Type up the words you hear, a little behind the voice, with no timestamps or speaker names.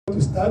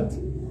start,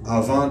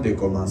 avant de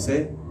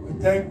commencer, we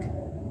thank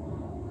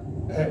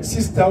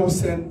Sister who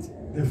sent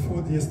the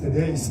food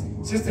yesterday.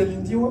 Sister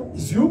Lindy,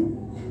 is you?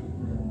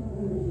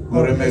 nous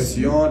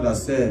remercions la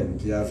sœur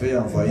qui avait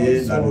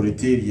envoyé la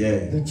nourriture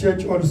hier. The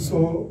church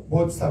also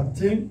bought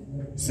something.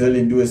 Sœur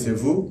Lindou et c'est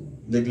vous.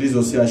 L'église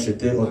aussi a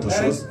acheté autre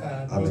chose.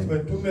 Amen. There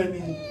were too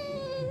many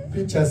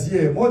preachers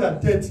here, more than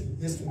 30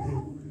 yesterday.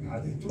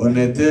 On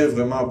était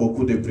vraiment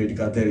beaucoup de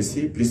prédicateurs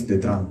ici, plus de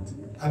 30.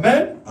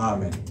 Amen.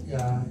 Amen.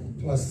 Yeah,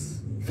 it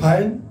was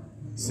fine.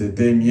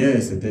 C'était mieux,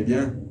 c'était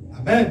bien.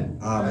 Amen.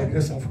 Amen. By the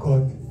grace of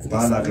God.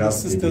 Par la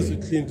grâce de Sisters Dieu.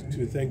 who cleaned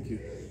too, thank you.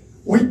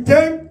 We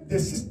thank the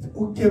sister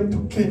who came to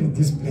clean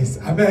this place.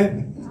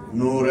 Amen.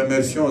 Nous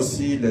remercions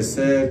aussi les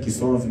sœurs qui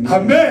sont venues.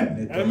 Amen.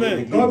 nettoyer Amen.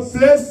 l'église. God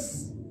bless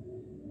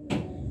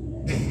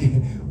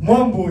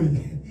Momboy.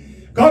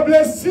 God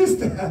bless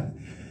sister.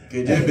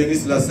 Que Dieu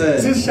bénisse la sœur.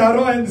 Sister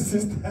Sharon and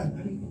sister.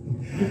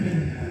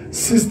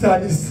 Sister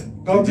Alice.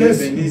 Que God Dieu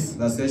bless you. bénisse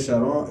la sœur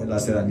Sharon et la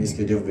sœur Anis.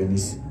 Que Dieu vous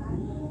bénisse.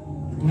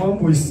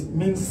 Momboy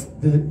means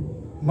the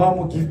mom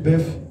who give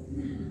birth,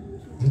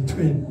 the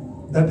twin.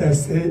 That I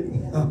say.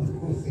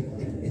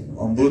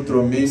 On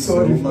d'autres means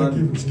Sorry, woman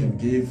forgive which me. can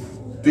give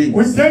We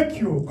twins. thank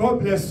you. God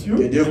bless Que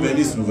you. Dieu vous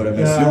bénisse, nous vous Yeah,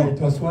 remercions.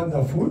 it was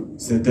wonderful.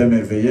 C'était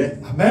merveilleux.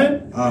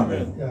 Amen.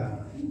 Amen. Yeah.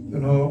 You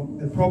know,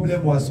 the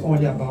problem was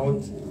only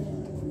about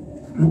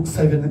Luke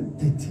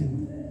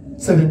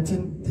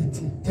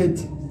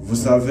 17:30. Vous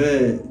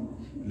savez,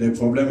 le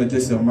problème était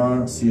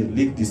seulement sur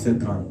Luc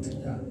 17:30.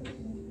 Yeah.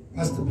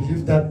 Pastor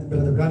believed that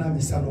Brother Branham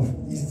is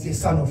the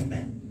son of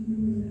man.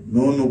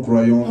 Nous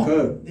croyons No,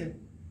 que the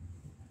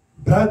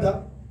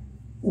brother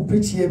who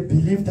preached here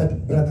believed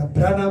that Brother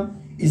Branham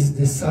is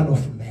the son of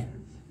man.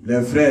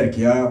 le frère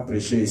qui a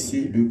prêché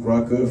ici, lui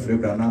croit que Frère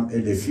Branham est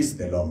le fils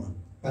de l'homme.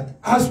 But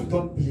as we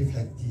don't believe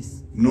like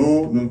this,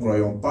 Nous ne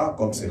croyons pas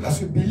comme cela. as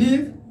we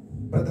believe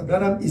Brother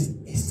Branham is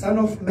a son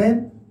of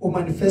man who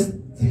manifests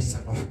the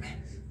son of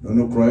man.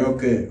 Nous croyons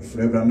que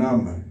Frère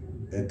Branham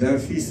est un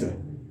fils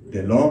de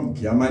l'homme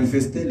qui a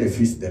manifesté le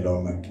fils de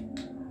l'homme.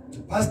 The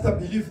pastor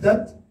believed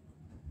that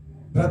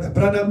Brother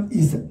Branham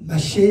is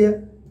Mashiach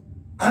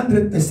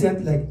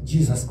 100% like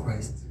Jesus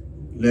Christ.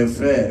 Les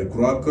frères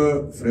croient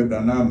que Frère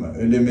Branham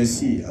est le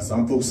Messie à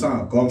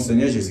 100% comme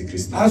Seigneur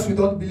Jésus-Christ. As we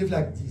don't believe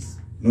like this,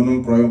 Nous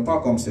ne croyons pas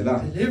comme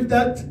cela. believe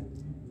that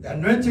the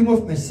anointing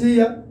of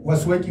Messiah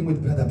was working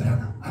with Brother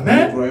Branham. Nous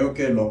Amen. croyons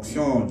que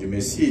l'onction du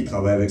Messie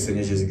travaille avec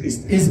Seigneur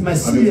Jésus-Christ. Is Avec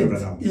Frère Messiah,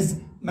 Branham. is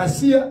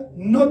Messiah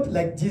not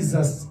like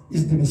Jesus,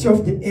 is the Messiah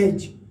of the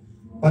age,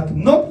 but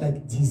not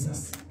like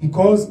Jesus.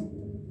 Because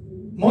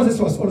Moses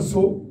was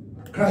also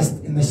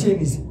Christ in Messiah in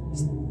his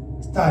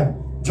time.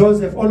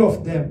 Joseph, all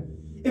of them.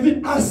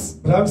 Even us,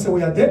 Abraham said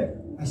we are dead.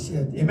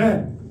 Messiah.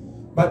 Amen.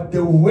 But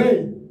the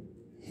way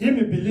him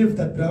believed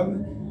that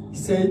Abraham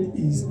said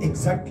is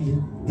exactly,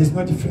 there's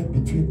no difference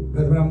between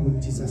Abraham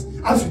and Jesus.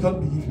 As we don't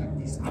believe like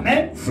this.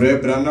 Amen.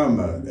 Frère Branham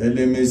est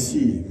le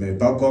Messie, mais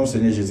pas comme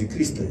Seigneur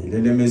Jésus-Christ. Il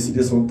est le Messie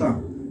de son temps.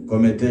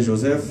 Comme étaient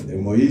Joseph et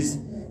Moïse,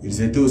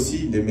 ils étaient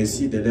aussi les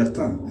Messies de leur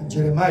temps. And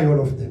Jeremiah, all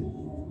of them.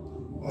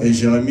 Et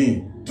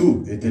Jérémie,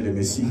 tout était le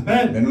Messie.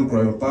 Amen. Mais nous ne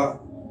croyons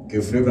pas que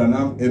Frère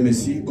Branham est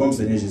Messie comme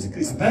Seigneur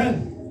Jésus-Christ. Amen.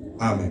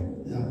 Amen.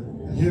 Yeah.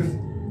 Live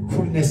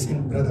fullness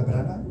in Brother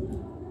Branham.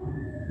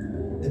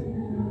 The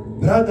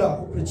brother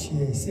who preached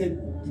here, he said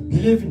he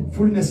believed in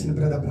fullness in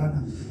Brother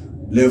Branham.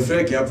 Le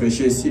frère qui a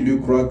prêché ici, lui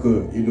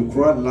il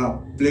croit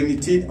la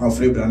plénitude en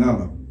Frère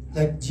Branham,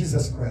 Like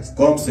Jesus Christ.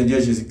 comme Seigneur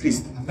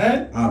Jésus-Christ.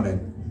 Amen. Amen.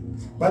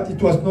 But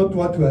it was not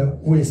what we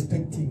were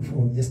expecting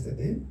for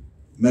yesterday.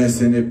 Mais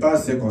ce n'est pas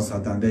ce qu'on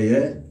s'attendait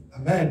hier.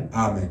 Amen.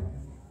 Amen.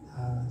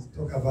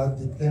 Talk about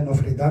the plan of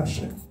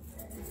redemption.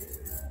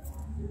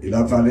 Il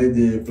a parlé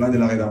du plan de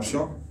la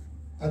rédemption.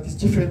 That is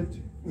different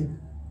with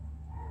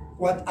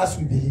what us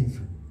we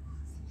believe.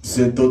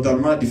 C'est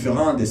totalement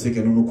différent de ce que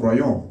nous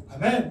croyons.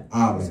 Amen.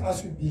 Amen. Because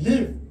as we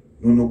believe,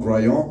 Nous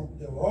croyons.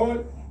 the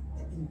whole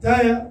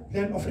entire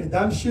plan of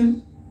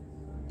redemption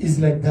is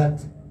like that.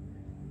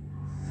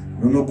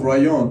 Nous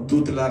croyons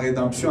toute la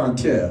rédemption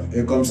entière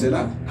est comme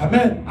cela.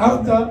 Amen.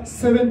 After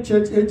 7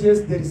 church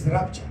ages, there is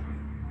rapture.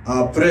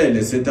 Après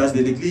les 7 âges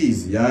de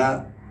l'Église, il y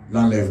a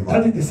l'enlèvement.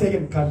 That is the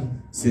second coming.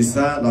 C'est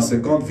ça la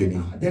seconde venue.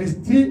 There is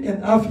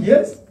 3.5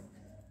 years.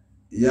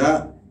 Il y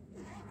a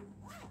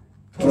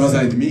 3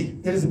 ans et demi.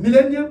 There is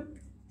millennium.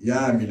 Il y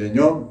a un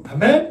millénium.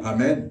 Amen.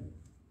 Amen.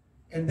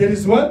 And there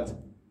is what?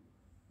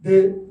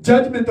 The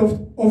judgment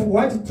of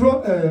white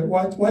throne.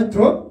 White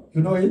throne.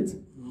 You know it?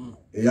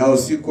 Et il y a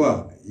aussi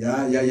quoi? Il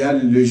y a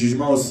le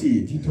jugement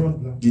aussi The throne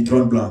blanc. du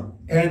trône blanc.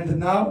 And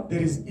now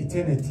there is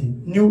eternity.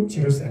 New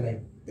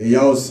Jerusalem. Et il y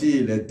a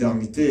aussi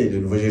l'éternité, le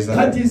Nouveau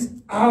Jérusalem. That is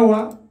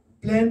our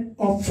plan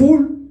of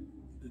full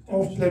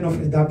of plan of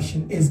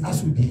redemption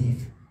as we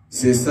believe.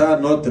 C'est ça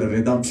notre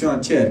rédemption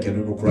entière que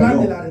nous Plan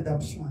croyons. de la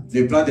rédemption.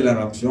 Le plan de la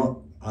rédemption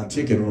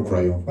entière que nous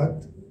croyons.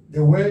 But the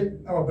way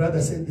our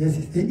brother said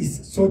yesterday is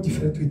so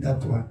different with that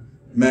one.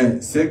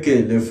 Mais ce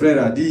que le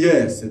frère a dit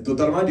hier, c'est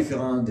totalement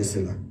différent de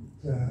cela.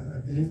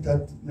 I believe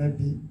that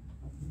maybe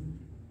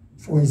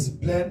for his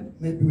plan,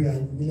 maybe we are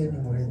in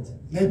millennium already.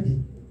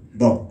 Maybe.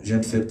 Bon, je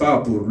ne sais pas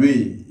pour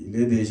lui.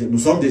 Nous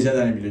sommes déjà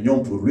dans le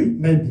millénium pour lui.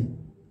 Maybe.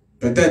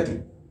 Peut-être.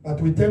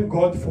 But we thank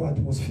God for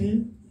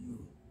atmosphere.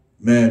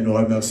 Mais nous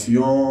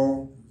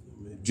remercions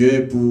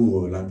Dieu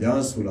pour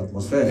l'ambiance ou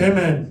l'atmosphère.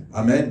 Amen.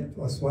 Amen. It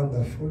was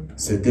wonderful.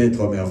 C'était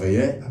trop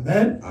merveilleux.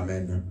 Amen.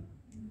 Amen.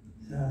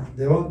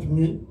 They want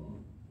me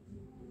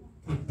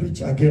to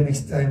preach again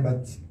next time,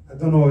 but I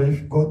don't know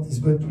if God is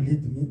going to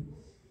lead me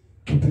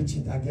to preach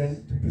it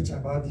again, to preach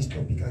about this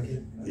topic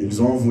again.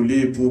 Ils ont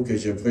voulu pour que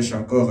je prêche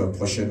encore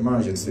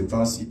prochainement. Je ne sais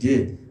pas si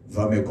Dieu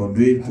va me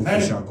conduire pour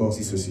prêcher encore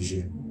sur ce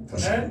sujet.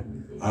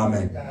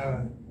 Amen.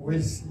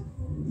 We'll see.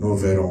 Nous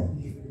verrons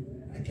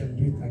I can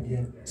do it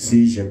again.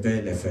 si je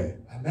peux le faire.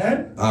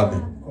 Amen.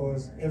 Amen.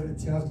 Because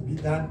everything has to be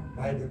done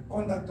by the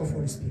conduct of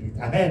Holy Spirit.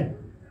 Amen.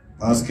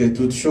 Parce que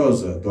toutes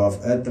choses doivent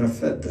être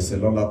faites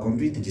selon la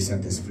conduite du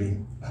Saint-Esprit.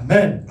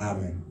 Amen.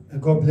 Amen. And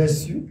God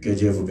bless you. Que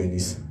Dieu vous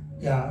bénisse.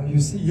 Yeah, you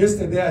see,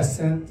 yesterday I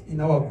sent in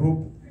our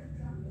group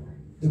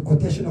the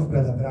quotation of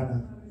Brother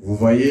Branham. Vous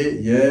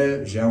voyez,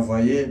 hier, j'ai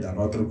envoyé dans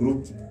notre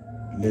groupe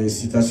les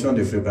citations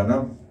de Frère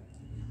Branham.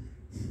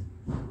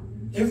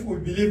 If we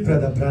believe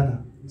Brother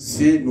Branham,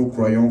 Si nous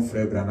croyons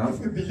Frère Branham, if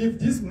we believe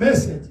this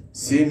message,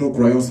 si nous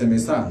croyons ce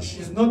message,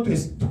 it's not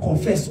to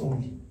confess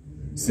only.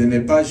 ce n'est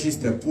pas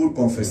juste pour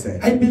confesser.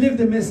 I believe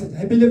the message.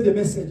 I believe the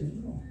message.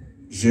 No.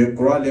 Je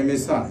crois le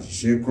message.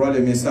 Je crois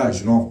le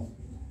message. Non.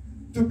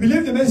 To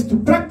believe the message, to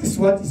practice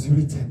what is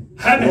written.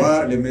 Amen.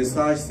 Croire le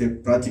message,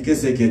 c'est pratiquer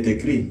ce qui est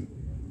écrit.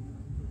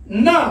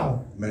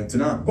 Now,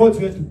 Maintenant, God's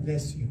going to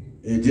bless you.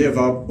 et Dieu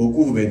va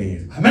beaucoup vous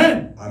bénir.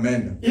 Amen.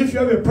 Amen. If you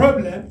have a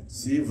problem,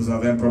 Si vous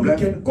avez un you problème,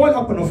 can call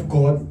upon of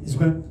God. Is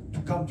going to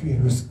come to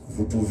your rescue.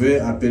 vous pouvez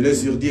appeler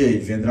sur Dieu. Il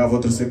viendra à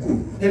votre secours.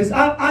 There is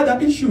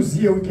other issues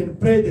here. We can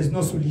pray. There's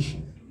no solution.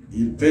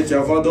 Il peut y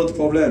avoir d'autres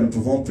problèmes. Nous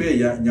pouvons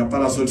prier. Il n'y a pas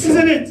la solution.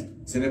 Isn't it?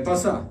 Ce n'est pas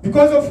ça.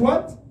 Because of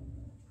what?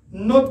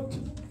 Not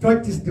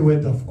practice the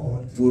word of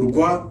God.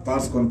 Pourquoi?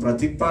 Parce qu'on ne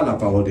pratique pas la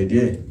parole de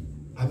Dieu.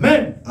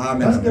 Amen. Amen.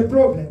 That's the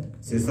problem.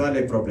 C'est ça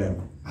le problème.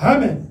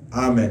 Amen.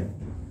 Amen.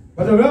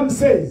 But the Ram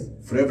says,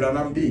 Frère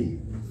Branham dit,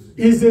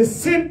 it's a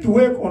sin to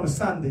work on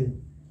Sunday.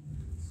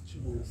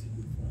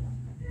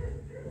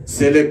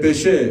 c'est le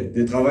péché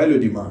de travailler le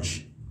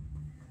dimanche.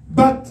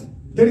 But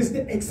there is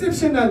the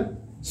exceptional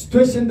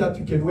situation that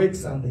you can work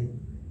Sunday.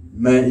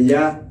 Mais il y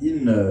a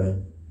une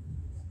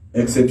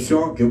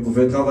exception que vous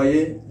pouvez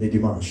travailler le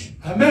dimanche.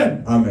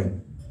 Amen.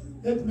 Amen.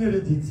 Let me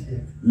read it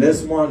here.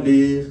 Laisse-moi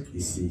lire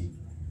ici.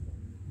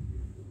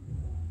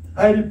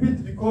 I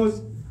repeat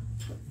because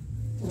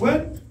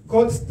when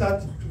God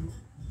started to,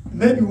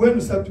 maybe when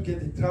you start to get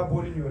the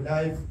trouble in your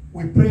life,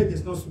 we pray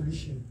there's no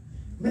solution.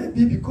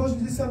 Maybe because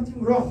you did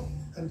something wrong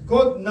and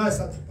God now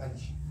starts to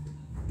punish.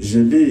 Je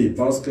lis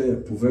parce que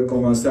vous pouvez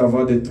commencer à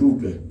avoir des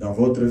troubles dans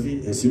votre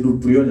vie et si nous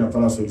prions, il n'y a pas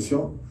la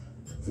solution.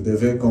 Vous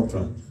devez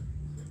comprendre.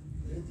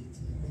 Read it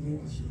in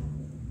English.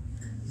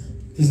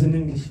 It's in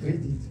English.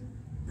 Read it.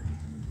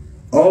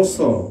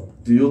 Also,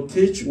 do you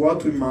teach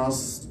what we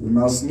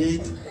must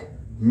need,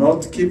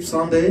 not keep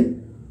Sunday,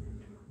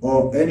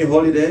 or any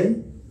holiday,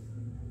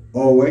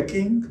 or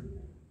working,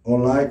 or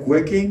like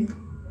working,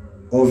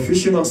 or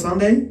fishing on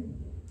Sunday?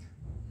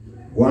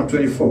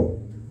 124.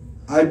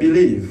 I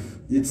believe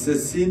it's a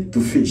sin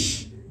to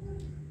fish,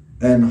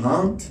 and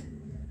hunt,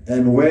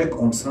 and work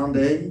on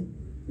Sunday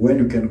when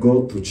you can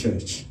go to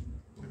church.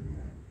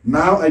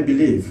 Now I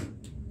believe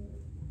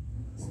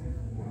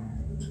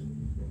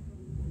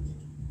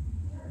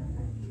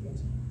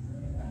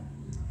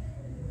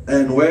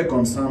and work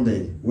on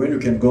Sunday when you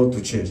can go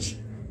to church.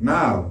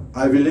 Now,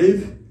 I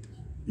believe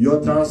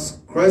you're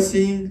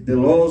transgressing the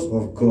laws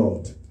of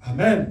God.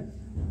 Amen.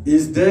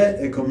 Is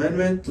there a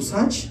commandment to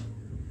such?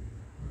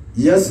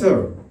 Yes,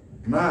 sir.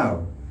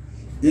 Now,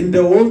 in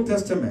the Old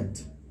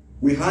Testament,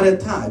 we had a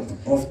type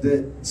of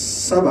the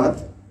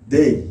Sabbath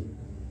day.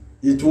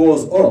 It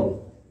was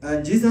all.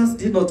 And Jesus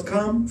did not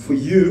come for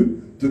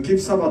you to keep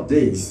Sabbath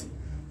days.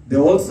 The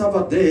old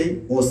Sabbath day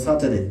was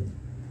Saturday.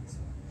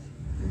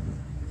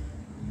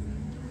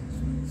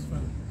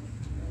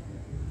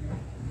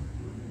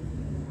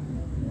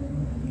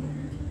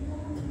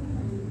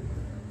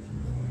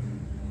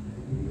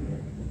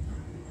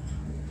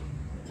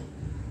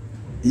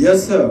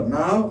 Yes, sir.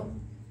 Now,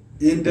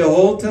 in the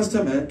Old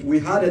Testament, we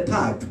had a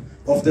type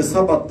of the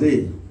Sabbath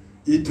day.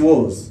 It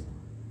was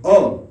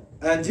all.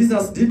 And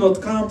Jesus did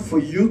not come for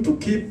you to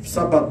keep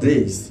Sabbath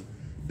days.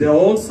 The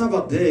old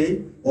Sabbath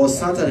day was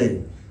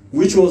Saturday,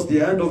 which was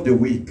the end of the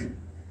week.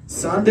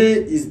 Sunday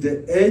is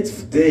the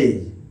 8th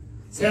day.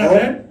 Say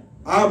amen.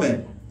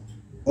 Amen.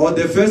 Or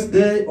the first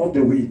day of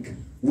the week,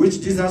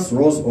 which Jesus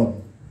rose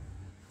on.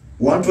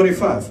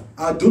 125.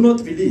 I do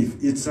not believe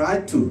it's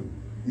right to.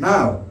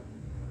 Now,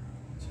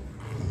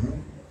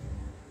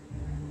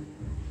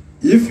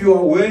 if you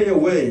are way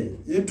away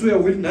into a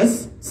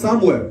wilderness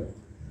somewhere,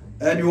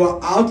 and you are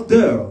out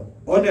there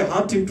on a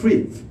hunting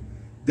trip,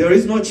 there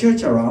is no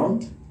church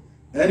around,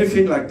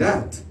 anything like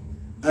that,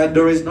 and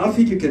there is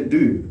nothing you can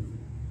do,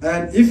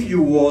 and if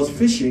you was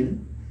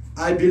fishing,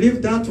 I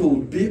believe that will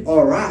be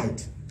all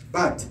right.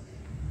 But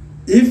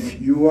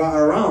if you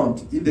are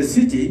around in the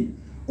city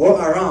or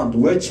around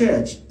where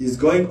church is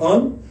going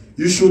on,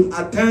 you should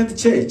attend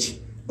church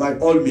by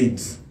all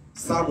means,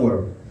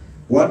 somewhere.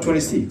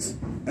 126.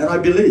 And I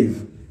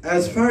believe,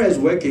 as far as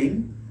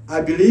working,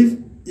 I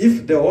believe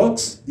if the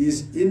ox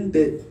is in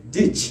the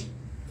ditch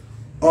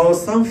or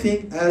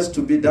something has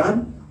to be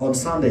done on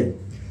Sunday,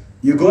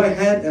 you go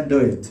ahead and do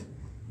it.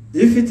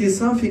 If it is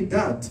something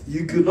that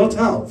you could not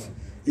help,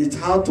 it's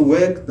hard to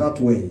work that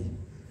way.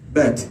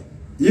 But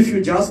if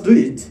you just do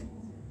it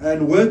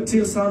and wait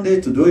till Sunday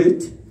to do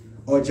it,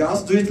 or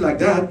just do it like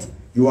that,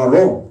 you are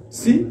wrong.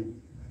 See,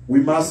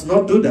 we must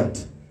not do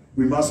that.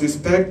 We must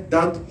respect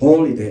that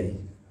holy day.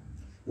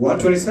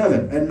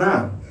 127. And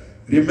now,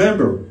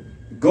 remember,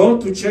 go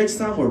to church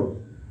somewhere,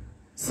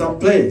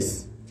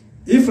 someplace.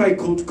 If I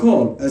could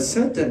call a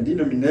certain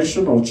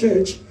denominational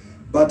church,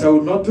 but I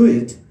will not do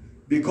it,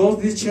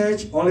 because this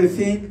church, only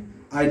thing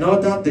I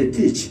know that they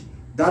teach,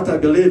 that I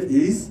believe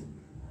is,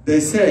 they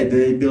say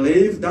they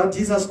believe that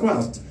Jesus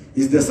Christ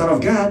is the Son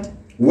of God.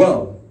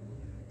 Well,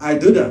 I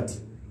do that.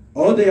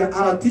 All their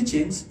other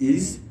teachings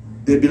is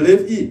they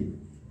believe in,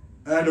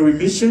 and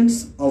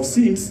remissions of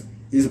sins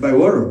is by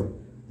water.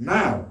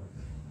 Now,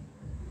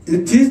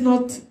 it is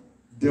not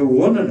the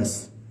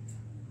oneness.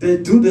 They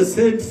do the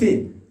same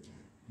thing.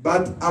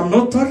 But I'm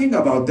not talking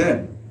about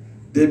them.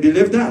 They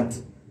believe that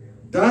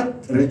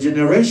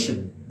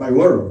regeneration by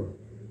water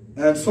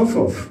and so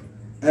forth.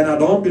 And I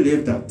don't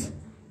believe that.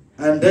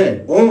 And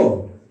then,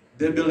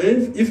 they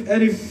believe if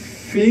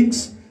anything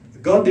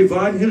got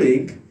divine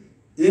healing,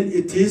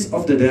 it is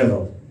of the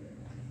devil.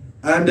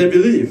 And they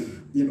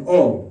believe in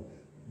all.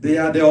 They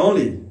are the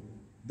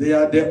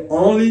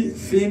only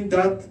thing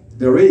that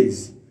there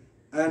is.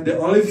 And the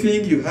only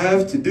thing you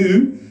have to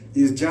do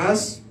is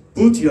just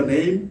put your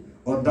name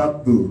on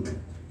that book.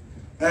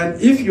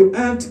 And if you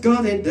ain't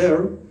got it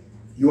there,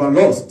 you are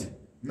lost.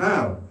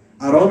 Now,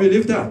 I don't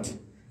believe that.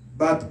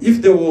 But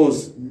if there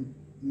was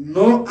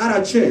no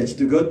other church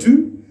to go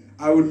to,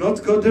 I would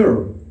not go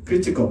there.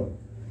 Critical.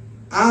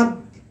 I'd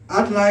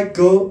like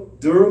go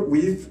there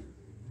with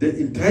the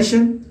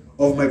intention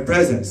of my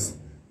presence.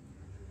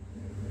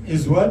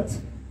 Is what?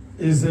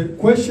 Is a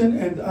question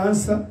and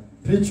answer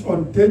preached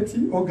on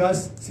 30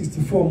 August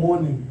 64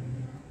 morning.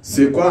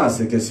 C'est quoi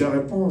ces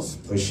questions-réponses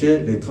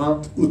prêchées le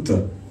 30 août?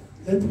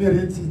 Let me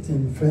read it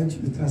in French,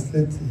 we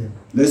translate here.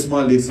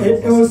 Laisse-moi lire ça.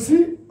 Et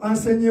aussi,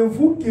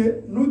 enseignez-vous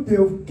que nous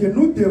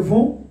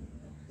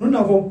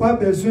n'avons pas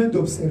besoin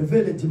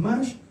d'observer le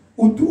dimanche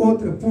ou tout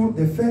autre pour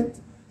des fêtes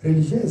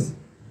religieuses.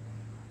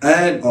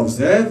 And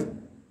observe,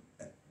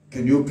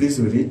 can you please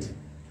read it?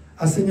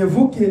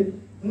 Enseignez-vous que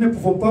nous ne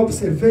pouvons pas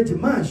observer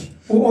dimanche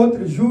ou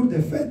autre jour de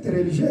fêtes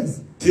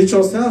religieuses. Teach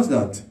ourselves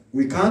that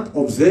we can't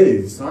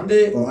observe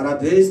Sunday or other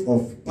days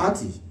of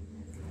party.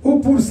 Ou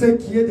pour ceux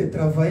qui est de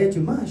travailler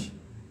dimanche.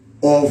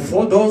 Or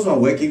for those who are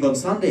working on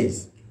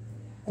Sundays.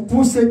 Ou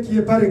pour ceux qui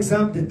est par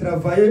exemple de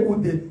travailler ou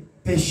de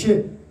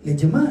pêcher le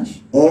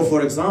dimanche. Or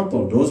for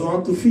example, those who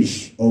want to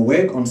fish or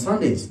work on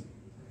Sundays.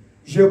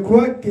 Je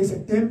crois que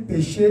c'est un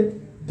péché,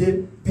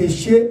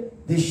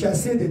 de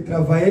chasser, de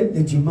travailler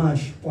le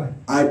dimanche. Point.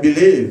 I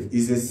believe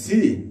it's a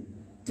sin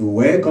to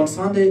work on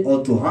Sunday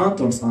or to hunt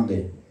on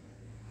Sunday.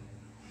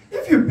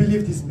 If you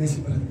believe this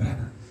message, Brother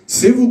Branham,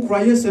 si vous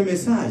croyez ce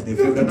message, you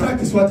have to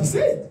practice what he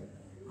said.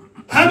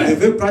 Vous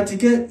devez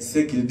pratiquer ce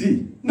qu'il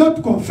dit.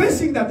 Not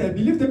confessing that I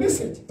believe the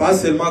message. Pas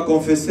seulement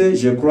confesser,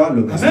 je crois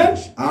le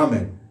message.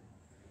 Amen.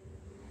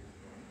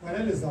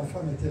 Voilà, les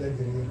enfants mettaient la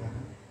derrière.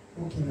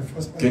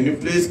 Can you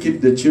please keep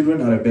the children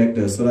at the back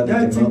there so that they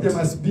I can think not... they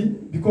must be,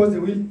 because they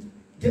will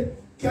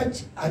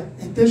catch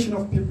attention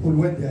of people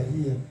when they are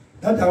here.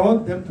 That I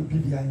want them to be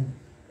behind.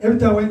 Every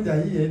time when they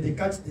are here, they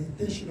catch the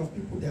attention of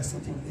people that are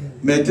sitting there.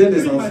 Mettez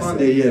les enfants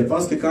derrière,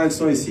 parce que quand ils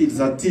sont ici,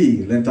 ils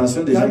attirent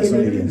l'intention des gens qui sont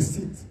derrière.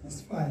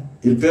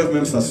 Ils peuvent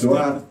même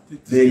s'asseoir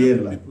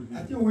derrière là. I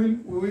think we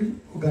will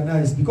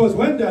organize, because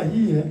when they are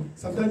here,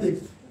 sometimes they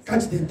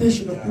catch the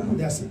attention of people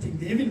that are sitting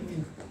there. Even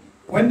me,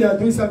 when they are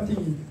doing something,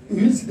 you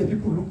will see the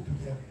people look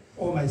together.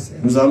 Oh,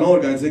 myself. Nous allons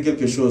organiser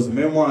quelque chose.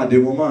 Même moi, à des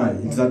moments,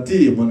 ils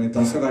attirent mon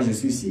intention quand je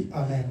suis ici.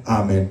 Amen.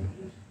 Amen.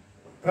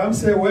 Ram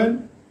say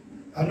when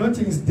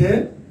anointing is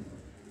there,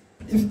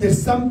 if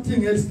there's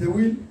something else, they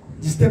will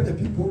disturb the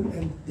people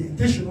and the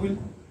intention will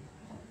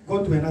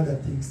go to another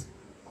things.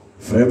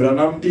 Frère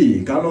Branham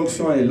dit, quand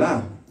l'onction est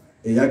là,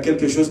 et il y a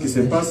quelque chose qui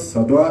se passe,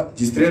 ça doit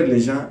distraire les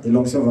gens et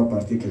l'onction va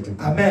partir quelque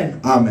part. Amen.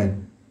 Amen.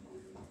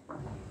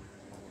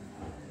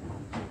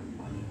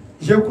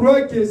 Je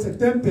crois que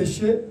c'est un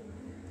péché,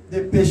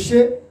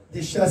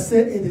 de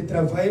chasser et de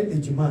travailler le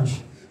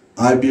dimanche.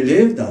 I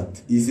believe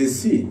that it's a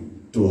sin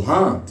to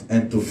hunt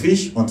and to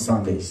fish on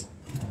Sundays.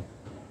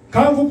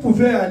 Quand vous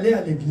pouvez aller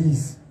à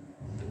l'église,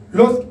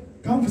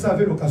 quand vous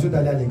avez l'occasion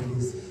d'aller à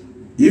l'église.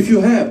 If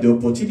you have the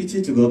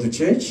opportunity to go to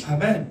church.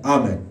 Amen.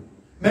 Amen.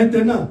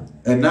 Maintenant,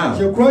 and now,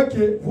 je crois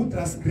que vous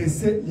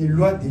transgressez les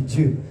lois de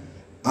Dieu.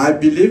 I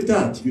believe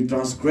that you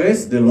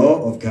transgress the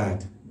law of God.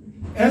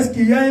 Est-ce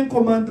qu'il y a un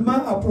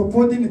commandement à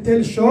propos d'une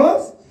telle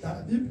chose? dans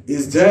la Bible?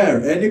 Is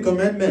there any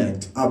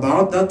commandment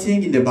about that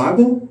thing in the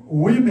Bible?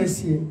 Oui,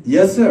 monsieur.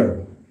 Yes,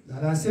 sir.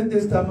 Dans l'Ancien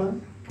Testament,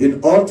 In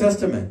Old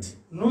Testament,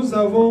 nous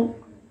avons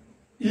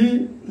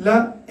eu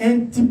là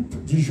un type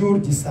du jour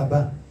du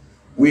sabbat.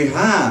 we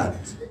had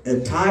a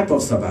type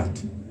of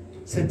Sabbath.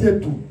 C'était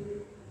tout.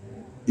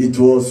 It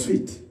was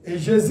sweet. Et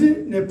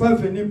Jésus n'est pas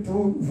venu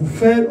pour vous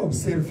faire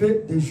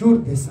observer des jours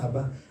de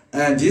sabbat.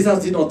 And Jesus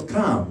did not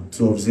come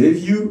to observe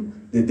you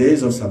the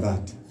days of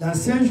Sabbath.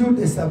 L'ancien jour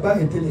de sabbat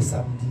était le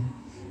samedi,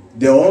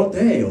 The old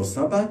day of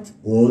Sabbath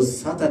was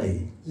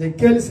Saturday,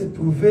 lequel se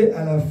trouvait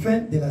à la fin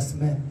de la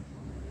semaine.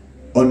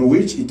 on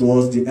which it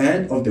was the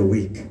end of the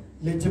week.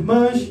 Le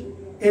dimanche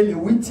est le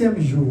 8e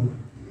jour,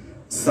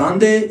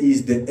 Sunday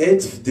is the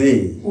 8th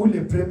day, ou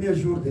le premier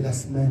jour de la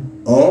semaine.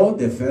 or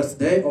the first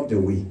day of the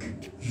week,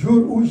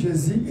 Jour où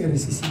Jésus est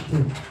ressuscité.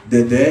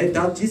 the day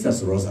that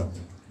Jesus rose up.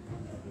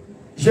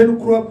 Je ne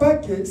crois pas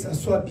que ça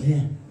soit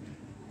bien.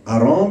 I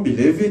don't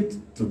believe it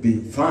to be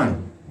fine.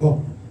 Bon,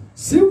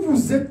 si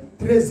vous êtes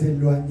très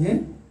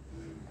éloigné,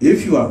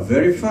 If you are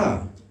very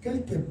far,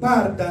 quelque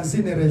part dans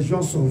une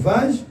région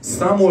sauvage,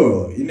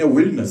 somewhere in a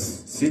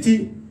wilderness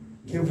city,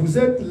 que vous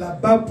êtes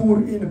là-bas pour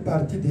une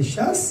partie de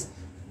chasse,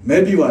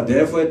 maybe you are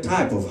there for a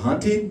type of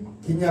hunting,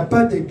 qu'il n'y a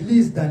pas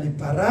d'église dans les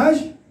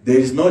parages, there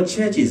is no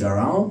churches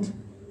around,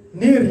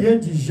 ni rien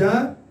du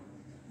genre,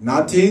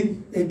 nothing,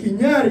 et qu'il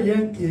n'y a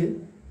rien que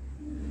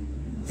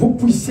vous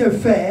puissiez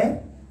faire,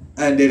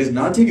 and there is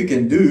nothing you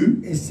can do,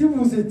 et si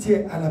vous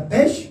étiez à la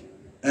pêche,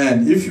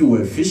 and if you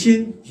were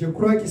fishing, je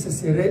crois que ce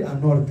serait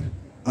en ordre.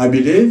 I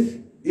believe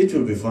it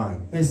will be fine.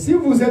 Mais si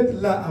vous êtes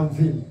là en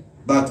ville,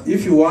 But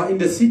if you are in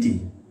the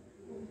city,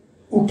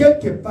 ou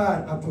quelque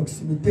part à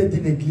proximité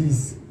d'une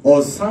église,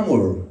 or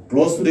somewhere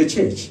close to the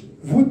church,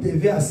 vous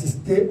devez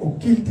assister au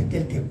culte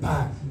quelque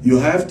part. you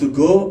have to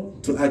go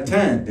to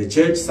attend the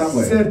church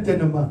somewhere.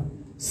 Certainement.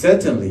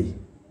 Certainly.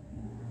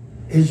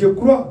 Et je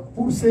crois,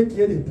 pour ceux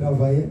qui est de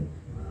travailler,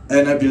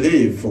 And I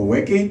believe for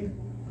working,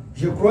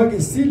 je crois que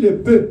si le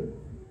bœuf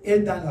est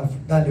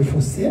dans le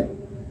fossé,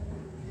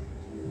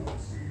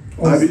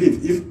 I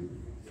believe if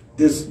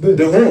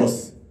the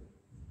horse,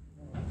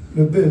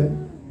 le bœuf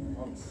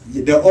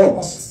the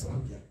ox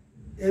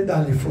est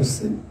dans le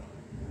fossé,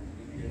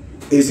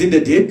 is in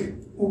the deep,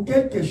 ou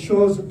quelque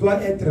chose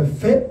doit être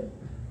fait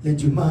le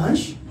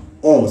dimanche,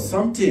 or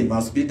something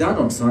must be done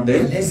on Sunday,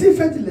 allez-y,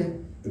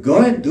 faites-le. go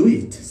and do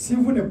it. Si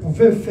vous ne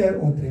pouvez faire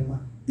autrement,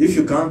 If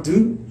you can't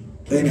do,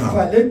 il anyhow,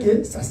 fallait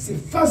que ça se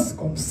fasse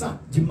comme ça,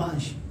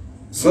 dimanche.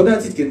 so that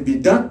it can be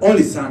done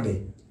only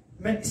Sunday.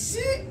 Mais si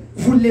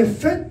vous le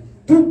faites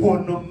tout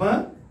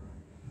bonnement,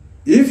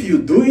 If you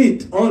do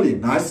it only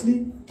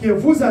nicely, que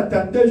vous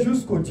attendez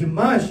jusqu'au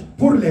dimanche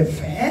pour le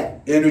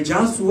faire, and you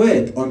just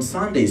wait on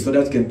Sunday so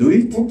that you can do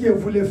it, ou que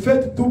vous le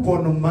faites tout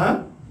bonnement,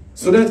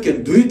 so that you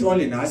can do it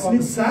only nicely,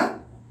 comme ça,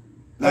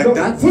 like alors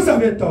that, vous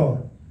avez tort.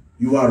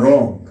 you are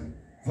wrong.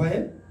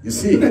 Voyez? You Nous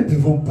see, ne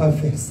devons pas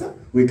faire ça.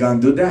 we can't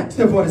do that.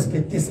 Nous devons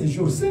respecter ces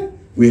jours saints.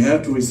 We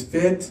have to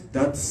respect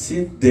that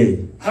Saint day.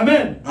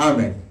 Amen.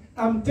 Amen.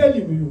 I'm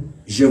telling you.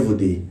 Je vous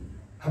dis.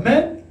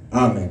 Amen.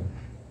 Amen.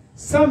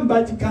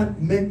 Somebody can't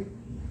make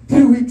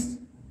 3 weeks,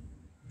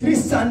 3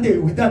 Sundays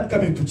without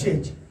coming to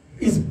church.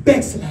 It's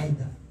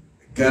backslider.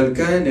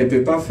 Quelqu'un ne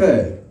peut pas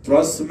faire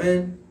 3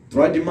 semaines,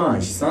 3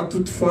 dimanches sans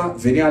toutefois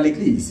venir à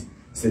l'église.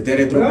 C'est un God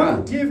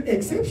rétrograde. give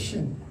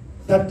exception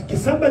that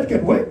somebody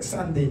can work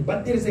Sunday,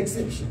 but there is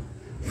exception.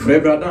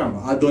 Frère Branham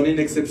a donné une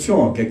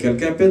exception que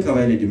quelqu'un peut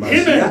travailler le dimanche.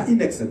 Amen. Il y a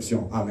une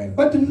exception. Amen.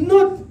 But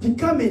not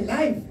become a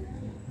life.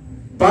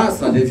 Pas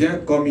ça devient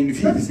comme une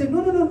vie. God say,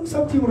 no,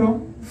 something wrong.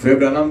 Frère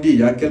Branham dit, il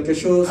y a quelque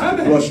chose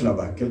Amen. qui cloche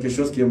là-bas, quelque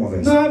chose qui est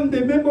mauvais. No, I'm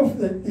the member of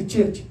the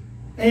church.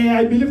 And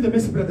I believe the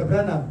message, Brother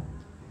Branham.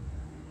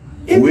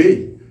 Even,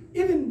 Oui.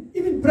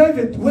 even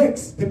private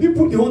works, the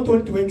people, they want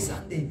only to work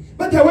Sunday.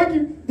 But they're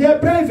working, they are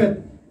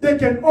private. They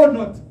can or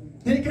not.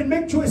 They can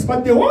make choice,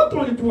 but they want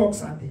only to work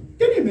Sunday.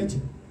 Can you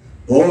imagine?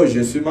 Oh,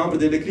 je suis membre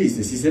de l'église,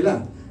 ceci, c'est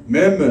là.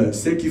 Même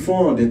ceux qui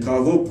font des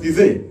travaux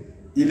privés,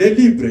 il est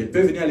libre, il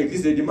peut venir à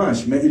l'église le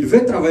dimanche, mais il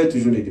veut travailler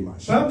toujours le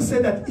dimanche. Bible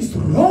said that it's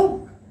wrong.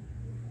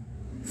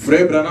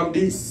 Frère Branham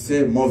dit,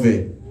 c'est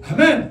mauvais.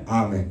 Amen.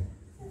 Amen.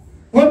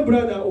 One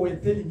brother was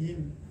telling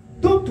him,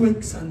 don't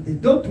work Sunday,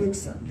 don't work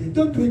Sunday,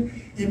 don't work.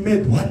 He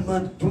made 1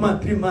 month, 2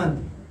 months, 3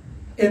 months.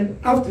 And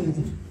after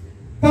this,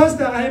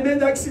 Pastor, I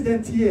made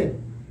accident here.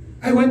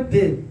 I went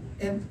there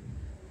and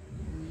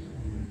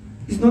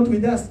he's not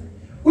with us.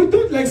 We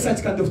don't like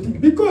such kind of thing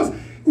because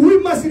we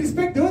must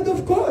respect the word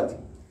of God.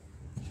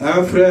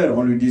 Un frère,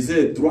 on lui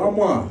disait 3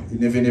 mois, il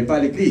ne venait pas à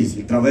l'église,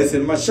 il travaillait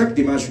seulement chaque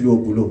dimanche lui au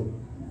boulot.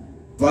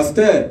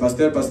 Pasteur,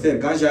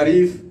 quand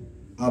j'arrive,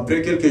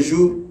 après quelques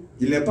jours,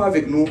 il n'est pas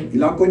avec nous,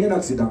 il a connu un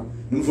accident.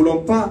 Nous ne voulons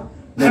pas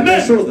les Amen.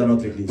 mêmes choses dans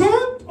notre église. Don't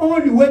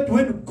only wait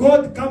when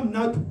God comes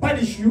now to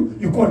punish you,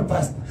 you call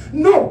pastor.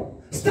 No,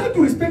 start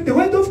to respect the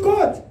word of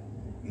God.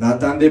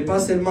 N'attendez pas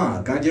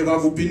seulement quand Dieu va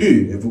vous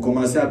punir et vous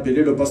commencez à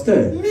appeler le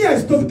pasteur. Me, I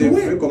Vous stopped the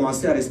devez way.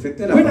 commencer à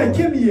respecter la When I parole.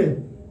 came here,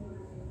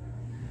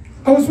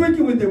 I was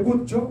working with a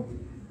good job.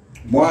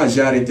 Moi,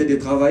 j'ai arrêté de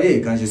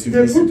travailler quand je suis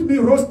They venu put ici. me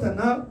roster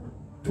now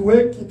to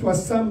work. It was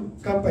some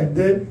company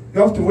there.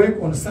 You have to work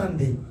on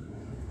Sunday.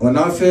 On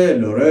a fait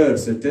l'horreur,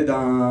 c'était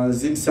dans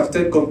une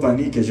certaine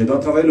compagnie que je dois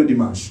travailler le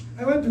dimanche.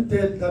 I want to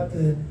tell that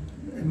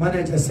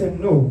manager said,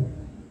 no,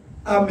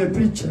 I'm a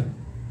preacher.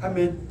 I'm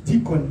a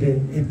deacon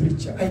there, a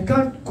preacher. I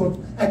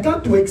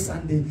can't work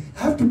Sunday.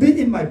 I have to be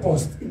in my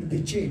post in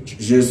the church.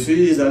 Je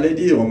suis allé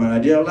dire au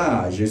manager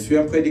là, je suis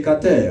un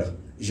prédicateur.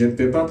 Je ne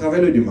peux pas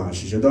travailler le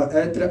dimanche, je dois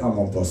être à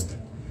mon poste.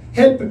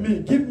 Help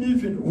me, give me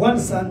even one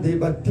Sunday,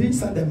 but 3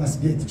 Sundays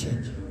must be at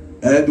church.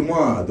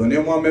 Aide-moi,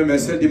 donnez-moi même un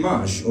seul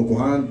dimanche. Au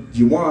courant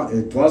du mois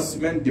et 3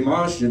 semaines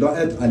dimanche, je dois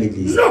être à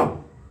l'église. No,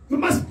 you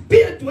must be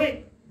at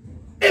work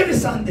every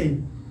Sunday.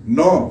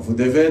 Non, vous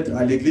devez être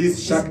à l'église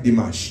chaque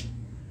dimanche.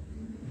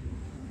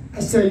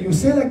 I say, you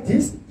say like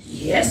this?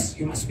 Yes,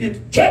 you must be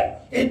at church,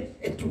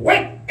 at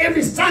work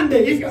every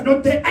Sunday. If you are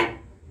not there,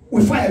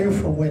 we fire you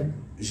from work.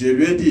 Je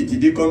lui ai dit, tu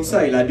dis comme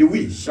ça? Il a dit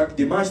oui, chaque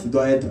dimanche tu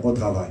dois être au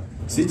travail.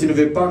 Si tu ne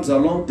veux pas, nous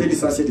allons te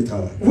licencier du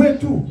travail. Where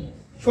to?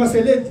 She was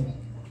a lady.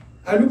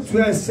 I looked to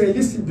her and said,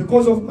 listen,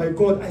 because of my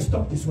God, I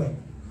stopped this work.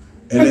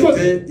 Elle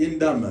était une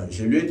dame.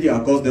 Je lui ai dit, à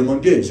cause de mon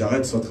Dieu,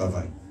 j'arrête son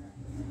travail.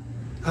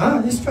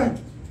 Ah, it's fine.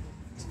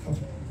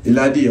 Il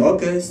a dit,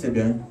 ok, c'est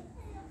bien.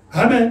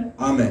 Amen.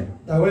 Amen.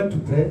 I went to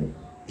pray.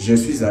 Je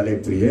suis allé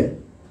prier.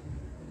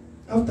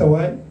 After a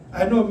while,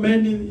 I know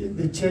many in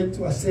the church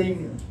were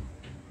saying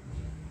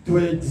they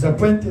were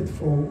disappointed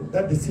for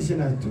that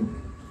decision I took.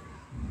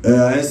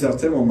 À un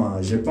certain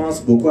moment, je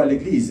pense beaucoup à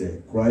l'église.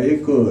 Croyez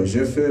que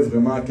j'ai fait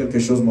vraiment quelque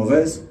chose de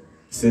mauvais.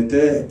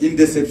 C'était une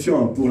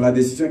déception pour la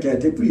décision qui a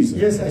été prise.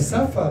 Yes, I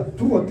suffered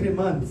 2 or 3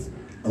 months.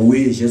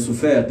 Oui, j'ai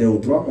souffert 2 ou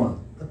 3 mois.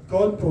 But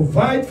God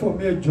provided for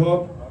me a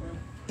job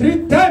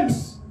 3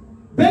 times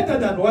better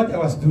than what I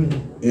was doing.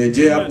 Et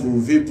Dieu a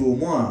pourvu pour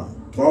moi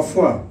 3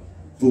 fois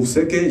pour ce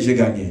que j'ai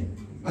gagné.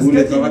 I was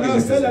getting now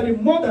salary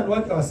more than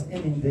what I was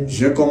earning there.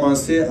 J'ai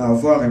commencé à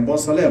avoir un bon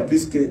salaire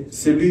plus que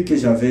celui que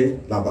j'avais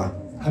là-bas.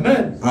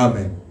 Amen.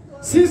 Amen.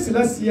 Since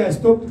last year, I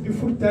stopped to be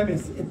full-time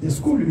at the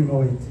school, you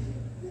know it.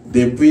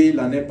 Depuis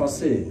l'année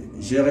passée,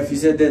 j'ai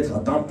refusé d'être à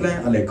temps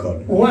plein à l'école.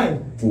 Why?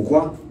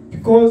 Pourquoi?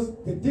 Because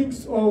the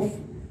things of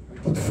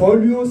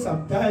portfolio,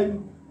 sometimes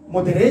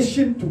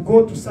moderation to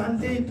go to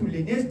Sunday, to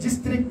the next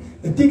district,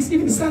 the things,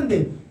 even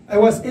Sunday, I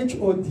was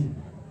HOD.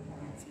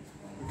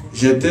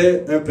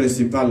 J'étais un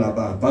principal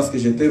là-bas parce que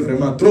j'étais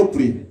vraiment trop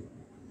pris.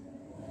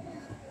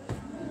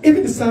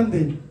 Even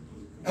Sunday,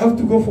 I have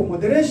to go for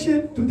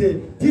moderation to the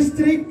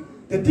district,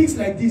 the things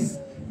like this.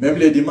 Même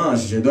les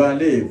dimanches, je dois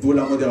aller pour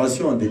la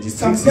modération des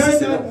districts.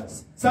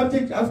 Sometimes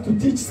subject I have to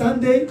teach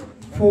Sunday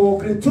for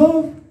grade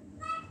 12.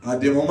 À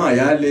des moments, il y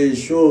a les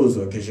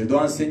choses que je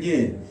dois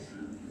enseigner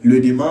le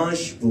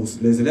dimanche pour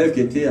les élèves qui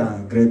étaient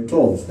en grade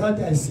 12. That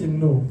I say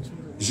no.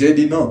 J'ai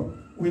dit non.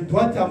 With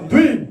what I'm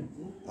doing.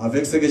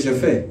 Avec ce que je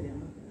fais.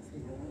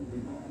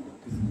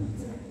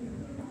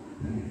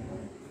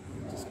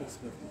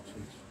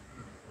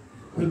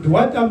 With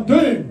what I'm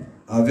doing.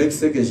 Avec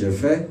ce que je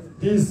fais.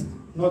 This is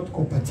not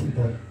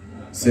compatible.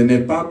 Ce n'est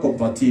pas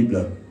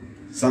compatible.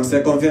 Ça ne se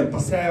convient pas.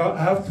 So I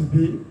have to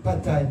be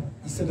part-time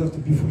instead of to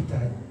be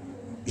full-time.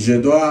 Je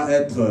dois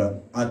être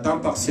à temps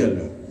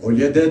partiel au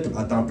lieu d'être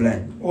à temps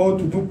plein. Or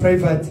to do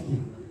privately.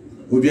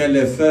 Ou bien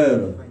les faire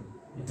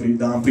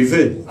en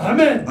privé.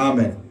 Amen.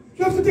 Amen.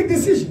 You have to take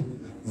decision.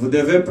 Vous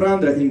devez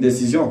prendre une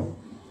décision.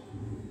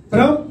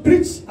 Branham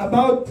preach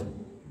about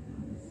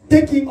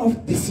taking of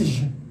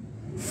decision.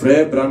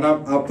 Frère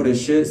Branham a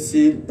prêché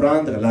sur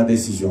prendre la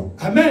décision.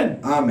 Amen.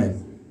 Amen.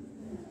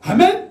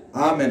 Amen.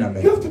 Amen,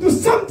 amen. You have to do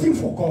something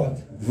for God.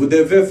 Vous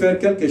devez faire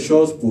quelque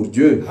chose pour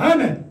Dieu.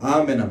 Amen.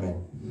 Amen, amen.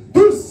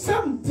 Do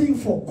something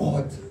for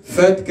God.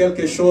 Faites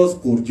quelque chose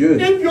pour Dieu.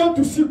 If you want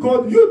to see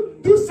God, you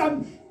do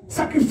some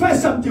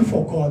sacrifice something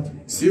for God.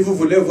 Si vous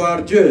voulez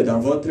voir Dieu dans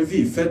votre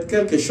vie, faites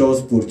quelque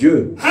chose pour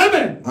Dieu.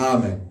 Amen.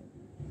 Amen.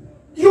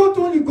 You want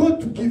only God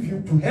to give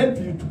you, to help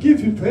you, to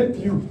give you, to help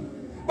you.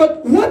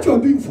 But what you are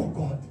doing for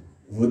God?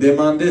 Vous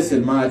demandez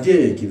seulement à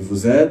Dieu qu'il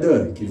vous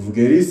aide, qu'il vous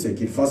guérisse,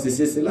 qu'il fasse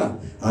ceci et cela.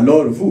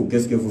 Alors vous,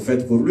 qu'est-ce que vous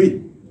faites pour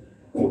lui?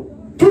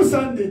 2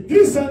 Sundays,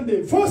 3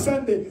 Sundays, 4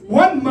 Sundays,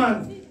 1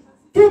 month,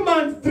 2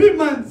 months, 3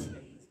 months.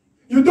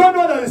 You don't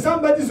know that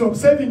somebody is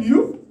observing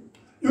you.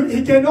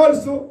 He can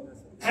also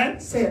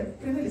say,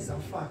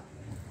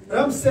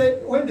 Ram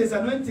said, when there's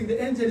anointing,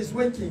 the angel is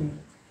working.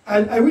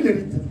 I will read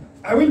it.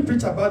 I will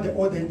preach about the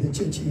order in the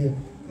church here.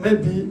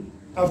 Maybe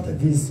after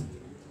this.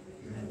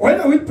 When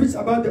I will preach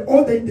about the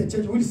order in the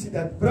church, we'll see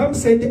that Bram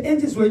said the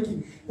angel is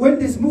working. When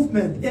there's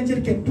movement, the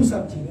angel can do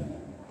something.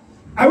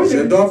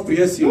 Je dois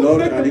prier sur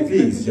l'ordre à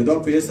l'église. Je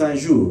dois prier ça un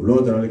jour,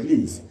 l'ordre à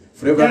l'église.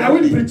 Frère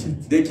Branham dit,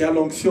 dès qu'il y a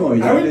l'onction, il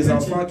y a les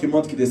enfants qui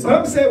montent, qui descendent.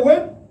 Bram said,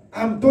 when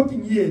I'm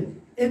talking here,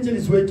 angel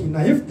is working.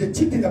 Now if the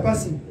cheat is a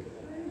person,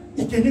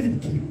 he can even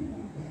kill you.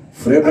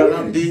 Frère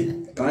Branham dit,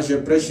 quand je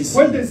prêche ici,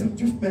 when there's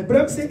movement,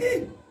 Bram said,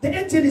 hey, the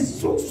angel is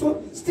so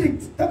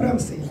strict. That Bram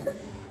said,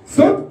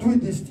 don't do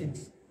these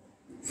things.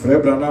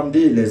 Frère Branham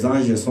dit, les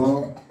anges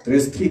sont très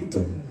stricts.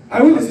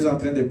 I will. Quand je suis en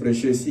train de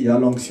prêcher ici, il y a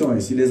l'onction. Et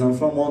si les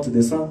enfants montent,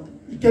 descendent,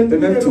 You ils can peuvent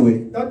même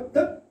tuer.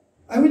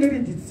 I will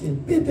read it here.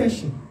 Pay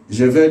attention.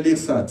 Je vais lire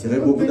ça, tirez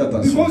beaucoup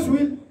d'attention. Because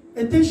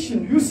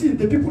attention, you see,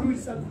 the people will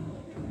say.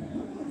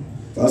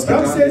 Parce que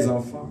quand les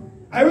enfants...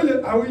 I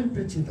will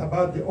preach it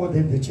about the order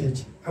in the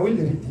church. I will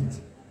read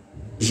it.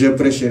 Je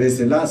prêcherai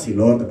cela sur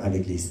l'ordre à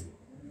l'église.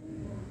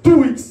 2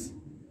 weeks.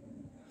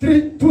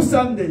 2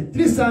 Sunday,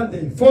 3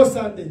 Sunday, 4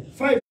 Sunday,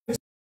 5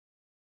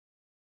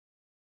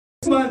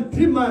 months,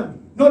 3 months,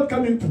 not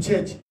coming to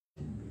church.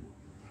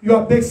 You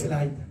are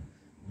backslide.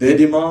 2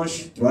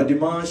 dimanches, 3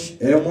 dimanches,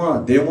 1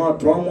 mois, 2 mois,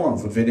 3 mois.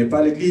 Vous ne venez pas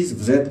à l'église,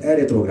 vous êtes un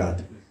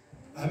rétrograde.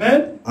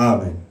 Amen.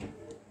 Amen.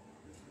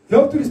 You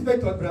have to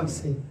respect what Bram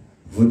said.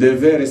 Vous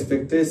devez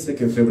respecter ce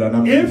que Frère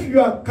Branham dit. If you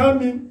are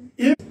coming,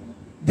 if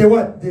the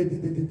what, the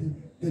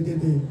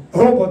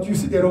robot, you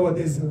see the robot,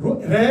 there's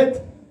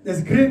red,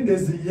 there's green,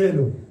 there's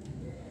yellow.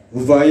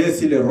 Vous voyez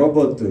si les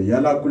robots, il y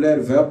a la couleur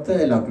verte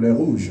et la couleur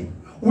rouge.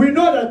 We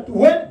know that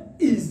when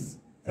is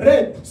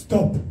red,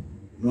 stop.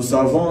 Nous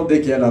savons dès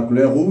qu'il y a la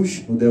couleur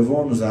rouge, nous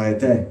devons nous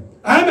arrêter.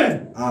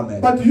 Amen.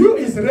 Amen. But you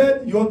is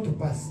red, you want to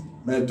pass.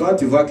 Mais toi,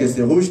 tu vois que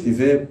c'est rouge, tu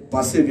veux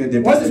passer, bien What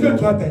dépasser. is going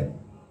to happen?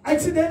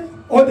 Accident?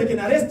 Or they can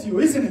arrest you,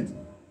 isn't it?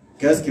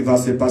 Qu'est-ce qui va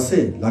se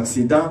passer?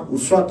 L'accident ou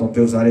soit on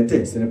peut vous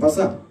arrêter. Ce n'est pas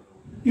ça.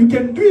 You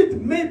can do it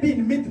maybe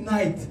in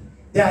midnight.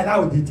 They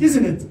allowed it,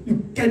 isn't it? You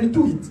can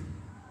do it.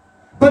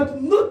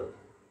 But not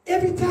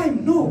every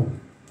time, no.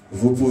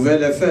 Vous pouvez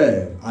le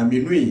faire à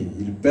minuit.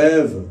 Ils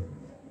peuvent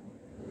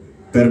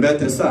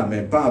permettre ça,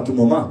 mais pas à tout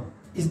moment.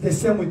 It's the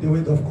same with the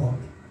word of God.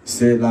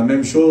 C'est la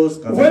même chose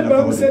qu'avec When la Bible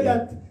parole de said Dieu.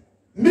 that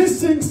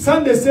missing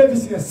Sunday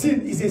service is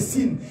a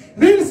sin,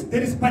 means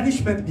there is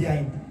punishment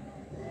behind.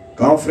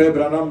 Quand Frère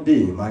Branham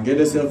dit manquer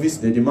le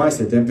service de dimanche,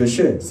 c'est un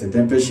péché. C'est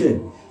un péché.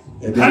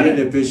 Et derrière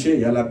le péché,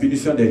 il y a la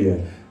punition derrière.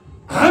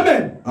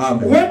 Amen.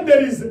 Amen. When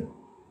there is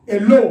a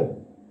law,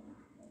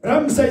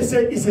 Ramsay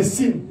said it's a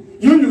sin.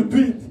 You do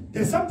it.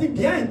 There's something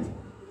behind.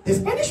 There's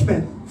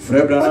punishment.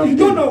 Frère But Branham you dit,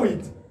 don't know it.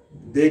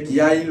 dès qu'il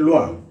y a une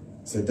loi,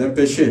 c'est un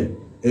péché.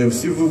 Et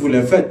si vous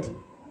le faites,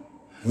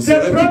 vous The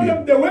serez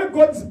problem, puni. the way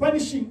God is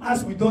punishing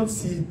us, we don't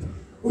see it.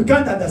 We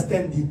can't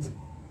understand it.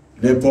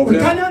 Le We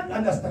problème, cannot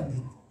understand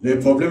it. le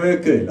problème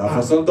est que la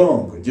façon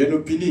dont Dieu nous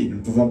punit, nous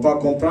ne pouvons pas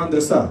comprendre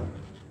ça.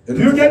 Et nous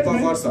ne You pouvons get pas me?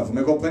 voir ça. Vous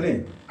me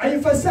comprenez? I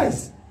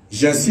emphasize.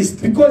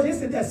 J'insiste. Because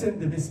yesterday I sent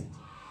the message.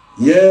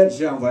 Hier,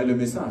 j'ai envoyé le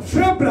message.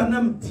 Frère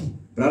Branham dit,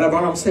 Brother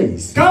Branham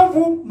says, quand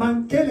vous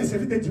manquez le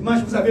service de dimanche,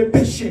 vous avez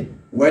péché.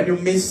 when you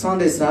miss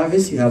Sunday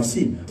service, you have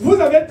sinned. Vous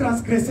avez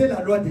transgressé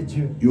la loi de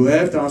Dieu. You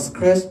have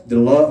transgressed the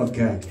law of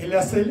God. Et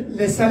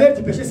le salaire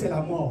du péché, c'est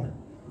la mort.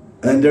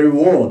 And the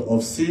reward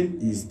of sin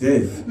is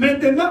death.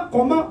 Maintenant,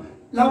 comment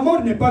la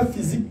mort n'est pas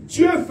physique?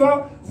 Dieu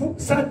va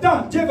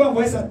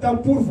envoyer Satan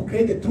pour vous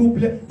créer des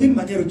troubles d'une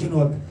manière ou d'une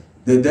autre.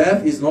 The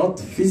death is not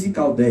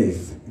physical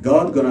death.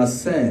 God gonna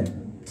send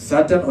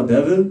Satan or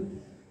devil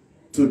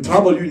to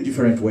trouble you in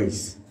different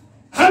ways.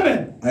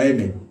 Amen.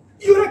 Amen.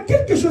 Il y aura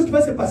quelque chose qui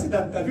va se passer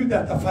dans ta vie,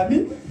 dans ta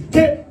famille, que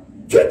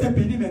Dieu te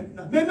bénit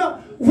maintenant. Maintenant,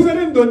 vous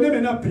allez me donner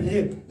maintenant à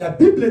prier. La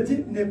Bible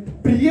dit, ne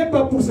priez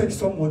pas pour ceux qui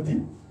sont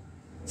maudits.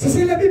 C'est ce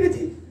que la Bible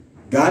dit.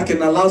 God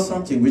can allow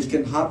something which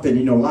can happen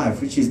in your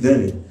life, which is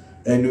devil.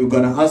 And we're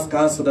gonna ask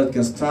God so that we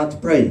can start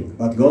praying.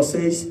 But God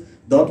says,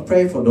 don't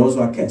pray for those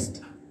who are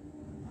cursed.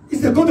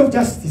 It's the God of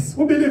justice.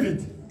 Who believe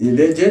it? Il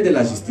est Dieu de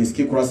la justice.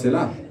 Qui croit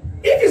cela?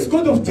 If it's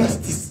God of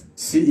justice,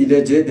 Si il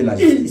est Dieu de la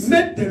He justice,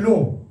 made the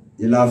law.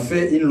 il a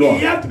fait une loi.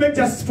 He have to make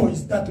justice for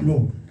that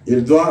law.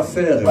 Il doit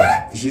faire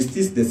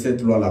justice de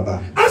cette loi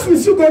là-bas. As we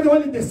see God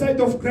only the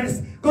side of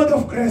grace, God,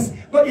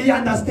 He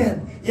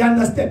understand. He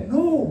understand.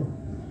 No.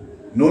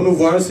 Nous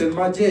voyons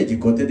seulement Dieu du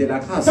côté de la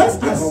grâce. That's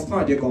Dieu us.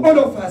 comprend, Dieu All comprend.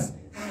 of us.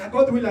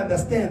 God will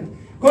understand.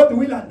 God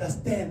will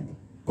understand.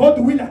 God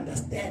will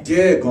understand.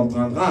 Dieu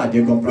comprendra,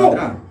 Dieu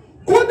comprendra.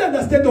 No. God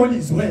understand all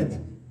His word.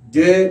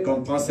 Dieu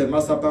comprend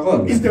seulement sa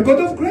parole. Is the God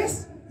of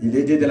grace. Il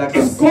est Dieu de la Is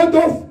grâce. God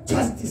of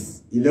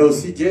justice. Il est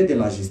aussi Dieu de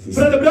la justice.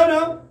 Brother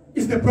Branham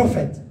is the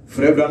prophet.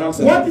 Frère Branham,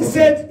 c'est What he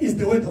said is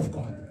the word of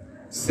God.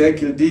 ce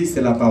qu'il dit,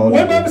 c'est la parole de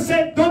When Dieu. Bible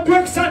said, don't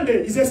work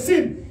Sunday, it's a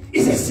sin.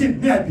 It's a sin,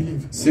 may I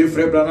believe. Si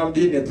Frère Branham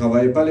dit, ne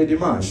travaillez pas les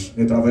dimanches,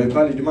 ne travaillez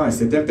pas les dimanches,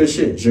 c'est un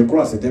péché. Je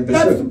crois, c'est un péché.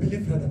 That's to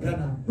believe, Brother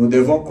Branham. Nous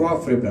devons croire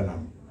Frère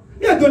Branham.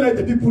 Me, I don't like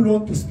the people who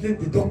want to explain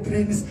the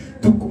doctrines,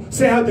 to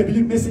say how they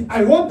believe message.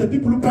 I want the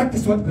people who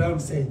practice what Branham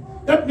say.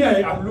 That me, I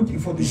am looking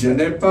for this. Je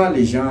n'aime pas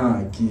les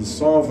gens qui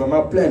sont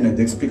vraiment pleins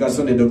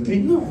d'explications des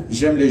doctrines. Non.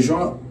 J'aime les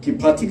gens qui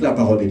pratiquent la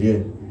parole de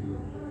Dieu.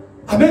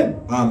 Amen.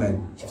 Amen.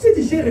 Je vous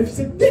ai dit, j'ai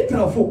refusé des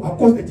travaux à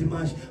cause des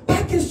dimanches. Pas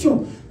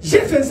question. J'ai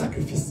fait un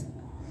sacrifice.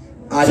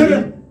 I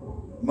did,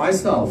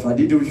 myself, I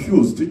did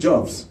refuse 2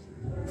 jobs.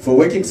 For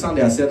working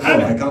Sunday, I said, no,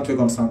 Amen. I can't work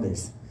on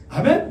Sundays.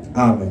 Amen.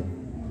 Amen.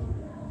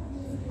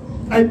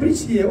 I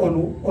preach here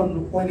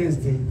on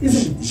Wednesday.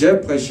 Isn't it? J'ai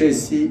prêché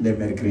ici les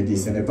mercredis,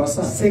 ce n'est pas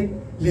ça. C'est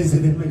les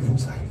événements qui vont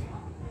s'arriver.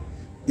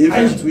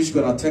 Events which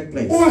gonna take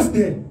place. Who was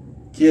there?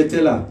 Qui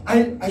était là?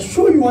 I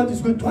show you what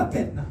is going to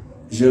happen now.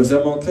 Je vous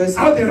ai montré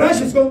How the ça.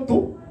 rush is going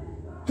to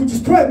to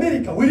destroy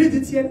America. We read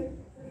it here.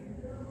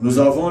 Nous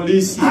avons lu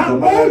ici And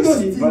comment all those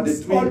Russie va things,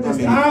 détruire all this,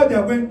 l'Amérique. how they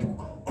are going to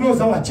close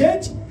our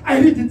church. I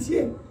read it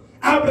here.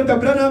 How Brother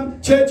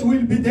Branham church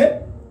will be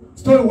there.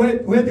 Story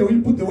where they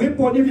will put the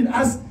weapon, even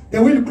us, they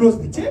will close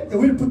the church, they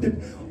will put the...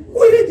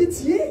 We read it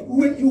here.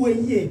 You were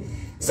here.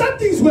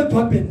 Something is going to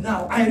happen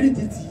now. I read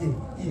it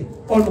here.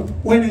 On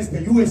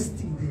Wednesday, US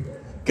thing there.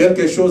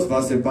 Quelque chose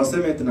va se passer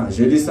maintenant.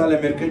 J'ai lu ça le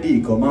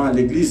mercredi, comment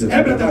l'église...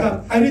 Hey,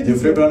 Brother, I read de it.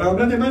 Frère Branham.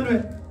 Brother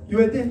Emmanuel, you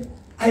were there.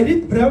 I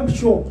read Branham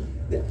Show.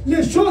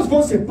 Les choses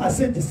vont se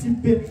passer d'ici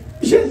peu.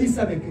 J'ai lu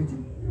ça mercredi.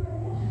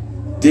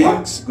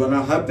 Things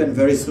gonna happen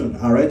very soon.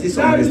 I read this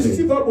on La Russie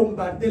Wednesday. va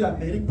bombarder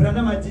l'Amérique.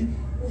 Branham a dit,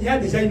 il y a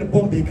déjà une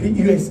bombe écrite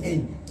USA.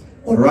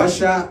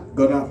 Russia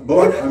gonna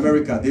bomb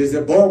America. There's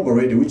a bomb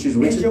already, which is Et je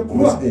written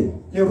crois, USA.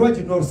 le roi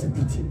du Nord, c'est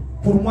Poutine.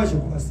 Pour moi, je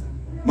crois ça.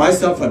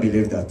 Myself, I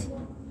believe that.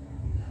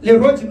 Le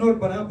roi du Nord,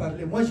 Branham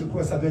parlait. Moi, je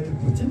crois que ça doit être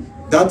Poutine.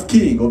 That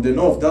king of the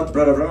north, that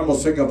Brother Branham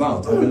was talking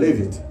about, I believe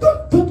it.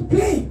 Don't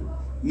play.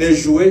 Ne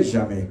jouez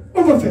jamais.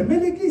 On va fermer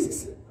l'église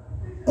ici.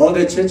 All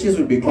the churches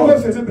will be On va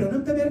closed. fermer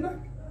Branham Tabernacle.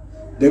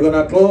 They're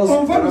gonna close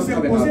On va Branham nous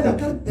imposer la Tabernacle.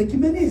 carte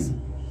d'écuménisme.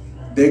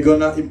 They're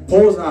gonna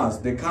impose us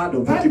the card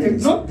of But they,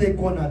 wickedness. not they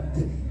gonna,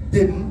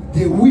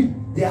 they will.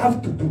 They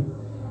have to do.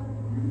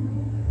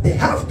 They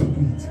have to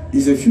do it.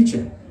 It's a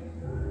future.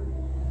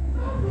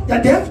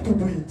 Yeah, they have to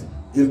do it.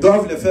 Ils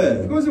doivent le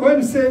faire. Because when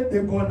you say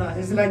they're gonna,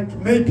 it's like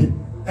maybe.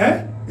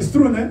 Eh? It's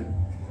true, eh?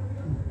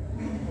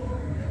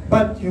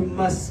 But you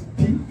must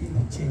be in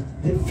the church.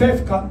 The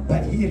faith comes by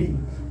hearing.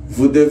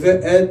 Vous devez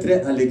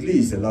être à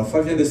l'église. La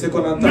foi vient de ce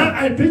qu'on entend. Now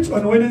I preach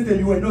on Wednesday,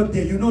 you were not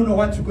there. You don't know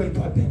what's going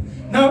to happen.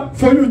 Now,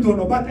 for you, don't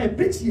know. But I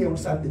preach here on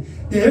Sunday.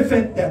 The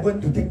event they are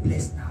going to take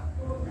place now.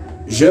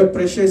 Je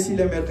prêchais ici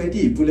le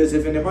mercredi pour les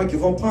événements qui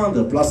vont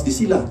prendre place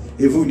d'ici là.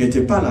 Et vous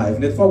n'étiez pas là et vous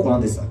n'êtes pas au courant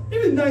de ça.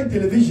 Even now in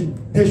television,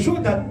 they show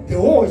that the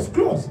war is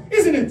close,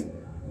 isn't it?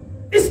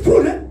 It's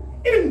true, eh?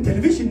 Even in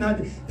television now,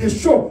 they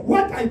show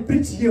what I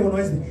preach here on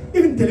Wednesday.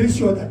 Even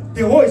television show that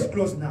the war is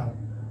close now.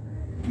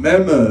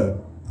 Même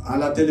à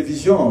la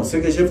télévision, ce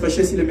que j'ai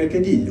prêché ici le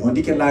mercredi, on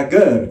dit que la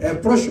guerre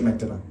est proche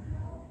maintenant.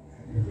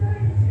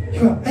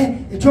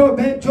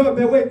 Job,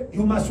 work.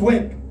 You must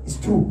work. It's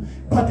true.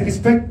 But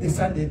respect the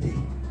Sunday day.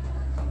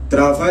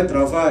 Travail,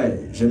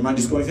 travail. Je ne m'en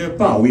disconviens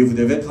pas. Oui, vous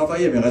devez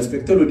travailler, mais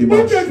respectez le Who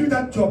dimanche. gave you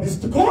that job? It's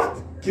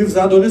God. Qui vous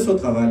a donné ce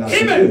travail-là?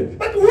 C'est Dieu. Amen.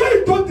 But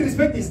why don't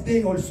respect his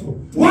day also?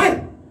 Why?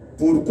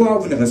 Pourquoi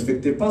vous ne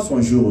respectez pas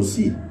son jour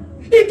aussi?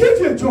 He gave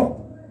you a job.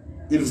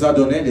 Il vous a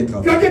donné des You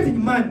travaux. are getting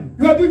money.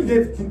 You are doing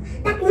everything.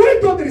 But why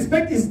don't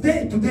respect his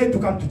day today to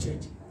come to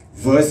church?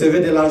 Vous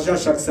recevez de l'argent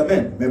chaque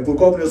semaine, mais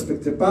pourquoi vous ne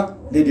respectez pas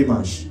les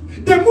dimanches?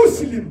 The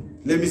Muslim,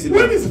 Les musulmans.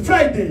 when it's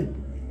Friday,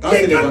 Quand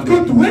they c'est le can't go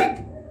vendredi. to work.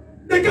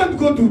 They can't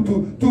go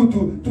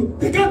to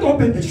they can't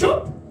open the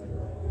shop.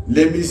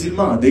 Les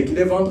musulmans, dès qu'il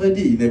est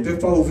vendredi, ils ne peuvent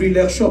pas ouvrir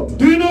leur shop.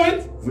 Do you know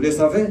it? Vous le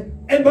savez?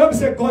 And Bible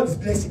said God is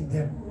blessing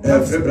them.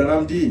 Frère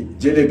Branham dit,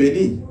 Dieu les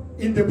bénit.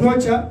 In the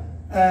brochure,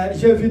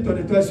 j'ai vu ton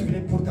étoile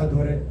souvenir pour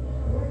t'adorer.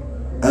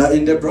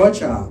 In the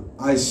brochure,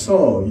 I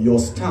saw your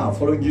star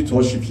following you to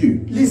worship you.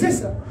 Lisez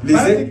ça.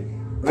 Lisez,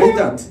 read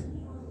that.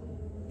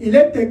 Il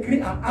est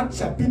écrit à Actes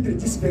chapitre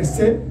 10,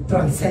 verset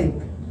 35.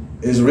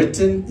 It's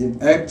written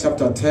in Acts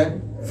chapter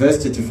 10, verse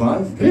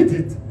 35. Read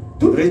it.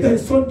 Toute Read it.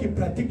 personne qui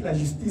pratique la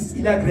justice,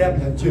 il est agréable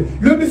à Dieu.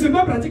 Le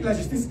musulman pratique la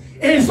justice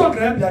et ils sont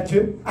agréables à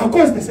Dieu à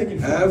cause de ce qu'il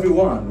fait.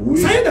 Everyone who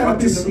is Ça aide à la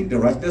practicing the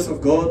righteousness of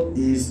God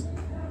is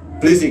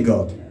pleasing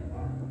God.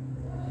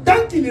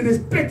 Tant qu'il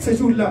respecte ces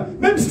jours-là,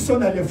 même s'ils sont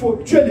dans les faux,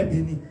 Dieu les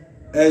bénit.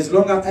 As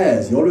long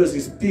as you always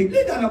respect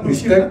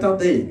that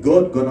day,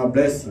 God gonna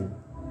bless you.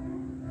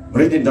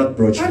 Reading that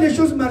brochure. Ah, les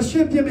choses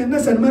marchaient bien, maintenant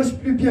ça ne marche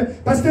plus bien.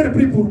 Pasteur,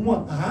 prie pour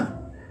moi. Ah.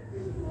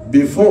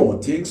 Before,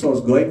 things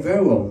was going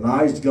very well.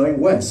 Now it's going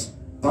worse.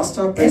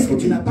 Pastor, pray Est-ce for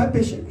que tu me. n'as pas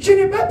péché? Je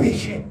n'ai pas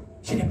péché.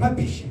 Je n'ai pas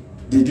péché.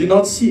 Did you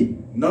not see?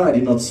 No, I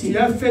did not see. Tu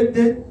as fait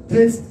deux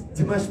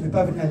dimanches, tu n'es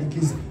pas venu à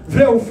l'église.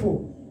 Vrai ou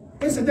faux?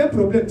 Et c'était un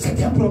problème.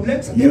 C'était un problème.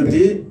 C'était You un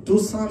péché. did 2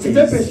 Sundays C'est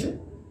un péché.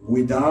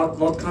 without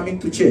not coming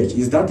to church.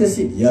 Is that a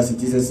sin? Yes,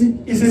 it is a sin.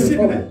 It's a sin,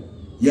 problem. hein?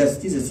 Yes,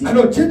 it is a sin.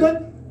 Alors Dieu donne,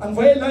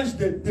 envoyer l'ange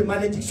de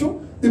malédiction,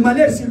 de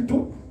malheur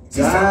surtout.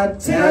 C'est ça. God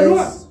C'est la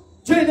loi. has-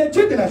 Dieu est le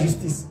Dieu de la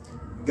justice.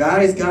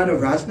 God is God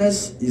of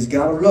righteousness, is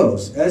God of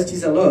laws. As it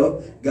is a law,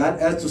 God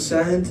has to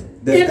send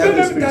the Il peut evil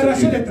même spirit of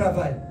t'arracher le evil.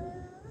 travail.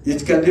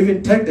 It can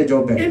even take the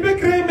job back. Il peut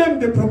créer même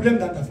des problèmes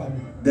dans ta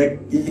famille.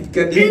 It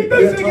can Il even peut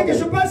create faire quelque chose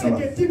trouble. parce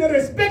que tu ne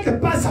respectes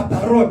pas sa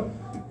parole.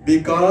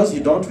 Because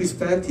you don't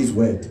respect His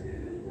word.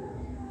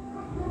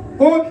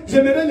 Oh,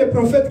 j'aimerais les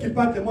prophètes qui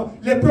parlent de moi.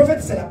 Les prophètes,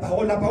 c'est la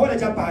parole. La parole a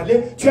déjà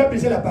parlé. Tu as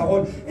brisé la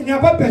parole. Il n'y a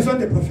pas besoin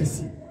de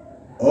prophétie.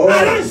 Oh,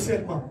 Arrange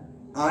seulement.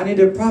 I need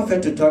a prophet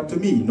to talk to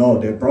me. No,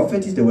 the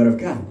prophet is the word of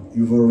God.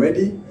 You've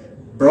already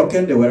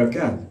broken the word of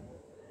God.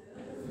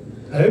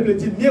 La Bible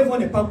dit, mieux vaut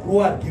ne pas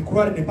croire que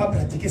croire et ne pas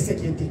pratiquer ce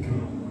qui est écrit.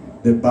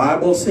 The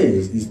Bible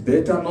says it's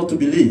better not to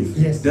believe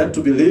Yes. than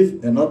to believe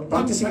and not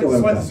practicing the word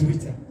of Soit God.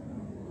 18.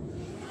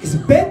 It's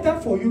better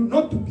for you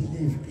not to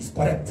believe. It's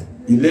correct.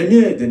 Il est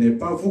mieux de ne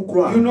pas vous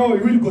croire. You know,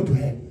 you will go to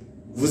hell.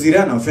 Vous irez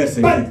en enfer,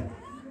 c'est But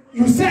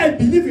you say, I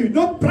believe you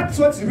don't practice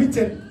what's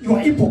written, you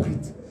are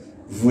hypocrite.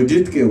 Vous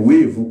dites que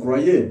oui, vous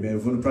croyez, mais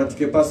vous ne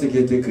pratiquez pas ce qui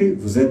est écrit.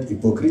 Vous êtes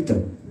hypocrite.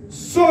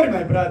 Sorry,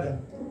 my brother.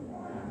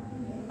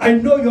 I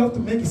know you have to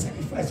make a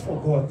sacrifice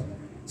for God.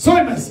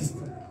 Sorry, my sister.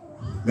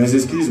 Mes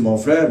excuses, mon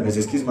frère, mes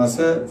excuses, ma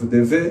soeur. Vous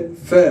devez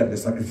faire le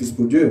sacrifice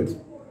pour Dieu.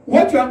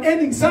 What you are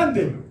earning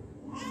Sunday,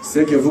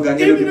 C'est que vous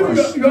gagnez le even dimanche.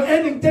 if you are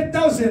earning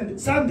 10,000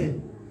 Sunday,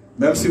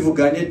 Même si vous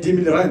gagnez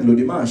 10 000 rand le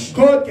dimanche,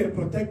 God can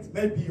protect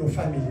maybe your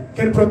family,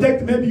 can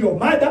protect maybe your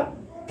mother,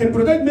 can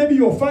protect maybe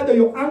your father,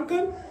 your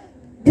uncle,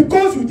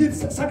 because you did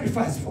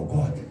sacrifice for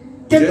God.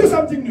 Can do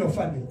something in your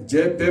family.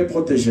 Dieu peut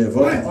protéger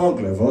votre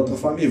oncle, votre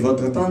famille,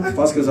 votre tante,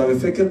 parce que vous avez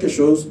fait quelque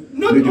chose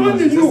Not le dimanche.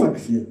 only Vous you,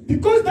 sacrifié.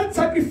 because that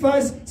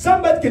sacrifice,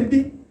 somebody can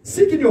be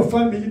sick in your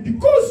family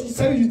because you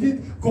say you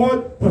did,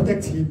 God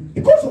protect him.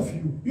 Because of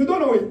you. You don't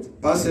know it.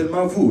 Pas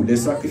seulement vous, les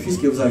sacrifices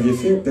que vous aviez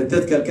faits,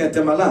 peut-être quelqu'un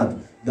était malade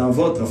dans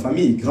votre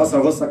famille. Grâce à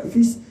votre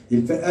sacrifice,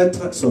 il peut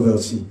être sauvé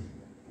aussi.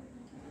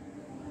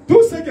 Tout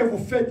ce que vous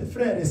faites,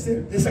 frères et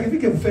sœurs, les sacrifices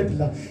que vous faites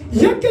là,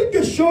 il y a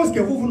quelque chose que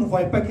vous ne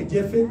voyez pas que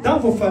Dieu fait dans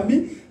vos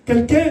familles,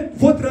 quelqu'un,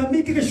 votre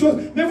ami, quelque chose,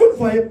 mais vous ne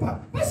voyez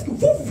pas. Parce que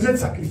vous êtes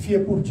sacrifié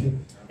pour Dieu.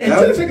 Et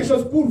Dieu fait quelque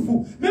chose pour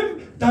vous. Même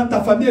dans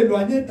ta famille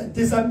éloignée,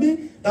 tes amis,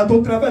 dans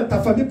ton travail, ta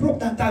famille propre,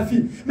 dans ta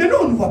vie. Mais nous,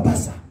 on ne voit pas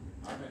ça.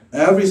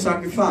 Every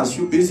sacrifice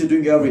you're busy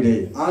doing every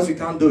day, as you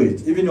can't do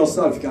it, even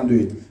yourself you can't do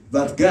it.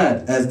 But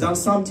God has done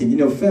something in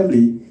your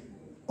family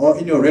or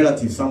in your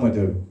relatives somewhere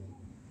there.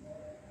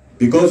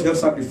 Because you have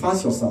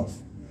sacrificed yourself.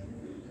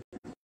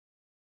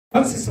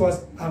 One sister was,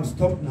 I'm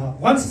stopped now.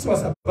 One sister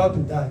was about to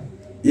die.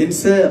 Une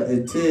sœur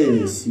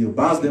était sur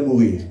base de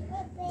mourir.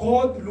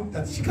 God looked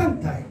at her. She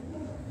can't die.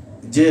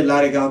 Dieu l'a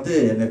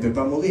regardée, elle ne peut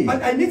pas mourir.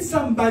 But I need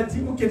somebody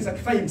who can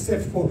sacrifice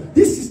himself for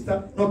this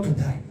sister not to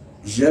die.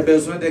 J'ai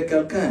besoin de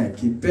quelqu'un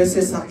qui peut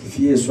se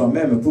sacrifier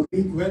soi-même pour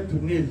lui. He went to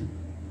kneel.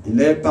 Il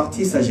est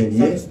parti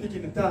s'agenouiller. Started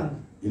speaking in tongue.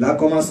 Il a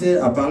commencé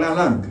à parler en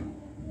langue.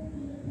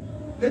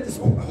 Let us,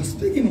 oh, I was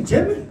speaking in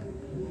German.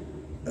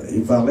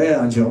 Il parlait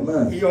en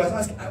germain. He was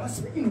asking, I was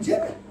speaking in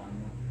German.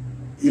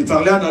 Il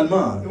parlait en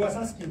allemand. He was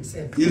asking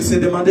himself. Il se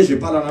demandait, je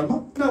parle en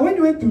allemand. Now when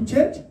you went to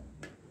church,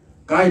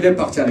 Quand il est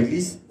parti à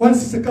l'église, one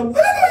sister come,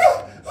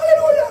 hallelujah,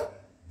 hallelujah,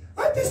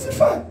 I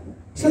testify.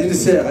 une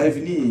sœur est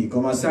venue,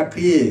 commençait à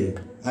crier,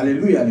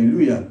 alléluia,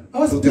 alléluia. I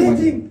was pour témoigner.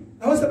 bleeding.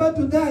 I was about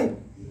to die.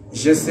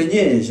 Je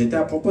saignais, j'étais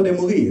à propos de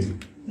mourir.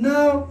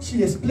 Now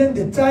she explained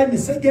the time, the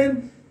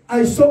second,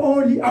 I saw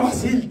only, I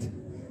was healed.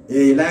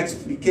 Et il a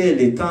expliqué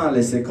les temps,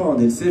 les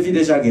secondes, il s'est vu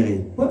déjà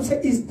guéri. What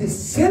said is the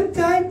same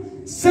time,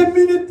 same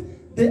minute,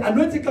 the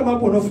anointing come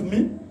up on of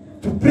me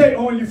to pray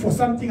only for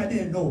something I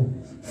didn't know.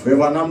 Frère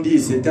Vanam dit,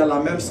 c'était à la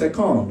même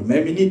seconde,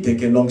 même minute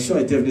que l'onction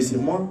était venue sur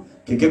moi,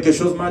 que quelque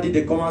chose m'a dit de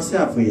commencer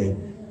à prier.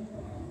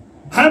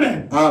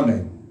 Amen.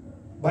 Amen.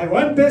 By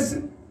one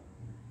person,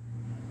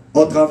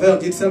 Au travers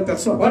d'une seule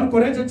personne. 1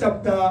 Corinthians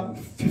chapter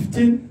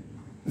 15,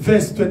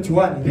 verse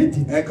 21. Read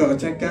it. 1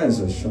 Corinthiens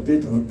 15,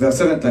 chapitre,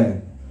 verset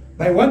 21.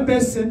 By one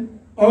person,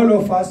 all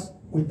of us,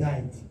 we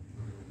died.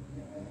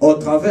 Au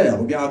travers,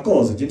 ou bien à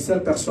cause d'une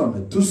seule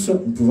personne, tous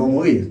nous pouvons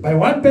mourir. By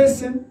one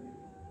person,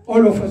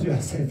 all of us, we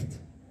are saved.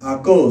 À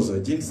cause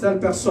d'une seule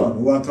personne,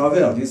 ou à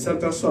travers d'une seule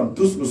personne,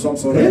 tous nous sommes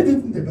sauvés. Read it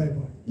in the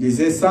Bible.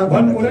 Lisez ça dans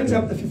 1 la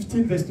Corinthians Bible. chapter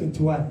 15, verse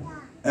 21.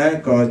 1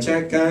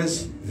 Corinthiens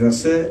 15,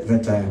 verset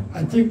 21.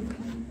 I think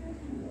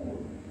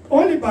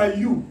only by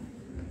you,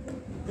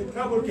 the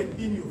trouble can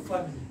be in your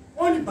family.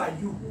 Only by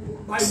you.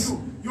 By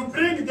you. You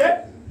bring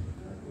the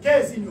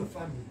cares in your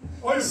family.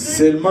 Or you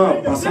Seulement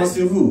bring the passant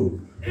blessing sur vous,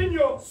 in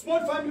your small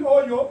family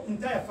or your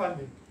entire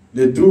family.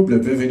 le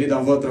trouble peut venir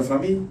dans votre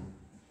famille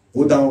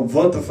ou dans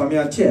votre famille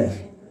entière.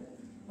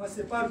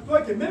 C'est par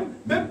toi que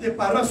même tes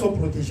parents sont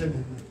protégés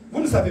maintenant.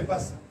 Vous ne savez pas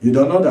ça. You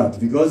don't know that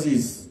because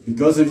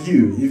of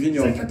you, even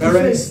your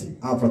parents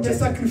are Tes protected.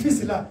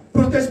 sacrifices là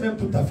protègent même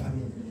toute ta famille.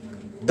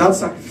 That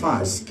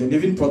sacrifice can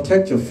even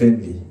protect your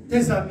family,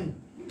 Tes amis,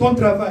 ton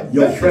travail,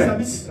 Your même tes friends,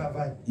 amis qui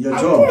travaillent. your À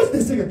job. cause de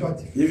ce que toi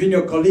tu fais. even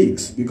your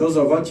colleagues, because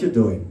of what you're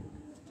doing.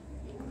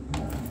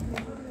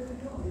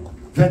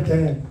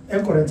 21, 1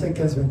 Corinthiens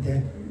 15,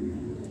 21.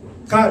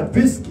 Car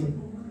puisque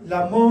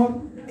la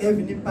mort est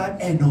venue par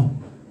un homme,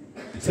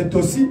 c'est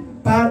aussi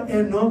par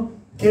un homme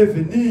qu'est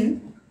venue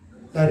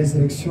la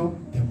résurrection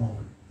des morts.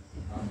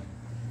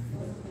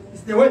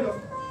 It's the word of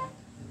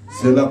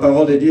C'est la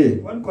parole de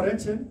Dieu. 1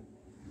 Corinthians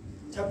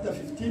chapter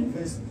 15,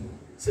 verse.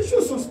 Ces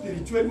choses sont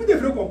spirituelles. Vous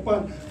devrez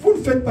comprendre. Vous ne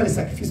faites pas les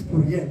sacrifices pour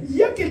rien. Il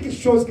y a quelque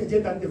chose que Dieu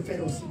est en train de faire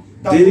aussi.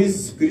 Dans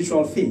These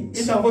spiritual et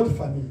things. dans votre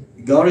famille.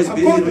 God is À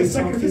busy cause des doing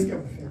sacrifices que something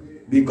vous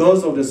faites.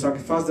 because of the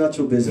sacrifice that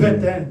you're busy doing.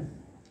 21.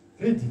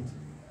 Read it.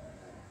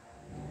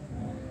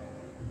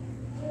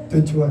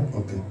 21.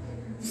 Okay.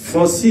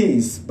 For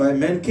since by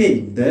men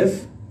came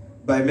death,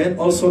 by men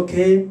also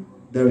came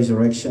the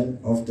resurrection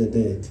of the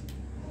dead.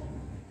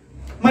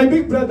 My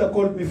big brother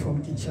called me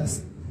from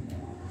Kinshasa.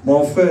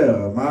 Mon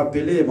frère m'a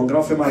appelé, mon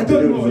grand frère m'a I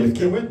appelé don't au know if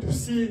they Nouvelle-Équipe. went to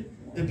see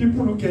the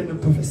people who can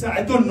prophesy.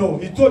 I don't know.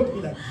 He told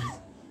me like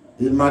this.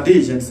 Il m'a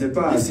dit, je ne sais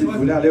pas Yes, si vous what-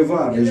 voulez aller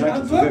voir les gens qui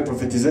Antoine, pouvaient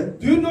prophétiser.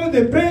 Do you know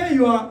the prayer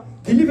you are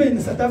delivering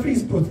in South Africa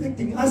is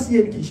protecting us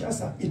here in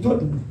Kinshasa? He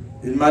told me.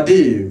 Il m'a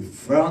dit,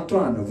 frère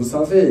Antoine, vous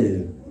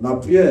savez, la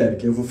prière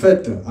que vous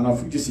faites en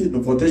Afrique du Sud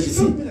nous protège He ici.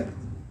 told me like,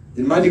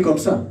 Il m'a dit comme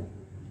ça.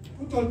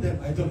 who told them?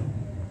 I don't know.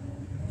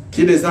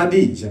 Qui les a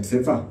dit? Je ne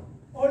sais pas.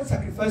 All the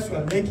sacrifice you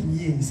are making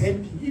here is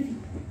helping even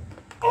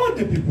all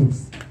the people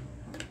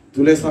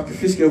Tous les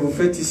sacrifices que vous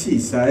faites ici,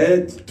 ça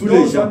aide tous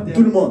Those les gens, one they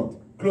tout le are monde.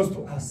 close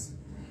to us.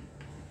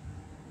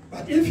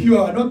 But if you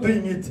are not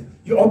doing it,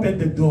 you open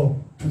the door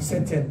to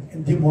Satan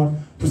and demon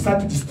to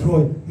start to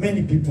destroy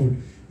many people.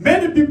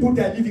 Many people,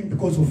 they are living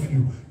because of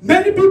you.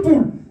 Many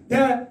people, they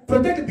are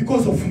protected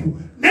because of you.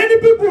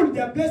 Many people, they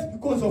are blessed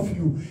because of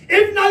you.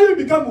 If now you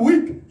become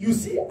weak, you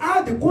see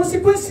how the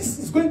consequences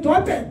is going to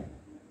happen.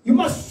 You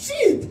must see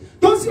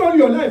it. Don't see all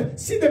your life.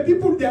 See the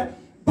people there.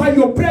 By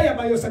your prayer,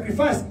 by your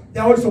sacrifice, they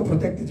are also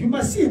protected. You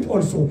must see it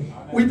also.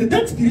 With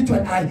that spiritual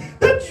eye.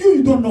 That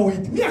you don't know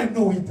it. Me, I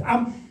know it.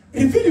 I'm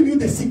revealing you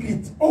the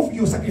secret of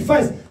your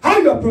sacrifice. How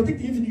you are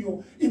protecting even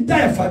your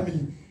entire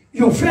family.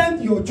 Your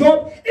friend, your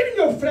job, even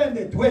your friend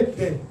that work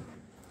there.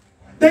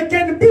 They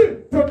can be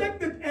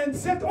protected and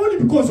saved only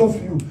because of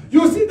you.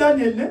 You see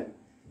Daniel, eh?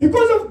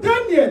 Because of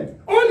Daniel,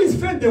 all his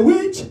friends, the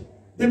witch,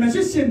 the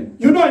magician,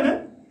 you know,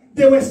 eh?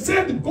 They were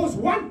saved because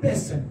one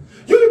person.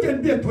 You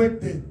can be at work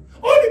there.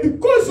 Only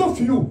because of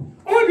you.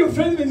 All your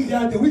friends, when they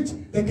are the witch,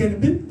 they can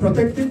be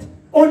protected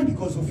only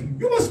because of you.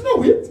 You must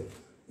know it.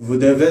 Vous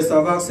devez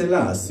savoir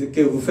cela, ce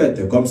que vous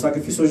faites comme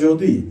sacrifice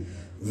aujourd'hui.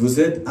 Vous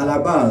êtes à la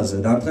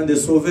base en train de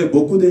sauver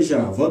beaucoup de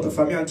gens, votre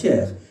famille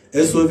entière,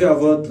 et sauver à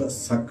votre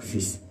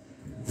sacrifice.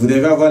 Vous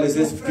devez avoir les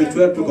esprits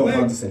spirituels pour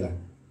comprendre cela.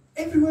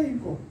 Everywhere you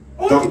go.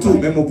 Only Partout, by-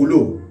 même au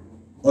boulot,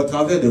 au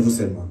travers de vous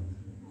seulement.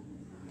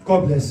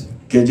 God bless you.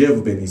 Que Dieu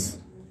vous bénisse.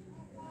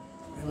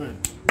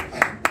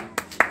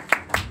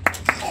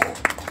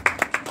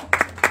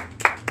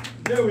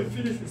 Today we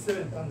finish with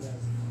 7 thunders.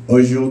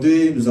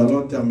 Aujourd'hui, nous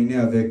allons terminer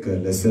avec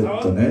les 7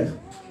 tonnerres.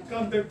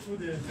 Come back to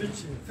the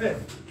preaching. Faith.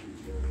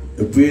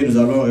 Et puis, nous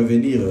allons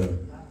revenir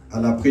à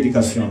la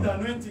prédication, The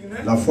anointing,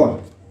 eh? la foi.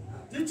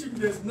 Teaching,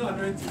 there's no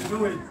anointing. You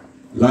know it.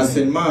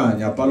 L'enseignement, il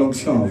n'y a pas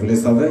l'onction, vous le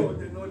savez. Know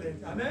the knowledge.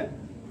 Amen.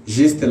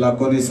 Juste la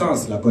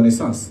connaissance, la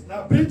connaissance.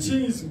 Now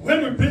preaching is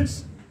when we preach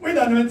with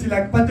anointing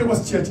like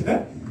Pentecost church, eh?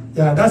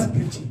 Yeah, that's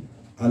preaching.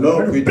 Alors,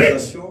 When we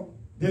prédication,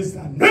 There's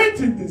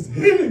anointing, there's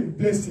healing,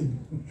 blessing.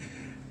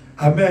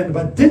 Amen.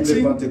 But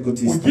teaching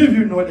pentecôtistes. will give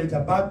you knowledge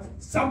about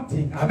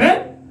something.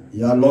 Amen. il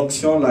y a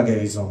l'onction, la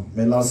guérison.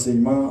 Mais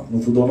l'enseignement, nous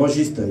vous donnons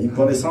juste une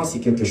connaissance sur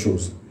quelque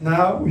chose.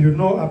 Now you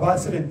know about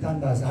 7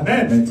 thunders.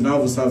 Amen. Maintenant,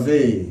 vous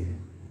savez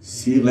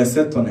sur les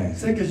 7 tonnerres.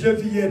 Ce que j'ai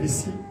vu hier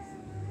ici,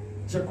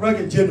 je crois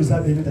que Dieu nous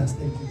a bénis dans cette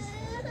église.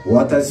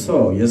 What I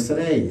saw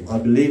yesterday, I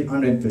believe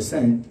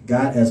 100%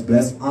 God has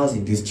blessed us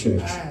in this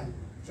church. Ah,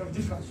 je vous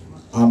dis franchement.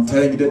 I'm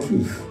telling you the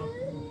truth.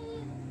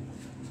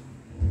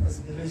 Parce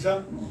que les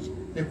gens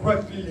ne croient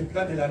plus les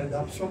plans de la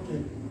rédemption que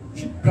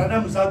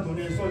Branham nous a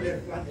donné, ils ont les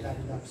plans de la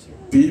rédemption.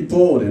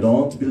 People, they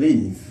don't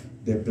believe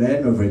the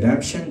plan of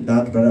redemption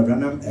that Brother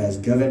Branham has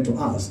given to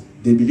us.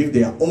 They believe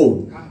their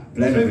own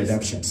plan of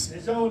redemptions.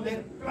 Les gens ont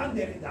leur plan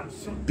de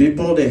rédemption.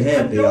 People, they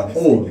have their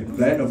own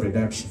plan of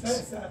redemptions.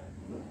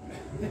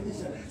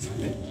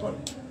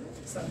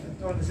 Ça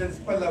m'étonne, je ne sais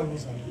pas là où nous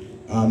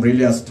allons. I'm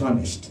really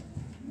astonished.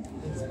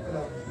 Je ne sais pas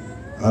là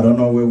où. I don't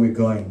know where we're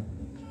going.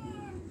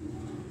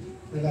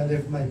 Mais la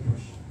lève ma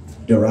poche.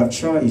 The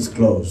rapture is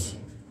close.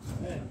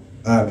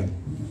 Amen.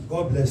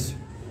 God bless you.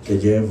 Que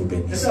Dieu vous C'est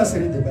bénisse. la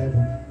série de Bible.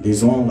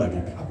 Lisons la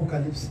Bible.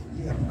 Apocalypse.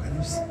 Lis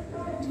Apocalypse.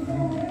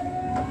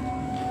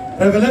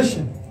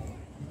 Revelation.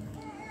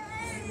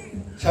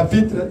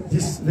 Chapitre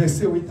 10,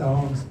 verset 8 à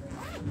 11.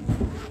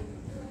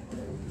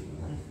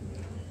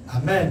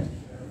 Amen.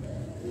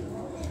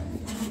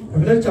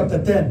 Revelation chapter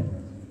 10.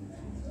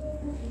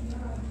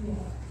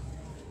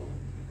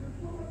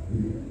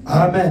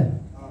 Amen.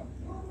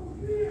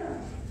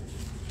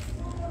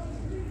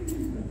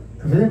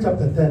 Revelation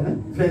chapter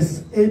 10,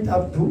 verse 8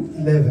 up to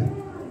 11.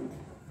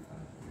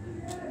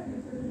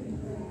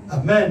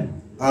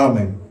 Amen.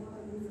 Amen.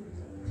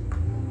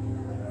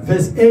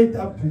 Verse 8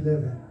 up to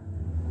 11.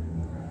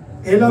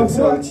 Et la Verset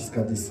voix, 8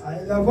 jusqu'à 10.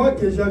 et la voix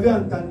que j'avais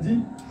entendue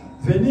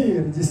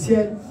venir du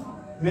ciel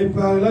me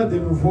parla de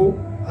nouveau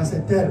à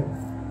ces termes.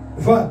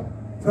 Va,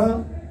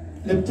 prends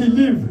le petit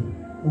livre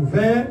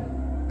ouvert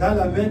dans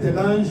la main de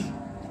l'ange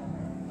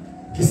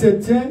qui se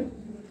tient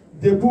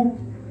debout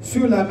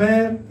sur la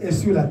mer et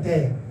sur la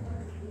terre.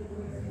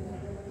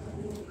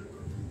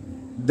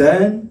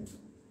 Then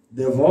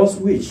the voice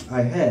which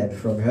I heard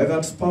from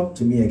heaven spoke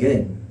to me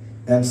again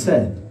and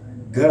said,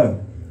 Go,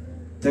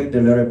 take the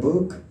little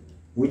book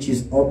which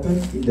is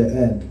opened in the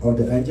hand of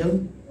the angel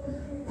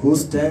who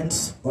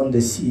stands on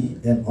the sea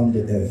and on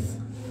the earth.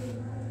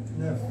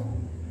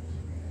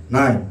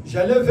 9.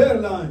 J'allais vers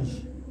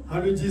l'ange en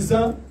lui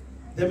disant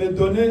de me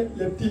donner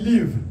le petit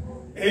livre.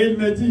 Et il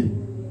me dit,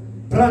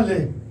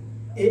 prends-le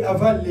et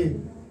avale-le.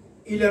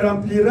 Il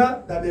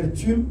remplira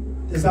d'amertume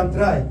tes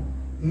entrailles.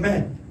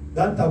 Mais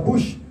dans ta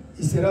bouche,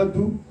 il sera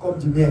doux comme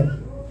du miel.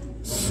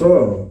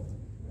 So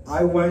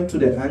I went to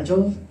the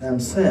angel and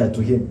said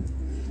to him,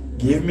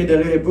 "Give me the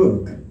little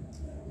book."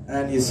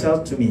 And he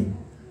said to me,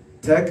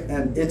 "Take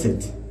and eat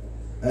it,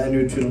 and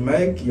it will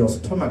make your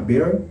stomach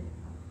bitter,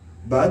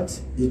 but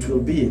it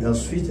will be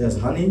as sweet as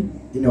honey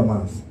in your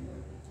mouth."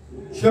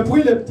 Je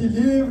pris le petit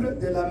livre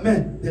de la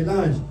main de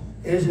l'ange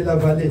et je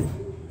l'avalai.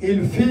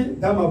 Il fit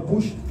dans ma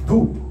bouche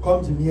doux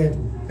comme du miel.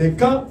 Mais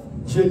quand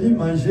je l'ai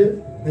mangé,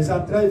 mes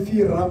entrailles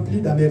furent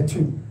remplies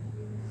d'amertume.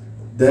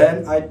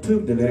 Then I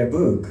took the little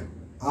book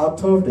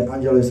out of the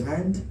angel's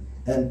hand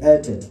and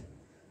ate it,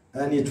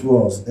 and it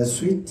was as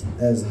sweet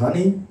as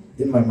honey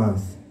in my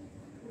mouth.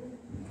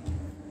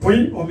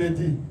 Puis on me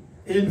dit,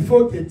 il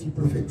faut que tu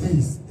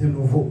prophétises de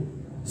nouveau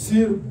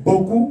sur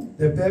beaucoup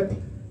de peuples,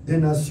 de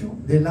nations,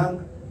 de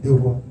langues, de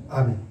rois.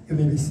 Amen.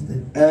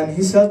 And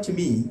he said to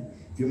me,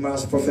 "You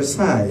must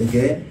prophesy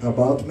again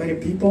about many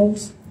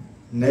peoples,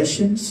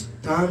 nations,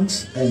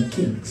 tongues, and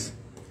kings."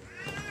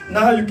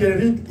 Now you can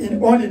read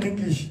in all in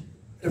English.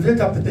 Revelation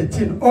chapter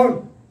 13,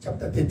 all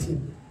chapter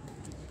 13.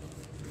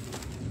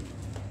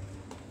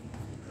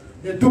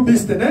 The two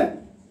beasts,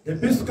 the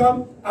beast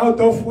come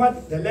out of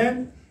what? The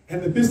land,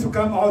 and the beast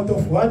come out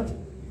of what?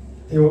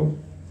 The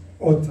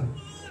altar.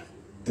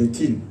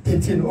 13.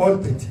 13, all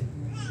 13.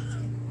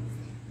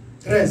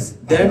 13.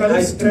 Then I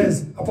Apocalypse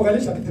 13.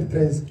 Apocalypse chapter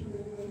 13.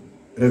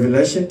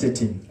 Revelation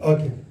 13.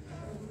 Okay.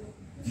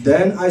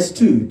 Then I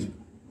stood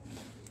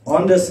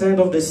on the sand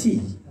of the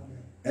sea,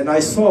 and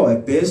I saw a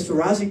beast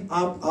rising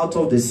up out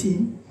of the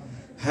sea,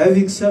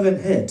 having 7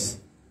 heads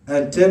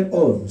and 10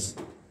 horns,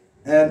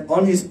 and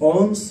on his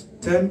horns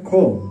 10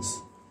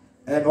 crowns,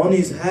 and on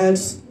his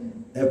heads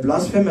a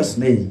blasphemous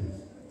name.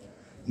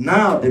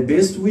 Now the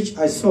beast which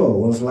I saw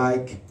was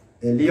like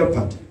a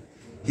leopard.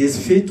 His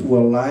feet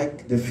were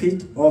like the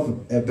feet of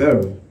a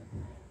bear,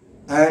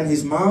 and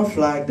his mouth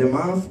like the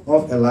mouth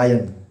of a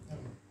lion.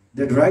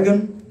 The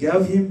dragon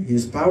gave him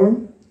his power,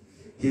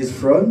 his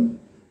throne,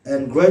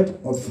 and great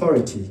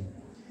authority.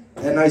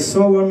 And I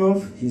saw one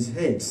of his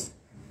heads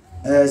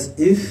as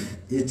if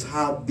it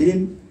had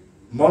been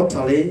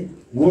mortally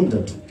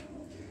wounded,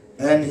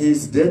 and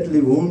his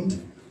deadly wound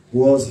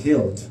was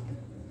healed.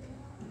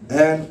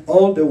 And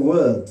all the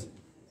world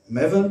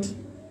marveled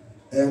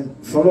and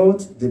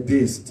followed the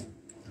beast.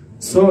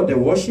 So they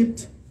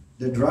worshipped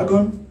the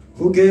dragon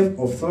who gave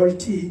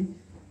authority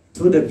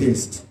to the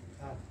beast.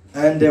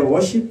 And they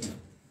worshipped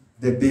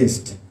the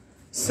beast,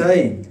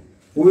 saying,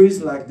 "Who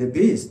is like the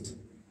beast?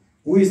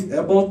 Who is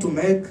able to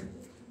make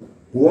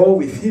war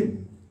with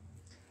him?"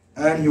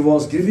 And he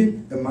was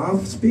given a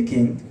mouth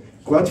speaking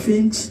great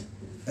things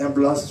and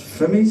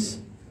blasphemies,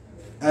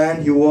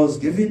 and he was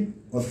given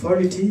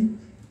authority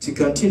to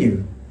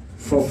continue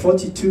for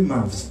 42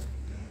 months.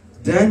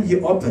 Then he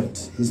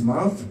opened his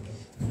mouth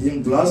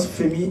in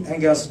blasphemy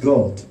against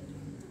God,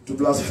 to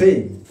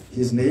blaspheme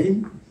his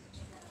name,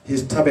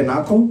 his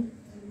tabernacle,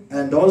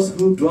 and those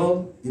who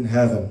dwell in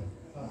heaven.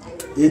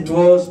 It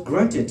was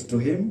granted to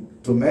him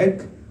to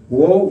make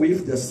war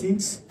with the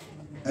saints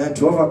and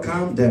to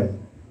overcome them.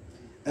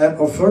 And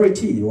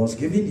authority was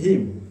given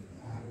him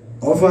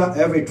over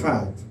every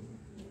tribe,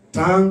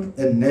 tongue,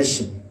 and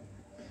nation.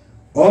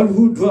 All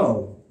who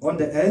dwell on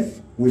the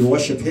earth will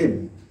worship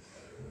him,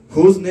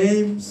 whose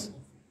names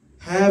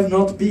have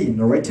not been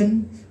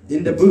written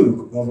in the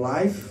book of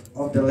life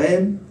of the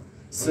Lamb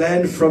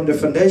slain from the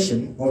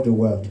foundation of the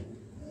world.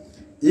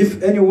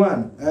 If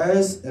anyone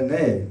has an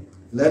ear,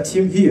 let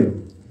him hear.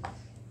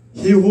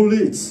 He who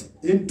leads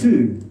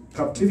into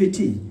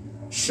captivity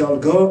shall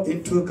go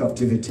into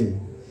captivity.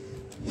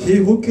 He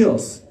who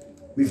kills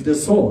with the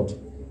sword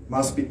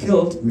must be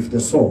killed with the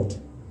sword.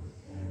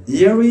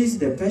 Here is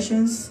the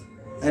patience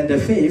and the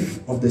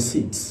faith of the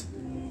saints.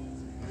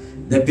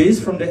 The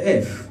beast from the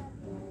earth.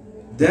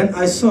 Then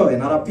I saw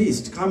another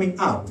beast coming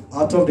up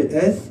out of the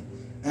earth,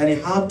 and he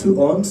had 2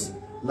 horns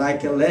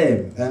like a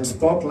lamb and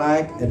spoke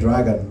like a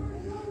dragon.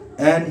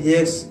 And he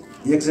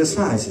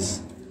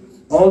exercises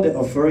all the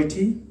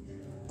authority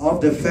of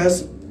the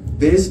first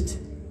beast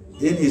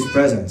in his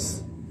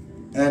presence,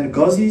 and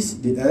causes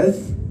the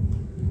earth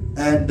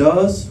and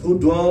those who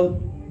dwell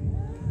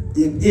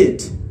in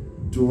it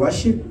to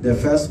worship the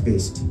first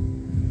beast,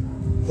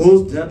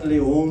 whose deadly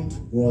wound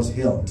was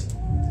healed.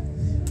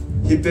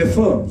 He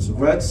performs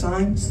great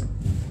signs,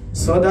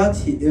 so that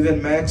he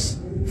even makes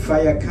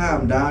fire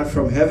come down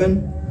from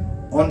heaven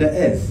on the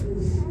earth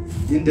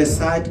in the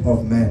sight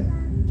of men.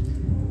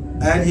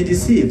 And he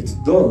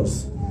deceived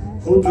those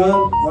who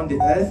dwell on the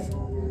earth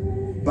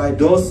by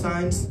those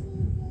signs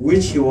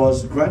which he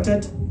was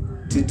granted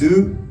to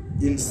do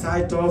in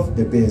sight of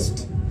the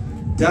beast,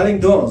 telling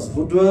those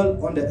who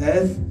dwell on the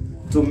earth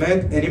to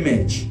make an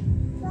image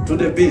to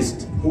the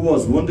beast who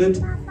was wounded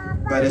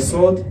by the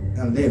sword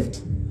and lived.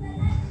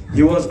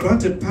 He was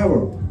granted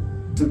power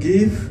to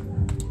give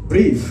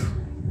breath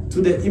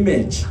to the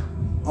image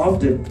of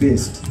the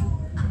beast,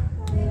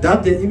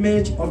 that the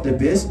image of the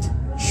beast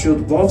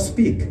should both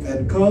speak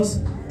and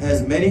cause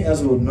as many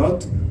as would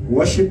not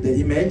worship the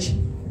image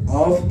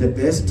of the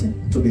beast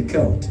to be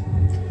killed.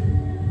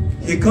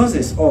 He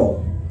causes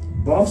all,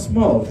 both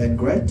small and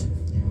great,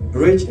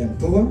 rich and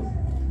poor,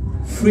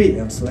 free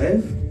and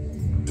slave,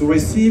 to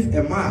receive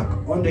a mark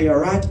on their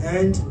right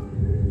hand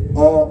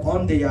or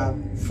on their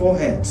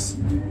foreheads,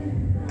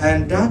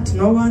 and that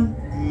no one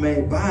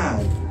may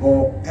buy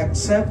or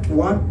accept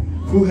one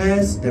who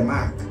has the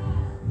mark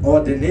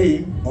or the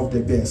name of the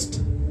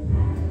beast,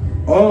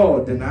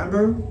 or the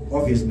number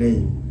of his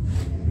name.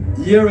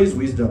 Here is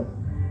wisdom.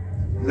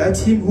 Let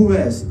him who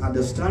has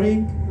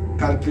understanding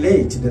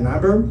calculate the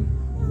number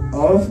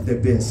of the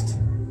beast,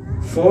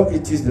 for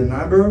it is the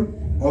number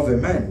of a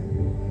man.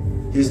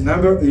 His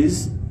number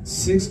is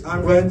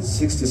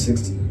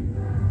 666.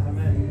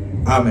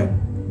 Amen. Amen.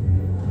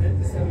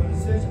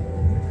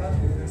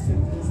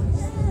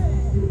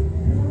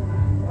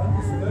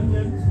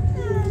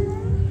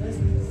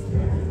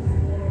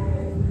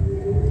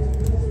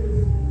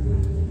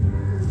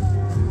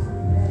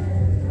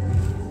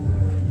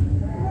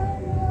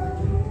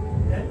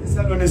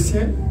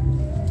 Thessaloniciens,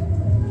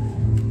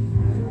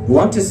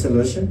 1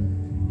 Thessalonians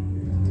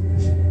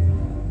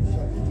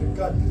chapitre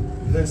 4,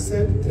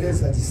 versets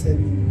 13 à 17.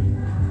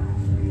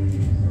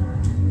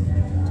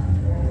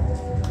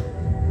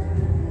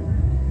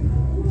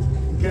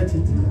 Get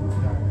it?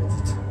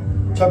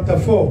 Chapter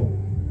 4,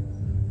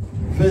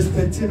 verse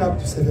 13 up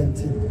to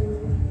 17.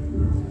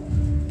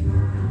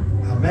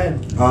 Amen.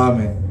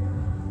 Amen.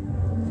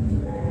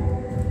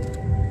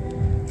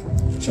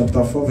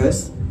 Chapter 4,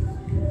 verse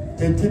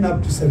 13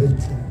 up to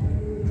 17.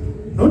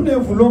 Nous ne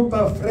voulons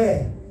pas,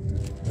 frères,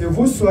 que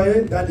vous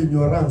soyez dans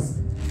l'ignorance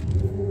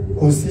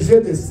au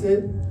sujet de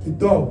ceux qui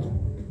dorment,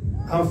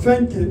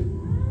 afin que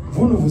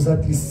vous ne vous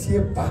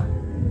attristiez pas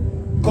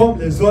comme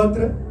les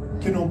autres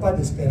qui n'ont pas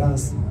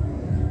d'espérance.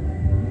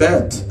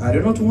 But I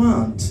do not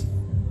want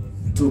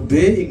to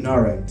be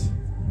ignorant,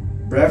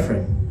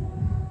 brethren,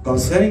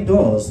 concerning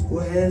those who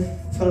have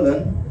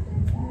fallen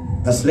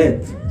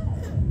asleep,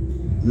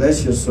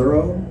 lest you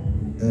sorrow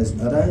as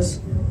others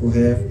who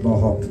have no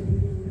hope.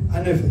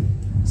 En effet,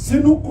 si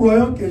nous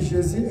croyons que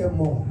Jésus est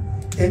mort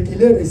et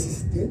qu'il est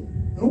ressuscité,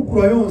 nous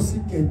croyons aussi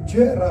que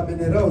Dieu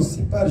ramènera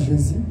aussi par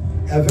Jésus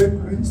avec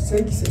lui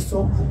ceux qui se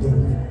sont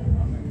endormis.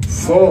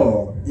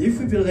 For if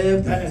we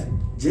believe that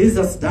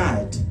Jesus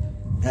died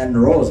and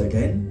rose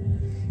again,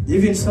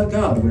 even so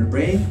God will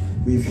bring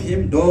with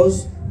him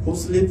those who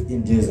sleep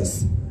in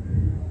Jesus.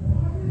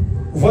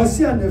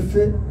 Voici en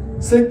effet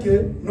ce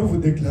que nous vous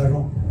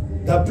déclarons,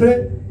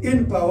 d'après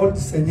une parole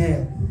du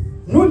Seigneur.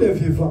 Nous les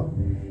vivants,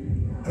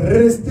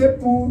 restez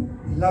pour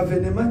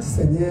l'avènement du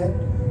Seigneur,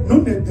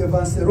 nous ne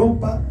devancerons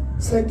pas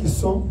ceux qui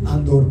sont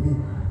endormis.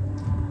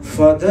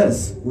 For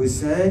thus we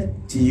say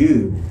to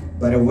you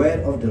by the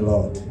word of the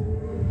Lord,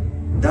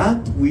 that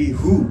we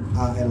who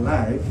are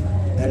alive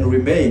and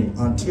remain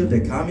until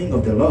the coming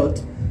of the Lord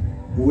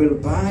will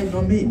by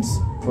no means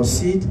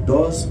precede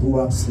those who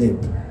are asleep.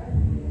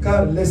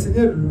 Car le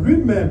Seigneur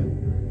lui-même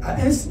a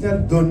un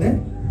signal donné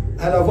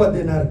à la voix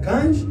d'un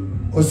archange,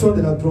 au son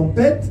de la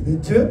trompette de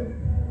Dieu,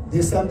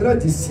 descendra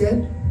du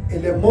ciel et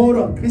les morts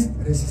en Christ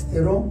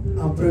résisteront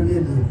en premier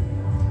lieu.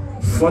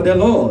 For the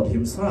Lord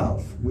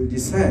himself will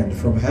descend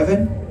from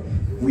heaven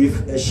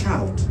with a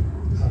shout,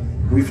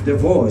 with the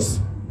voice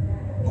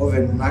of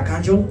an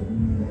archangel,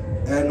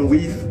 and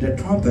with the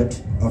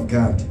trumpet of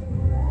God.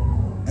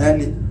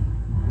 And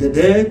the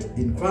dead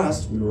in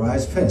Christ will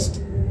rise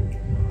first.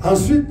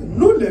 Ensuite,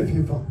 nous les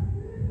vivants,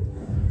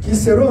 qui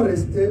serons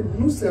restés,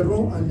 nous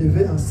serons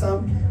enlevés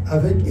ensemble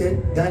avec eux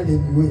dans les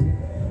nuées,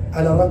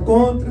 à la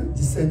rencontre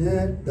du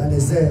Seigneur dans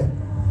les airs.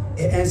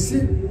 Et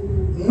ainsi,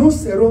 nous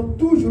serons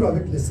toujours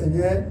avec le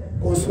Seigneur.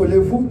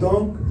 Consolez-vous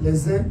donc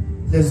les uns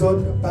les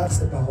autres par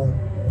ces paroles.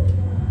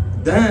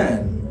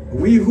 Then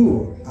we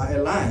who are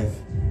alive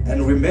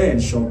and remain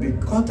shall be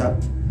caught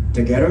up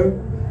together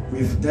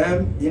with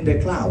them in the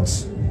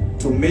clouds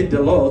to meet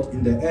the Lord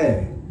in the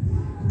air,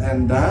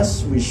 and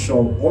thus we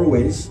shall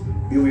always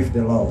be with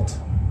the Lord.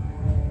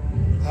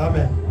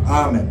 Amen.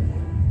 Amen.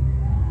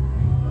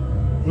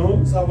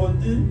 Nous avons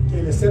dit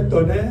que les 7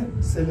 tonnerres,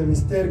 c'est le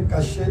mystère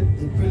caché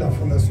depuis la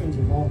fondation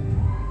du monde.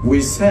 We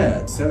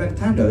said 7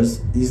 thunders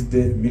is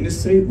the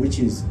ministry which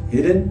is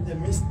hidden, The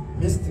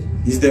mystery.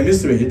 is the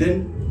mystery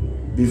hidden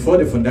before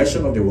the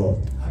foundation of the world.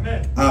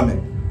 Amen.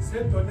 Amen.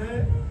 7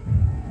 tonnerres,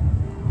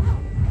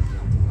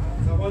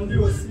 nous avons dit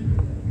aussi,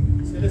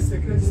 c'est le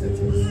secret du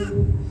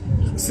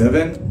 7e.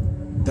 7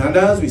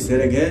 thunders, we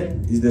said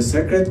again, is the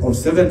secret of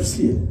 7th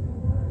seal.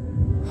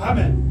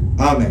 Amen.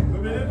 Amen.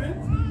 You believe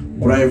it?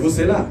 Croyez-vous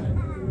cela?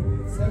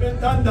 7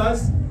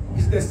 thunders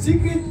is the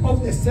secret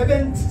of the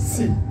 7th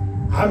seal.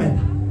 Amen.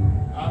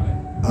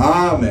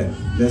 Amen.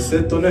 Les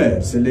 7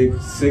 tonnerres, c'est le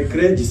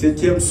secret du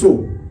 7e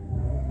sceau.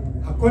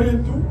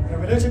 According to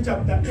Revelation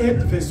chapter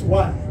 8, verse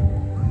 1.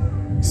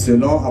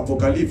 Selon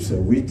Apocalypse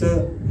 8,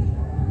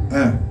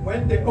 1.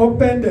 When they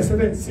opened the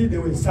 7th seal, they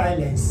were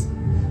silence.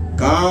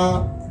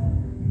 Quand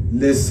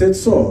les 7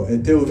 sceaux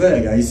étaient ouverts,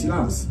 il y a eu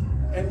silence.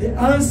 And the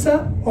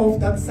answer of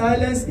that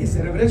silence is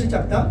Revelation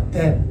chapter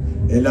 10.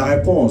 Et la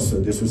réponse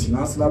de ce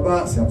silence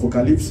là-bas, c'est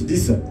Apocalypse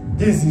 10.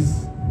 This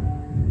is.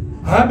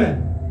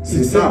 Amen. C'est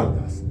It's ça.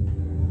 with us.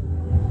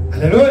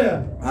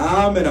 Hallelujah.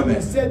 Amen, We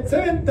amen. said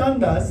 7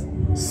 thunders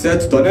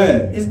 7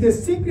 tonnerres, is the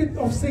secret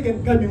of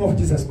second coming of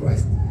Jesus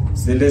Christ.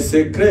 c'est le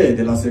secret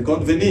de la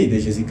seconde venue de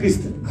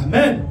Jésus-Christ.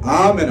 Amen.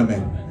 Amen,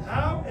 amen.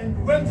 How and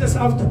when Jesus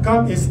have to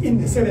come is in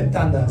the 7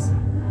 thunders.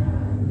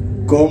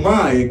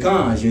 Comment et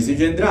quand Jésus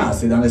viendra,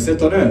 c'est dans les 7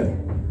 tonnerres.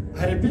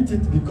 I repeat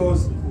it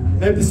because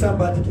maybe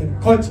somebody can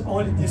coach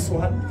only this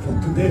one for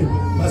today.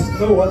 Must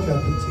know what you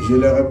are teaching. Je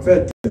le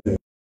répète.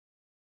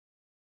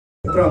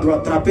 On doit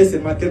attraper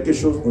seulement quelque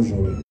chose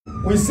aujourd'hui.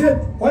 We said,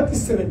 what is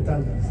 7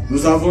 thunders?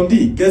 Nous avons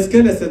dit, qu'est-ce que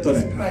les 7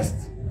 tonnerres? Christ.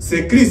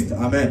 C'est Christ.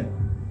 Amen.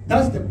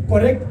 That's the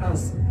correct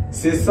answer.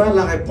 C'est ça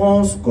la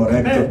réponse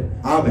correcte. Amen.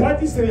 Amen.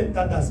 What is 7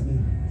 thunders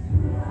mean?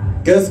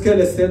 Qu'est-ce que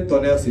les 7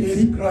 tonnerres Is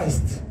signifient?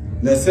 Christ.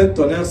 Les 7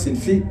 tonnerres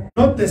signifient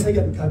Not the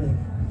second coming.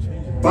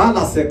 pas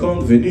la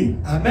seconde venue.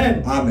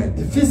 Amen. Amen.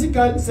 The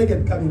physical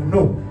second coming,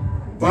 no.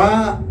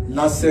 Pas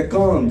la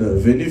seconde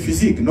venue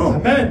physique, non.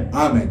 Amen.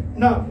 Amen.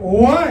 Now,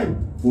 why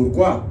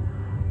Pourquoi?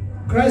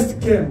 Christ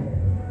came?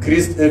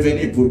 Christ est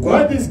venu. Pourquoi?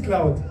 What is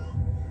cloud?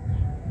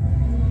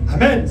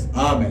 Amen.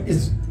 Amen.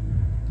 It's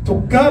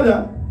to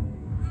gather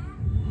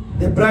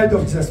the bride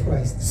of Jesus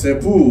Christ. C'est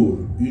pour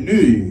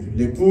unir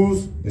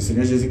l'épouse du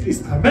Seigneur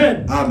Jésus-Christ.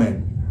 Amen.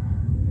 Amen.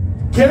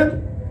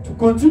 Came to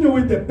continue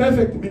with the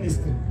perfect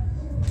ministry.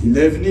 Il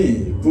est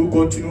venu pour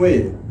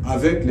continuer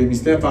avec le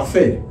mystère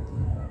parfait.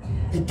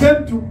 He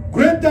came to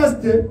grant us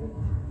the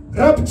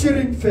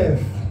rapturing faith.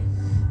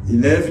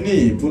 Il est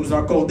venu pour nous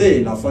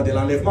accorder la foi de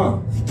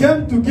l'enlèvement. He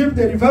came to give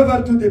the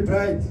revival to the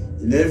bride.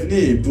 Il est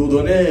venu pour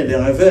donner le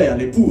réveil à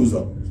l'épouse.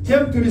 He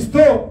came to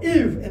restore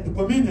Eve and the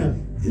communion.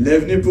 Il est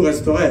venu pour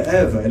restaurer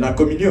Ève et la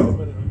communion.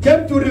 He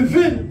came to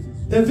reveal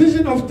the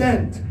vision of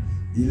tent.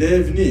 Il est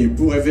venu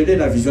pour révéler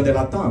la vision de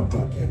la tente.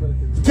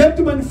 He came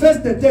to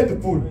manifest the dead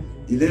pool.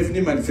 Il est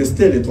venu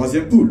manifester le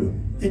troisième poule.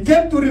 He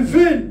came to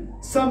reveal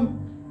some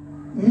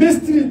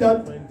mystery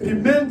that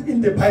remained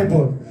in the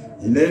Bible.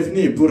 Il est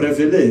venu pour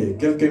révéler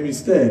quelques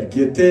mystères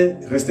qui étaient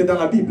restés dans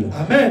la Bible.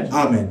 Amen.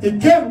 Amen. He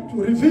came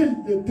to reveal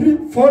the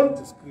threefold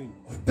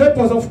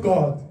purpose of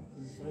God.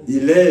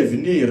 Il est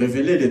venu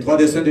révéler les 3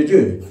 desseins de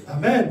Dieu.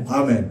 Amen.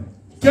 Amen.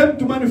 He came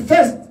to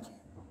manifest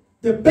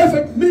the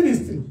perfect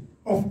ministry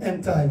of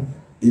end time.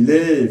 Il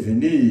est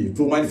venu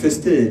pour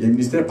manifester le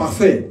ministère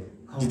parfait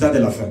du temps de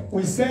la fin.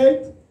 We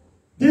said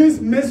this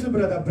message,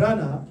 Brother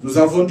Branham, Nous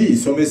avons dit,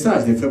 ce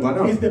message de Frère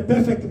Branham, is the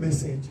perfect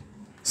message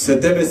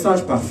c'est un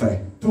message parfait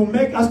to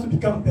make us to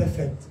become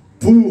perfect.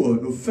 pour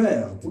nous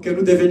faire, pour que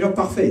nous devenions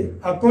parfaits.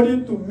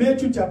 According to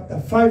Matthew chapter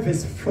 5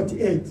 verse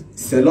 48.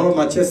 Selon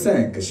Matthieu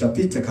 5,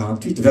 chapitre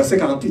 48, verset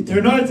 48.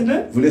 You know it,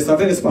 ne? Vous le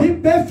savez, n'est-ce pas?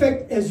 Be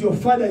perfect as your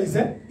Father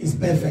is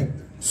perfect.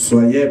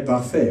 Soyez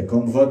parfaits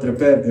comme votre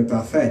Père est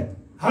parfait.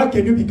 How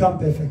can you become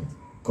perfect?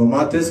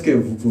 Comment est-ce que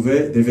vous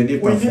pouvez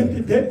devenir We parfait?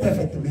 need the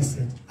perfect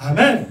message.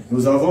 Amen.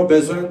 Nous avons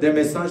besoin d'un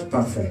message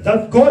parfait.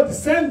 That God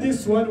sent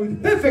this one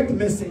with perfect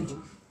message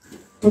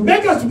to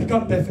make us to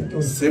become perfect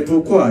also. C'est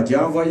pourquoi Dieu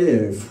a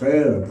envoyé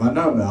Frère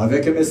Branham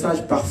avec un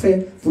message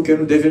parfait pour que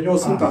nous devenions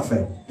aussi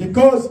parfaits.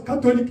 Because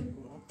Catholic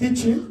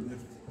teaching,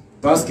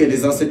 Parce que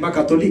les enseignements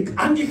catholiques,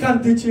 Anglican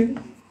teaching,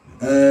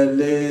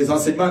 les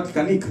enseignements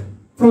angliques,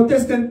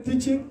 Protestant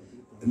teaching,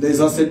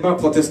 les enseignements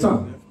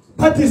protestants,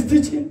 Baptist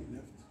teaching,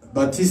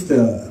 baptistes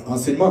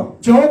enseignements,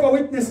 Jehovah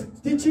Witness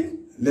teaching,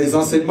 les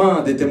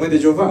enseignements des témoins de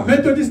Jéhovah,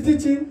 Methodist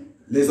teaching,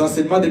 les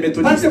enseignements des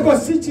méthodistes,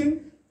 Pentecost teaching,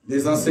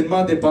 les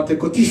enseignements des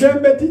pentecôtistes,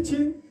 Shembe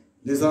teaching,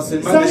 les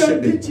enseignements des Zion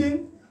chébés. teaching,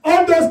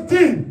 all those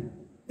things.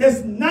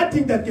 There's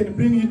nothing that can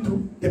bring you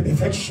to the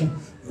perfection.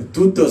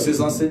 Tous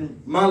ces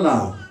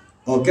enseignements-là,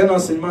 aucun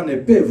enseignement ne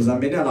peut vous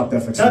amener à la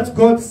perfection. That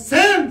God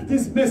sent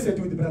this message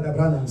with Brother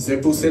Branham. C'est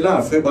pour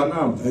cela, Frère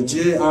Branham,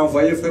 Dieu a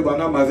envoyé Frère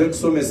Branham avec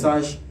son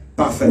message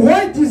parfait.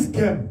 Why this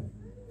came?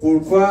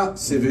 Pourquoi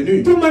c'est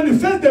venu? To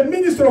manifest the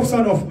ministry of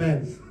Son of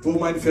Man. Pour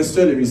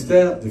manifester le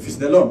mystère du Fils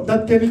de l'homme,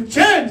 That can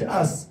change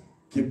us.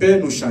 qui peut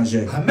nous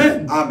changer.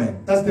 Amen. Amen.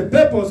 That's the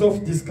purpose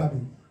of this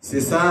coming.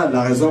 C'est ça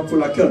la raison pour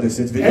laquelle de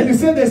cette And you venue.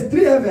 say there's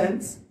 3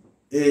 events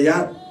Et il y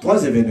a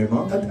 3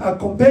 événements that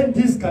accompany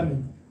this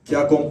coming. qui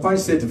accompagnent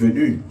cette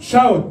venue.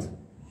 Shout.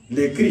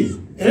 Les cris.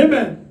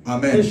 Amen.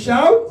 Amen. The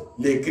shout,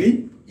 Les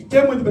cris. it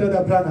came with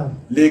Brother Branham.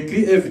 Les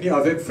cris est venu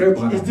avec Frère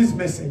Branham. Is this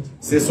message.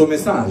 C'est son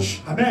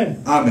message. Amen.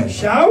 Amen.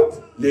 Shout.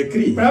 Les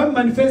cris. Branham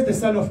manifests the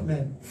Son of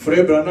Man.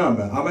 Frère Branham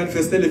a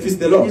manifesté le Fils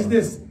de l'homme.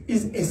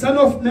 Is a Son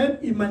of Man,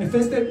 he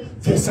manifested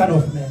the Son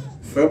of Man.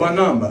 Frère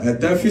Branham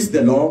est un fils de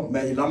l'homme,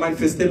 mais il a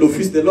manifesté le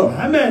Fils de l'homme.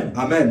 Amen.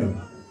 Amen.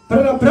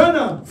 Brother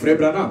Branham, Frère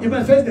Branham, he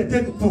manifests the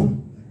dead pool.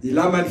 il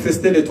a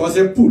manifesté le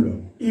troisième poule.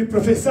 He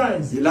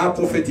prophesies. Il a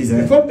prophétisé. He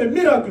performed the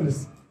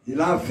miracles. Il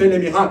a fait les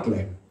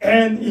miracles.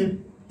 And he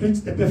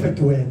preached the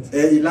perfect word.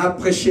 Et il a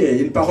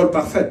prêché une parole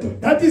parfaite.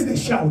 That is the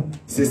shout.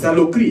 C'est ça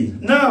le cri.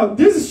 Now,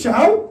 this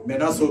shout,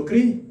 Maintenant, ce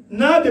cri,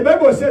 now the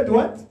Bible said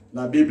what?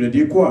 la Bible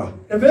dit quoi?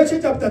 Revelation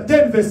chapter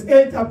 10, verse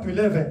 8 up to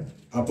 11.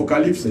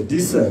 Apocalypse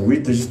 10,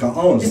 8 jusqu'à He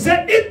 11.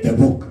 said, eat the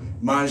book.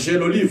 Mangez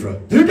le livre.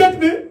 Do you get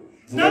me?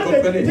 Vous Now me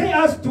comprenez? they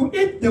asked to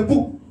eat the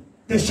book.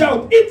 They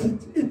shout, eat it,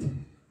 eat it.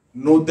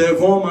 Nous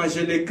devons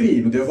manger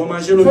l'écrit, nous devons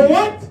manger le For livre.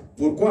 what?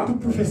 Pourquoi? To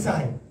prophesy.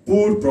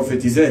 Pour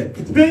prophétiser.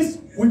 It means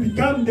we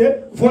become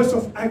the voice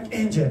of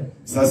archangel.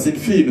 Ça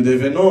signifie nous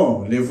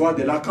devenons les voix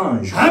de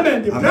l'archange.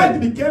 Amen. The Amen. bride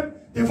became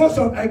the voice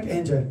of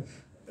archangel.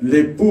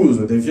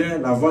 L'épouse devient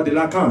la voix de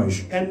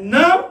l'archange. And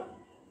now,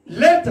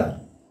 later,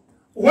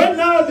 when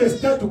now they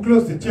start to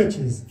close the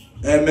churches.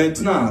 Et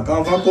maintenant,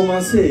 quand on va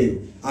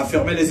commencer à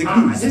fermer les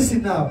églises,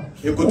 Listen now.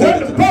 écoutez When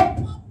maintenant.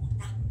 Pope,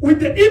 with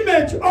the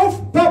image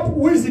of Pope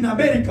who is in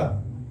America,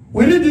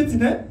 we read it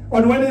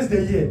on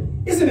Wednesday here,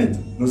 isn't it?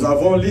 Nous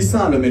avons lu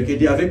ça le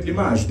mercredi avec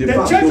l'image des The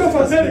papes. Church of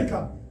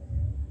America,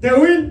 they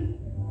will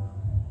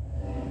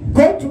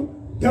go to,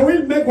 they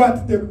will make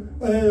what they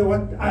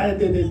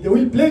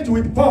will pledge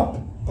with Pope,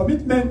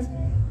 commitment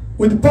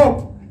with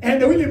Pope, and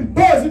they will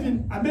impose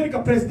even America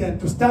president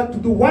to start to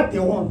do what they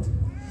want.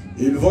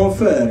 Ils vont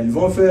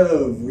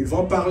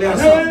parler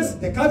Alliance,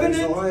 ensemble. the covenant.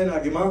 Ils auront un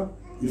argument.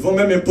 Ils vont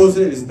même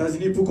imposer les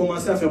États-Unis pour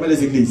commencer à fermer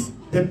les églises.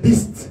 The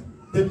beast,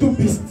 the two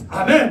beasts,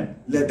 amen.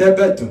 Les deux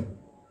bêtes.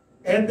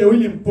 And they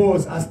will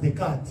impose us the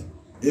card.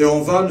 Et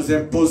on va nous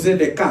imposer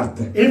les cartes.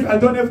 If I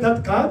don't have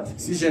that card,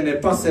 Si je n'ai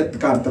pas cette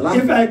carte-là,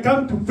 if I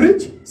come to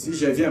preach, si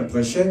je viens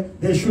prêcher,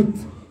 they shoot.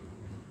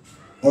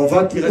 on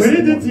va tirer We sur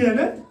read moi. it here,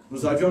 eh?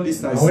 Nous avions lu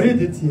ça I ici.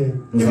 read it here.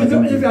 Nous If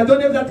avions I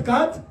don't have that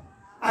card,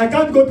 I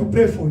can't go to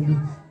pray for you.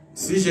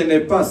 Si je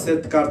n'ai pas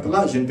cette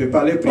carte-là, je ne peux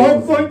pas aller Or prier.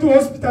 going to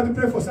hospital to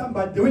pray for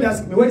somebody, they will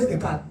ask me, where is the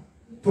card?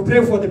 To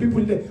pray for the people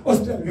in the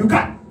hospital. You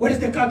can't. Where is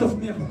the card of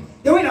member?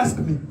 They will ask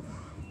me.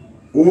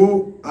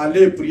 Ou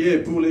aller prier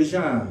pour les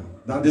gens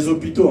dans des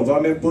hôpitaux. On va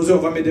m'imposer, on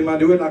va me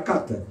demander où est la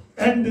carte.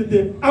 And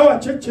our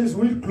churches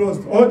will close,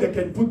 or they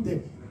can put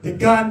the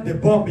gun, the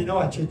bomb in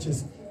our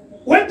churches.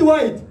 When do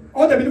I?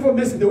 All the beautiful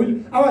message, they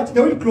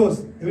will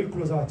close. They will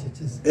close our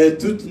churches. Et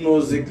toutes nos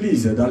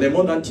églises dans le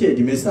monde entier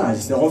du message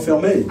seront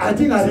fermées. I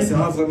think I Ça read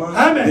sera it. vraiment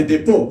Amen. des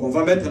dépôts qu'on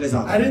va mettre les I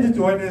armes. read it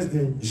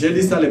Wednesday. J'ai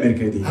lu ça le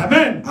mercredi.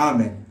 Amen.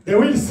 Amen. They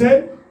will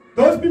say,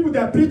 those people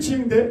that are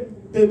preaching the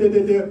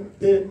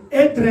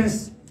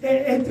entrance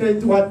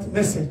what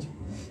message?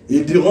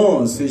 Ils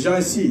diront, ces gens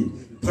ici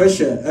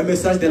prêchent un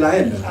message de la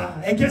haine.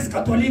 Against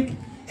Catholic,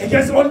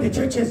 against all the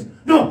churches.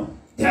 No,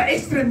 they are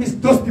extremists.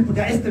 Those people,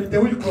 they are extremists. They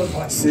will close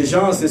us. Ces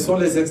gens, ce sont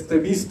les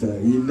extrémistes.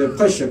 Ils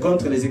prêchent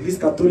contre les églises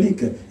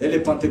catholiques et les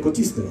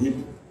pentecôtistes. Ils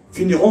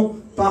finiront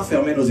par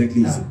fermer nos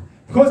églises.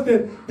 Because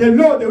the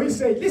law, they will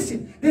say,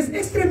 listen, there's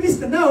extremists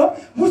now,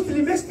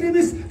 Muslim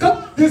extremists,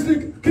 there's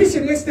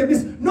Christian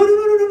extremists. No.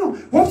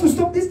 We have to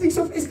stop these things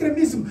of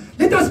extremism.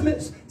 Let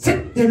us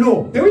set the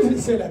law. They will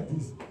say like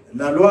this.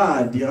 La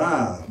loi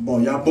dira, bon,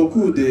 il y a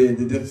beaucoup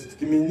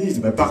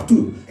d'extrémisme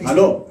partout.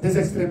 Alors, des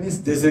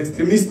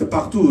extrémistes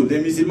partout, les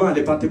musulmans,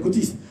 les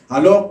pentecôtistes.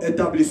 Alors,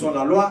 établissons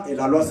la loi et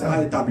la loi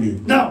sera établie.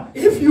 Now,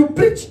 if you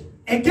preach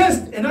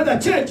against another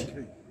church,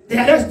 they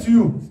arrest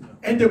you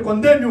and they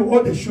condemn you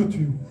or they shoot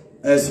you.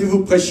 Si vous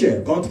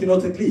prêchez contre une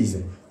autre église,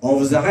 on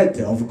vous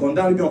arrête, on vous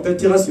condamne, on peut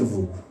tirer sur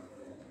vous.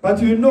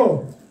 But you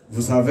know,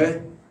 vous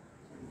savez,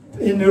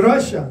 in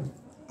Russia,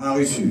 en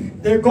Russie,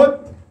 they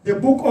got the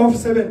book of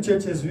 7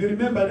 churches. You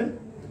remember that?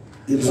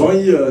 Ils ont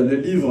eu le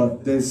livre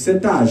des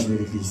 7 âges de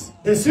l'église.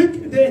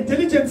 The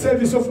intelligence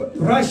service of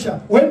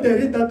Russia, when they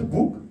read that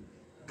book,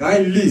 quand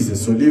ils lisent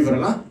ce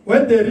livre-là,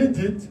 when they read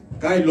it,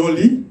 quand ils l'ont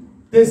lu,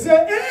 they say,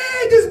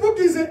 hey, this book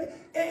is a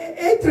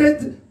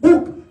hatred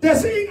book. They're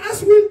saying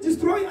us will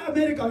destroy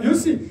America. You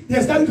see,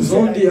 they start to ils say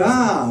ont like dit,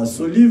 ah,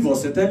 ce livre,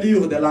 c'est un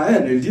livre de la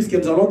haine. Ils disent que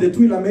nous allons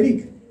détruire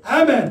l'Amérique.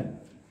 Amen.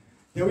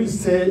 They will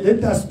say,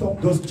 let us stop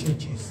those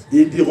churches.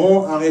 Ils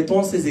diront,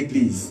 arrêtons ces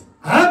églises.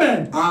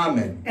 Amen.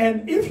 Amen.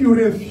 And if you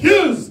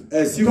refuse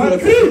Si to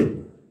agree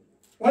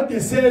what they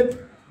said,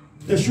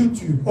 they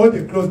shoot you or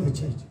they close the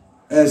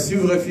church. Si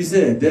vous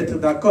refusez d'être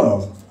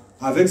d'accord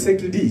avec ce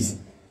qu'ils disent,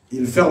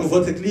 ils ferment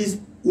votre église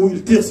ou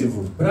ils tirent sur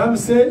vous. Branham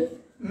said,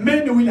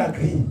 men will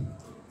agree.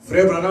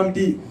 Frère Branham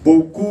dit,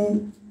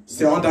 beaucoup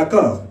seront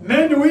d'accord.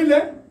 Men will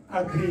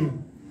agree.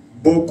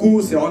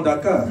 Beaucoup seront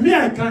d'accord. Me,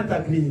 I can't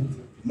agree.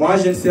 Moi,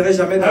 je ne serai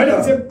jamais I will d'accord.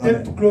 accept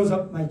them to close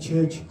up my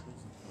church.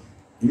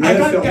 Il I m'a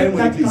can't fermé get mon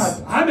that église.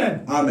 card. Amen.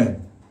 Amen.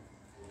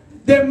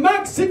 The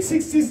mark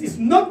 666 is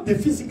not the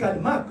physical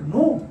mark,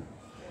 no.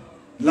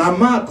 La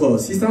marque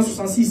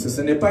 666,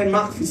 ce n'est pas une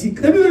marque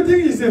physique. The people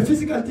think it's a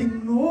physical thing,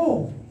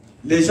 no.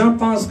 Les gens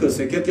pensent que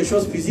c'est quelque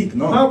chose de physique,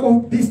 non. Mark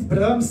of beast,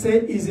 Branham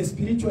said, is a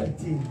spiritual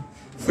thing.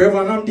 Frère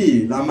Branham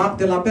dit, la marque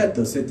de la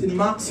bête, c'est une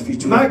marque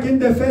spirituelle. Mark in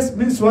the first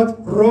means what?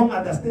 Wrong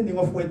understanding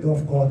of word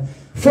of God.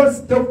 False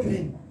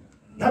doctrine.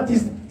 That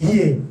is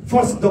here.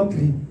 False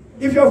doctrine.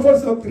 If you have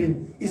false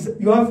doctrine,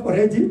 you have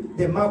already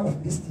the mark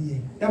of beast here.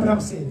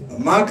 Abraham said.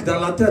 Marque dans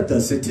la tête,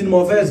 c'est une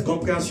mauvaise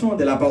compréhension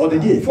de la parole de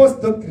Dieu. False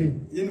doctrine.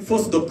 Une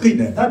fausse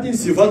doctrine That is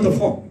sur votre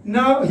front.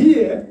 Now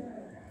here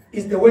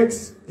is the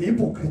works, the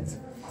hypocrite.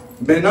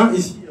 Maintenant,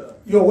 ici,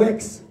 Your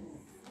works.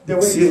 The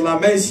works. sur la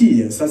main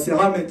ici, ça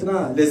sera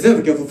maintenant les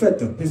œuvres que vous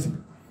faites.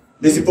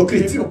 Les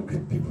hypocrites.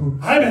 Hypocrite people.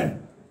 Amen.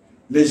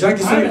 Les gens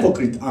qui sont Amen.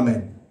 hypocrites.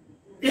 Amen.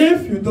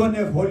 If you don't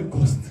have Holy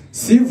Ghost,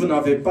 Si vous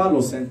n'avez pas le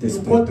you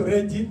Saint-Esprit, got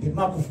already the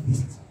mark of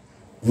beast.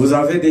 Vous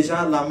avez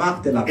déjà la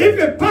marque de la If bête.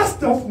 a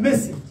pastor of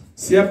message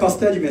Si un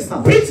pasteur du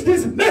message preach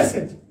this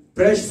message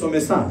prêche son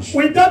message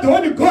without the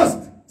Holy Ghost,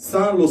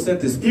 sans le he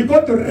Saint-Esprit,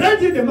 got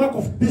ready the mark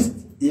of beast.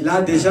 il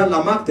a déjà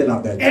la marque de la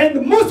bête.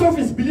 And most of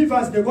his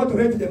believers, they got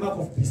ready the mark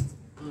of beast.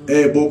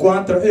 Et beaucoup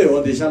d'entre eux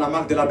ont déjà la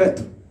marque de la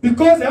bête.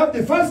 Because they have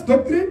the false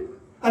doctrine,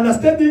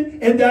 understanding,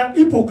 and they are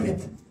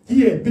hypocrite.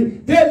 Here,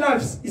 their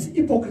lives is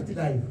hypocrite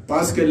life.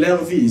 Parce que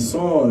leur vie, ils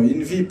sont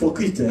une vie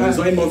hypocrite.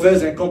 Ils ont une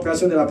mauvaise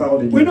incompréhension de la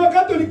parole de We Dieu. know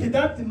Catholic,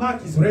 that mark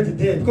is already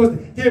there because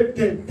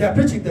they are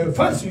preaching the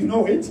false, you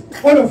know it.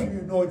 All of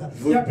you know that.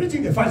 They are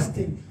preaching the false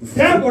thing.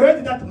 They have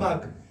already that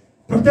mark.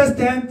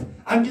 Protestant,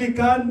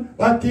 Anglican,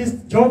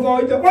 Baptist, Jehovah,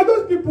 all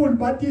those people,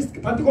 Baptist,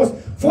 Pentecost,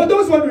 for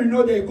those one we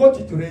know they got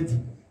it already.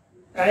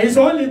 It's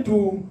only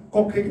to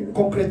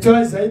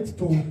concretize it,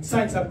 to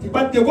sign something,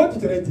 but they got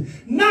it already.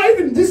 Now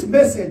even this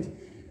message,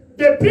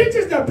 the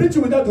preachers that are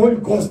preaching without the Holy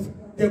Ghost,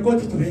 they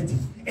got it already.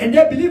 And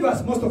their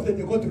believers, most of them,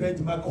 they got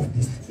already mark of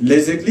this.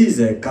 Les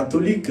églises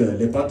catholiques,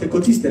 les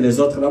pentecôtistes et les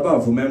autres là-bas,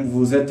 vous-même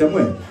vous êtes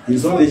témoins.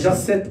 Ils ont déjà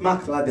cette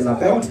marque-là de la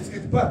bête.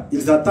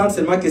 Ils attendent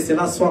seulement que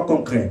cela soit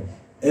concret.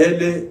 Et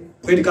les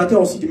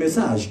prédicateurs aussi du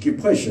message qui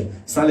prêchent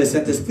sans le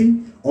Saint-Esprit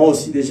ont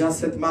aussi déjà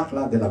cette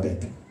marque-là de la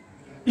bête.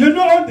 You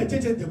know all the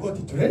churches, they got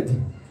it already.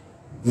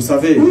 Vous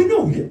savez, We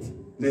know it.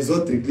 les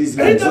autres églises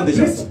là, ils ont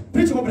déjà ça.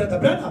 Preach of Brother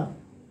Branham,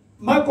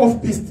 mark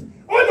of beast.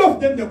 All of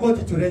them, they got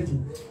it already.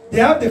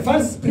 They have the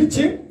false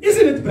preaching,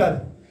 isn't it,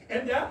 brother?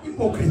 And they are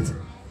hypocrite.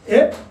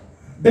 Eh?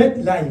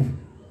 Bad life.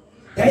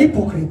 They are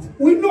hypocrite.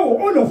 We know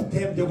all of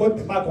them, they got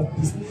the mark of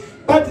beast.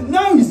 But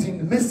now is in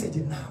the message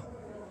now.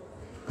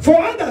 For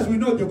others, we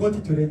know they got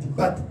it already.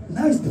 But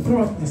now is the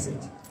problem of message.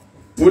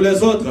 Pour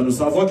les autres, nous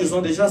savons qu'ils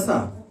ont déjà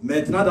ça.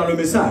 Maintenant, dans le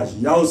message,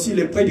 il y a aussi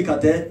les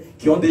prédicateurs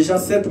qui ont déjà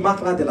cette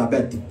marque-là de la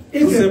bête.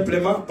 Tout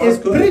simplement parce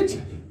que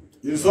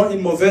ils ont une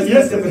mauvaise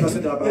interprétation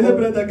de la parole.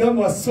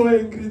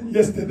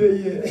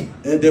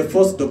 Et des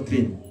fausses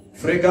doctrines.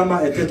 Frère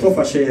Gamma était trop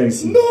fâché hier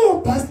ici. No,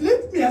 Pastor,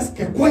 let me ask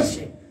a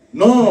question.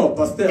 Non,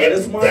 pasteur,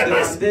 laisse-moi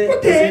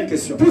demander une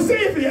question. To say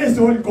if he has the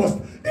Holy Ghost.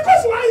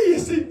 Because why he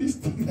is saying this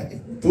thing?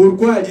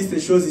 Pourquoi il dit ces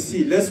choses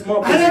ici? Laisse-moi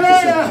poser une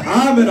question.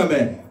 Amen,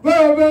 amen.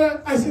 Well,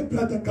 I said,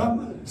 Brother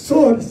Gamma,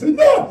 sorry. He said,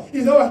 no,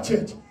 it's our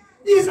church.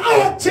 It's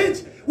our church.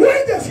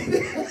 Why does he...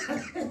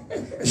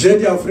 J'ai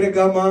dit à frère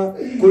Gamma,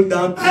 cool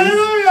down.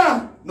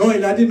 Hallelujah. Non,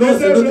 il a dit non,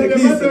 c'est notre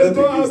église,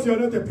 c'est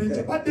notre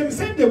église. But they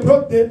said they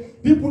brought the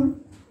people,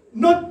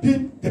 not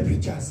being the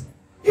preachers.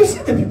 You see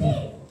the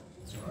people.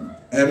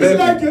 It's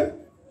like,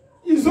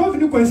 ils ont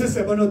venu connaître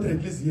seulement notre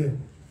église here.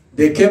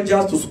 They came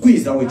just to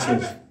squeeze our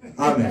church.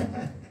 Amen.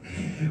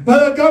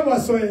 Brother Gamma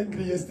was so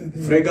angry yesterday.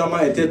 Frère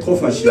Gamma était trop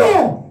fâché.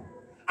 No!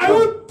 I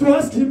want to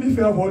ask him if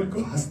he have Holy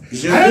Ghost.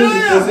 Je vais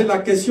lui poser la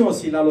question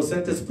s'il a le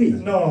Saint-Esprit.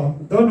 No,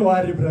 don't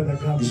worry, Brother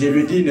Gamma. Je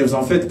lui dis, ne vous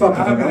en faites pas,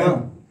 Brother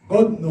Gamma.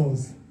 God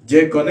knows.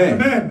 Dieu connaît.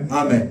 Amen.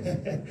 Amen.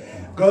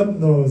 God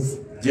knows.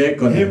 Dieu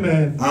connaît.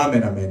 Amen.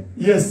 Amen, amen.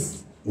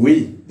 Yes.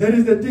 Oui. There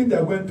is the thing that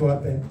are going to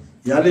happen.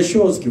 Il y a les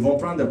choses qui vont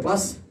prendre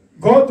place.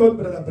 God told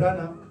Brother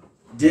Branham.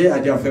 Dieu a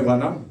dit à Frère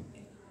Branham.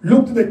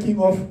 Look to the king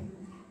of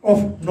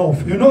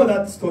North. You know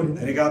that story.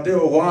 Regardez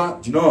au roi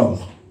du Nord.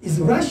 It's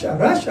Russia,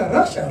 Russia,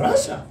 Russia,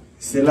 Russia.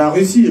 C'est la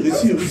Russie,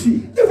 Russie,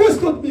 Russie. The voice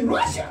told me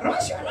Russia,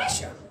 Russia,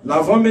 Russia. La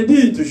voix me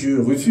dit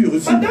toujours Russie,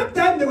 Russie. But that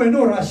time there were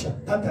no Russia.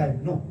 That time,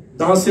 no.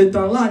 Dans ce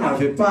temps-là, il n'y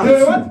avait pas. There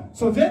were what?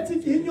 Soviet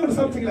Union or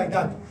something like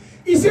that.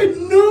 He said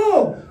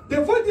no.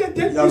 The voice they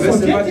tell me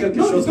Soviet.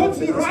 No, he told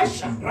me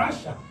Russia,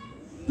 Russia.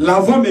 La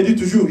voix me dit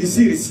toujours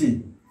ici,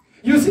 ici.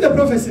 You see the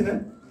prophecy, no?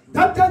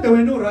 That time there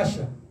were no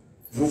Russia.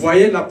 Vous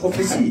voyez la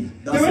prophétie.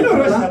 Dans ce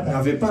temps-là, il n'y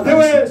avait pas There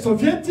Russie. were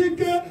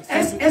Sovietic,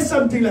 SS,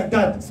 something like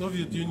that.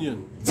 Soviet Union.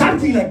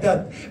 Something like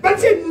that. But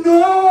he said,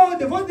 no,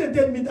 the voice they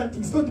tell me that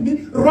it's going to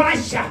be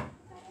Russia.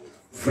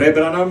 Frère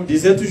Branham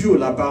disait toujours,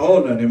 la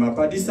parole ne m'a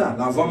pas dit ça.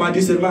 La voix m'a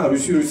dit seulement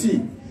Russie,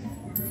 Russie.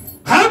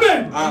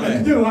 Amen.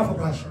 Amen. Today we have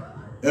Russia.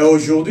 Et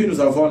aujourd'hui, nous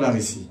avons la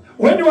Russie.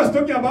 When he was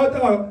talking about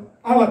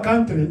our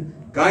country,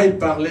 Quand il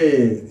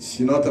parlait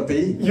sur notre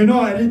pays, you know,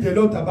 I read a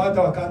lot about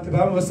our country.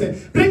 But I was saying,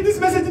 bring this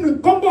message in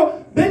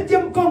Congo,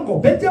 Belgium, Congo,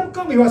 Belgium,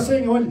 Congo. He was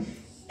saying only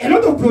a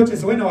lot of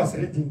projects when I was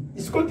reading.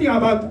 It's talking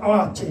about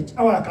our church,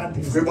 our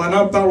country. Frère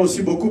Branham parle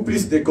aussi beaucoup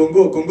plus de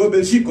Congo, Congo,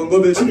 Belgique, Congo,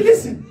 But Belgique.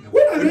 listen,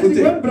 when I read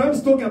Écoutez. when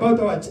Bram's talking about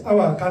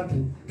our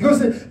country, because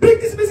bring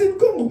this message in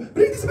Congo,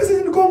 bring this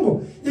message in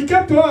Congo. He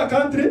came to our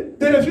country,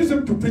 they refused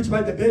him to preach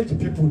by the Belgian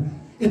people.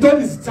 He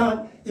told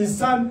his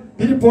son,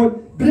 Billy Paul,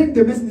 bring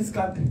the message in this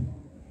country.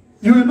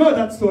 You will know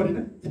that story.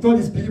 No? He told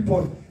his Billy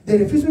Paul, they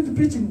refused him to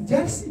preach in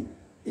Jersey,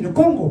 in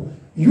Congo.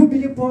 You,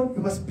 Billy Paul,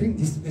 you must bring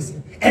this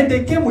message. And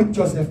they came with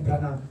Joseph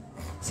Branham.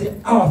 Say,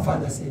 our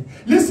father said,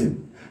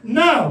 listen,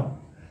 now,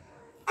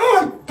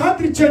 our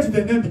country changed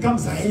the name,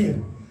 becomes Zaire.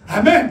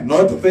 Amen.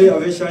 Notre pays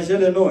avait changé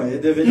le nom et est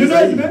devenu You know,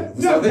 Zaïre.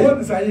 Vous they are savez,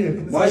 born Zaire.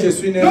 moi je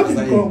suis né Not en in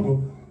Zaïre.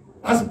 Congo.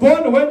 As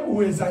born when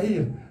we were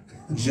Zaire.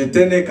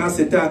 J'étais né quand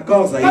c'était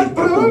encore Zaïre, But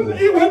pas Congo. when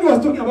he was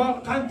talking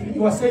about country, he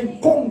was saying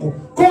Congo,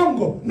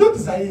 Congo, not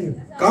Zaire.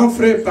 Quand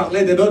frère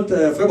parlait de notre,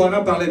 frère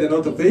Branham parlait de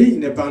notre pays, il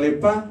ne parlait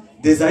pas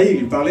de Zaïre,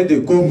 il parlait de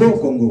Congo,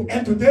 Congo.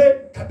 And today,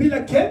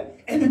 Kabila came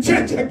and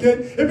changed again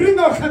and bring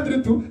our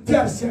country to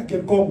DRC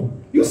again, Congo.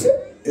 You see?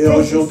 Et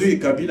aujourd'hui,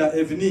 Kabila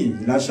est venu,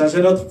 il a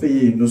changé notre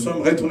pays. Nous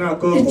sommes retournés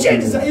encore au He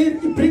changed Congo. Zaire,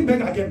 he bring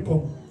back again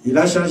Congo. Il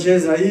a changé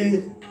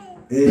Zaïre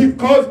et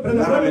Because il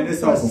Brother a ramené Branham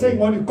ça au was saying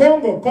Congo. only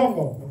Congo,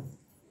 Congo.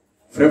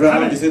 Frère Branham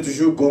Amen. disait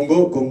toujours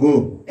Congo,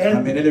 Congo.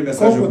 Amenez le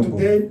message au Congo Congo.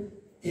 today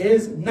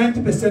is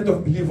 90%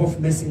 of belief of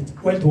message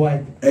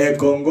worldwide. Et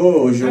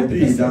Congo,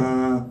 aujourd'hui, 90%.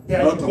 dans They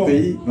are in notre Congo.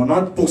 pays,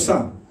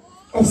 90%,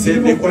 Of c'est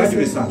belief des of croyants du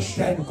message, message.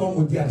 they are in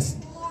Congo, DRC.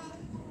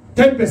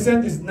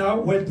 10% is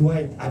now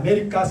worldwide.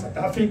 America, South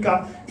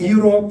Africa,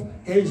 Europe,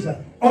 Asia.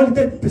 Only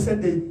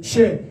 10% they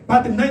share,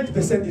 but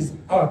 90% is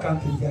our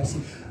country, DRC.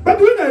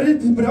 But when I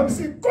read the Bible, I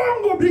say,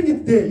 Congo, bring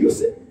it there. You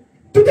see,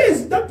 today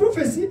that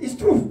prophecy is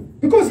true.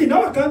 Because in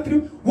our country,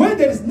 where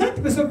there is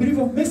 90% belief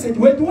of message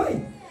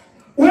worldwide,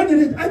 when you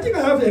read, I think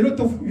I have a lot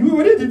of, you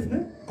read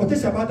it,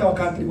 quotation about our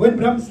country, when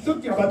Bram is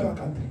talking about our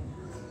country.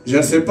 Je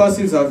ne sais pas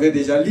si vous avez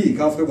déjà lu,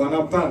 quand Frère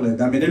Branham parle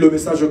d'amener le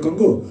message au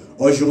Congo.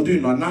 Aujourd'hui,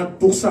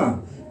 90%,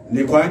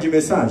 les croyants du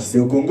message, c'est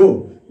au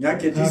Congo. Il n'y a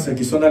que 10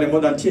 qui sont dans le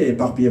monde entier,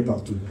 éparpillés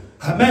partout.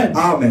 Amen.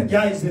 Amen.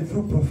 Yeah, is a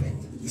true prophet.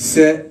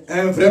 C'est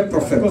un vrai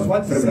prophète. Because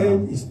what he Frère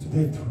Branham. said is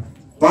today true.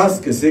 Parce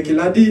que ce qu'il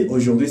a dit,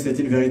 aujourd'hui, c'est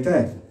une vérité.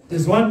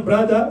 There's one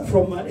brother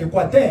from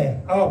Equateur,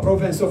 our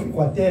province of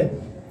Equateur.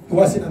 He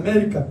was in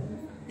America,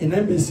 in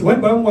embassy. When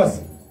Bam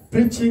was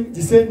preaching,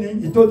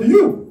 descending, he told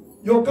you,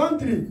 your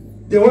country,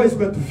 the war is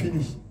going to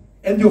finish.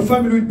 And your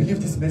family will believe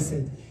this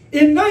message.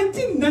 In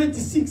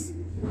 1996,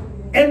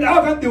 and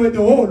our country were the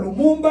whole,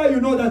 Lumumba,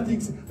 you know that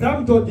things.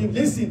 Bram told him,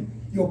 listen,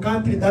 your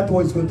country, that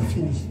war is going to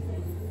finish.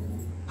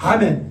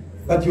 Amen.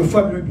 But your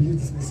family will believe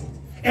this message.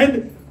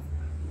 And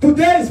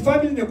today's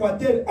family in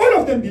Equateur,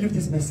 all of them believe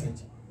this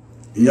message.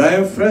 Il y a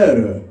un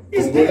frère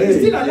congolais,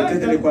 still il alive,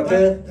 était de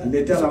l'Équateur, il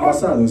était à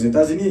l'ambassade aux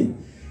États-Unis.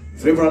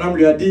 Frère Branham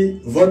lui a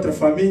dit, votre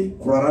famille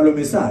croira le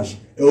message.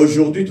 Et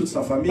aujourd'hui, toute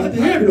sa famille a But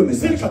cru le him,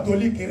 still message.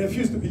 Catholic, he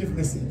refused to believe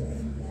message.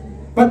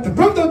 But the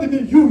brother told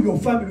me, you, your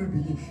family will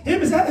believe.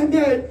 Him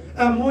said,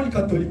 I'm only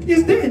Catholic.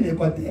 He's there in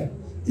Equateur.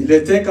 Il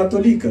était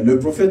catholique. Le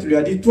prophète lui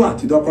a dit, toi,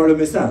 tu dois croire le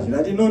message. Il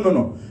a dit, non, non,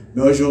 non.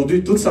 Mais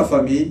aujourd'hui, toute sa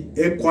famille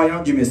est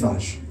croyante du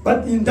message.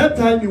 But in that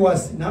time, he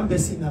was in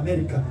embassy in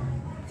America.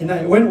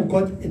 When we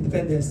got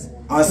independence.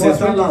 À ce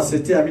temps-là,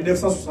 c'était en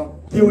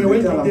 1960. They were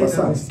Il était waiting à there in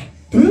l'ambassade embassy.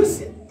 Do you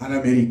see? en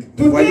Amérique.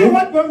 Vous Today, voyez?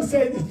 what Bam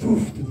said is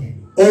truth today.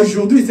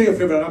 Aujourd'hui, ce que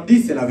Frère Branham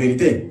dit, c'est la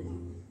vérité.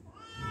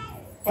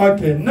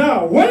 Okay,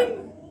 now, when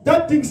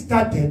that thing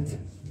started,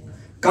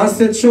 Quand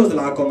cette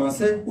chose-là a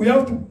commencé, we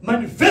have to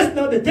manifest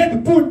now the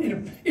third pool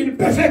in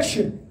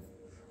perfection.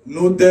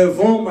 nous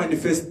devons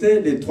manifester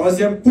les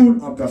troisième poules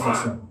en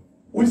perfection.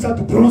 We start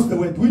to pronounce the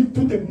word. We'll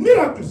do the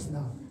miracles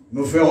now.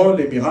 Nous ferons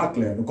les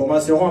miracles. Nous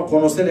commencerons à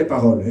prononcer les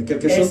paroles. Et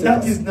quelque chose And se that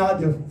passe. is now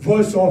the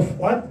voice of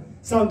what?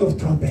 Sound of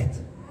trumpet.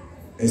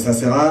 Et ça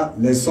sera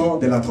le son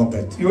de la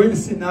trompette. You will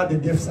see now the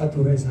deaf start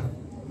to raise up.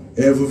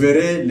 Et vous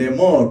verrez, les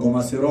morts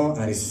commenceront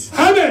à ressusciter.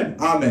 Amen.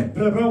 Amen.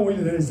 Brother Brown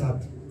will raise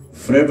up.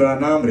 Frère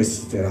Branham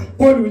ressuscitera.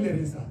 Paul will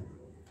raise up.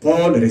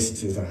 Paul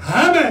ressuscitera.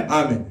 Amen.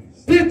 Amen.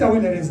 Peter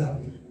will raise up.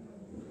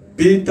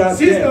 Peter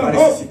Sister va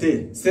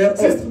ressusciter. Sœur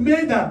Sister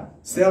Meda.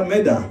 Sœur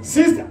Meda.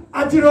 Sister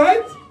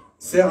Antiroid.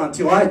 Sœur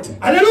Antiroite.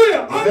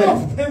 Hallelujah. Amen. All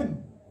of them.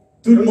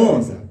 Tout le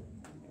monde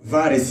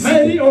va Mary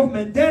ressusciter. of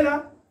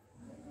Mandela.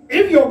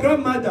 If your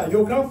grandmother,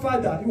 your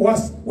grandfather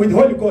was with the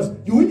Holy Ghost,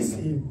 you will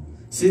see him.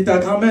 Si ta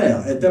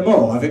grand-mère était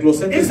morte avec le If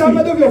Saint-Esprit,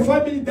 somebody of your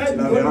family died with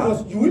the Holy verras.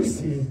 Ghost, you will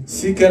see him.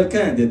 si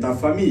quelqu'un de ta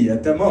famille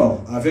était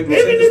mort avec le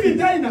Even if he Saint-Esprit,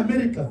 die in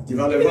America, Tu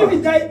vas le even voir. if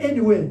he die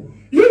anywhere,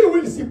 you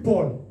will see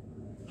Paul.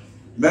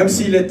 même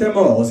s'il était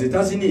mort aux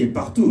États-Unis,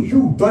 partout,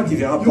 toi tu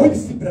verras You Paul. will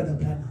see Brother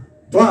Branham.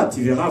 Toi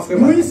tu verras Frère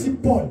You will Branham. see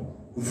Paul.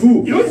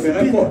 Vous, You vous will see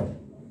verrez Paul.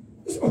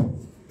 Peter. Oh,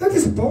 that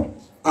is Paul.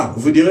 Ah,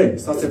 vous direz,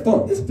 ça c'est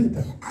Paul. This is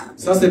Peter.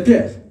 Ça c'est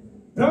Pierre.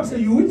 Branham said,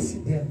 you will see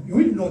them. You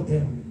will know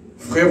them.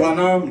 Frère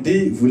Branham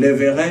dit, vous les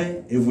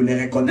verrez et vous les Now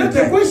the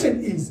reconnaîtrez. question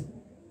is,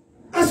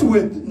 as we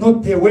were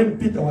not there when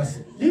Peter was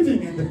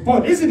living in the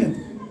Paul, isn't it?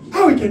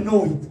 How we can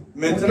know it?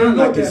 We Maintenant can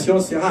la know them. question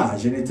sera,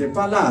 je n'étais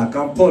pas là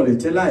quand Paul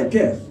était là et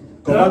Pierre.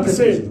 Comment Branham est-ce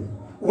que je- said,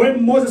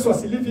 when Moses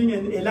was living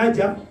in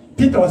Elijah,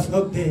 Peter was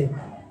not there.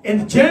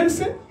 And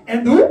James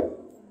and who?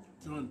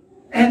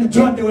 And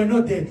John, they were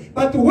not there.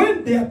 But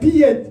when they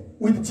appeared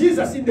with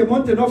Jesus in the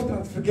mountain of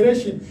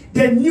transfiguration,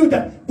 they knew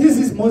that this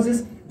is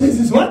Moses, this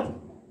is what?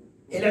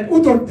 And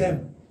who told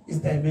them? Is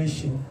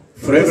dimension.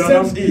 Frère The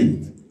Branham same dit,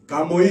 spirit.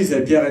 quand Moïse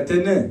et Pierre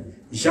étaient nés,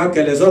 Jacques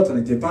et les autres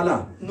n'étaient pas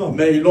là. Non.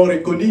 Mais ils l'ont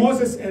reconnu.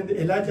 Moses and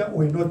Elijah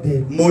were not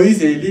there.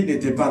 Moïse et Élie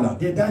n'étaient pas là.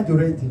 They died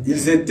already.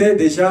 Ils étaient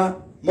déjà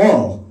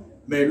morts,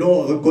 mais ils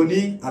l'ont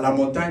reconnu à la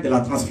montagne de la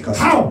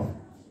transfiguration. How?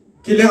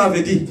 Qui leur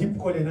avait dit, Deep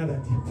call another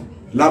deep.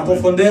 la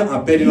profondeur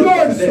appelle une You autre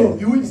also,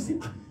 profondeur. you will see.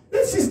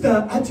 That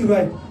sister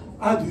Antiroid,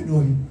 how do you know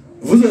him?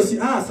 Vous aussi,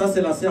 ah, ça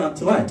c'est la sœur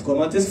Antoine.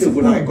 Comment est-ce que vous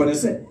la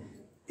reconnaissez?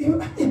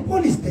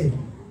 Paul is there.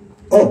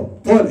 Oh,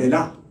 Paul est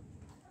là.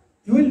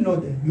 You will know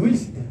them. You will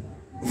see them.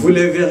 Vous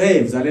les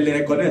verrez, vous allez les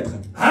reconnaître.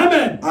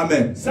 Amen.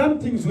 Amen.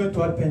 Something's going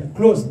to happen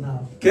close now.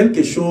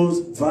 Quelque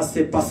chose va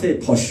se passer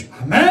proche.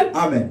 Amen.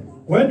 Amen.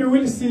 When you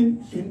will see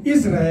in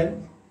Israel,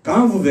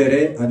 quand vous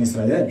verrez en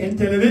Israël, in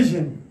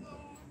television,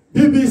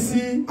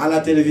 BBC, à la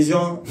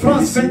télévision,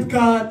 France BBC,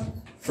 24,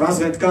 France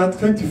 24,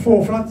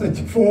 24, France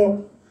 24,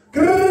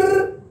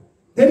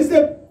 there is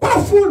a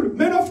powerful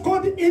man of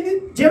God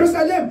in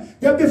Jerusalem.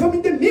 They are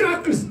performing the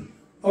miracles.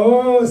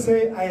 Oh,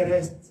 say, I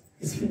rest.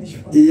 It's finished.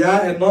 Il y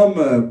a un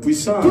homme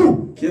puissant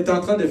qui est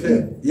en train de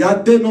faire. Il y a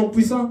deux hommes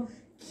puissants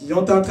qui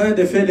sont en train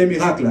de faire les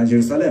miracles à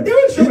Jérusalem.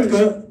 Dites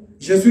que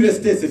je suis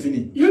resté, c'est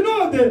fini. You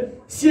know the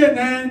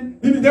CNN,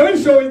 they will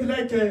show it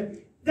like a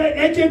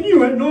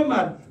new and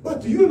normal.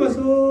 But you must,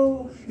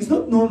 oh, it's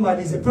not normal,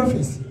 it's a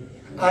prophecy.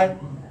 And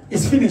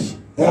it's finished.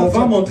 On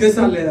va montrer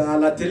ça à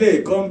la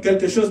télé comme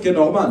quelque chose qui est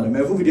normal.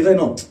 Mais vous direz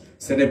non,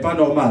 ce n'est pas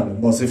normal.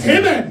 Bon, c'est fini.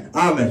 Amen.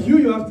 Amen.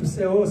 You have to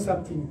say, oh,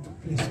 something took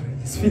place.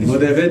 It's finished. Vous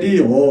devez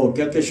dire, oh,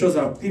 quelque chose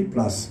a pris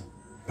place.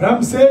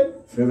 Bram said,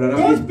 Frère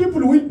those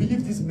people will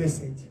believe this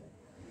message.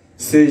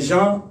 Ces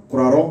gens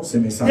croiront ce They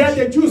are message.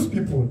 the Jewish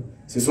people.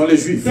 Ce sont les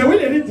Juifs. They will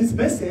read this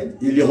message.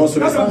 Ils liront ce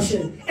message.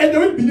 And they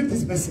will believe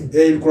this message.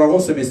 Et ils croiront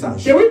ce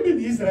message. They will be in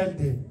Israel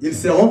there. Ils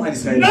seront en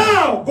Israël.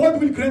 Now, God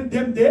will grant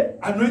them the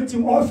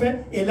anointing of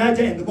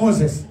Elijah and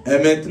Moses. Et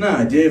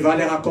maintenant, Dieu va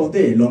leur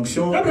accorder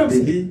l'onction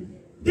d'Élie.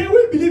 They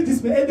will believe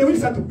this and they will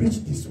start to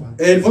preach this one.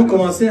 Et ils vont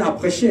commencer à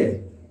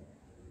prêcher.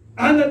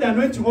 Under the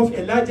anointing of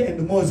Elijah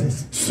and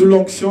Moses. Sous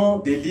l'onction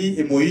d'Élie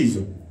et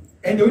Moïse.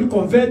 And they will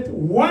convert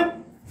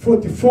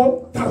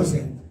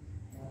 144,000.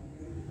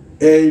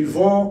 Et ils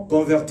vont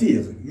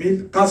convertir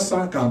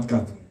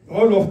 1444.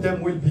 All of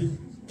them will be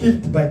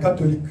killed by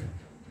Catholic.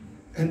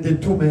 And the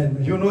two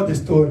men, you know the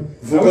story.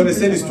 Vous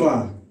connaissez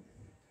l'histoire.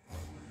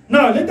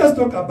 Now let us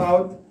talk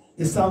about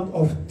the sound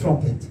of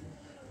trumpet.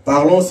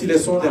 Parlons aussi les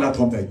sons de la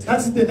trompette.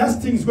 That's the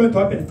last thing is going to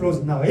happen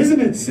close now, isn't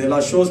it? C'est la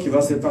chose qui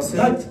va se passer.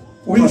 That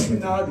we see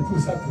now the people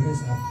start to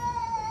raise up.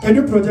 Can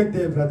you project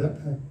there, brother?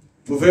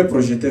 Vous pouvez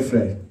projeter,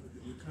 frère.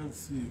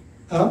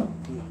 Huh?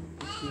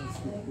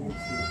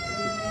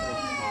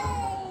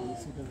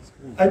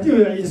 I think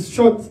it's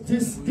short.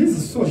 This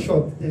is so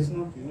short. It's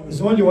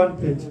only one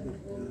page.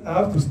 I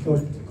have to stop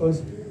it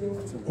because.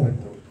 Oh.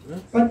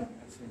 But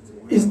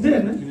it's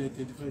there, no?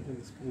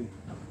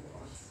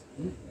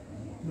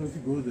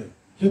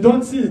 You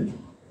don't see it.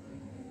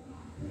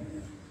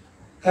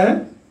 Eh?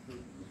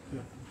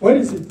 Where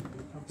is it?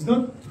 It's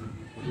not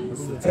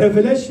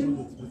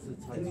revelation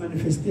and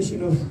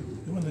manifestation of.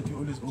 The one that you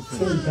always open.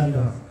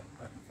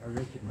 I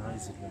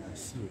recognize it when I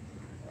see it.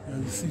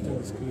 And you see it on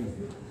the screen.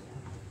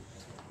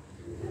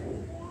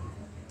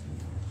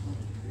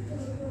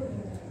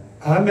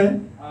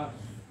 Amen.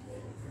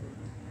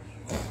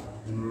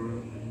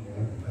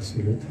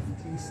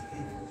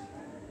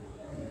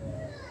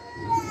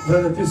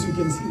 Brother, this you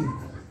can see it.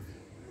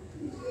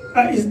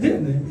 It's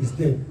there, it's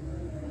there.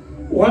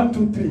 1,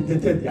 2, 3, the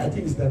third, I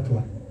think it's that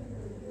one.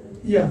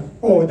 Yeah.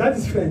 Oh, that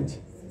is French.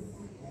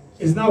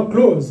 It's now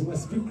closed. It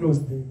must be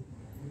closed there.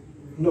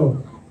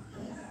 No.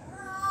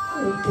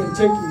 You can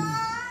check it.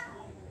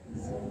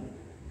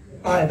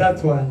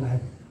 That one.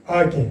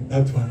 Okay,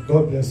 that one.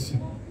 God bless you.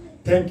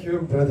 Thank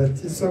you, Brother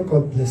Tiso.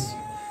 God bless you.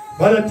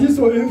 Brother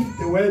Tiso,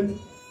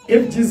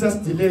 if Jesus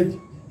delayed,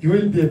 you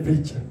will be a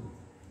preacher.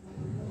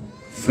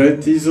 Frère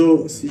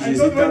Tiso, si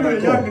Jésus est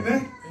d'accord,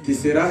 tu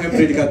seras un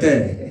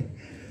prédicateur.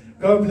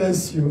 God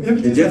bless you.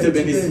 Que Dieu te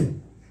bénisse.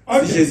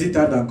 Okay. Si Jésus est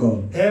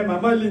d'accord. Hey,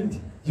 Mama Lind,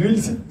 you will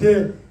sit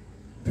there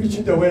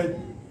preaching the word.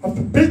 Have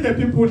to preach the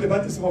people the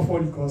baptism of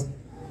Holy Ghost.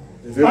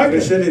 Je vais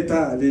prêcher les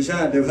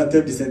gens le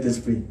baptême du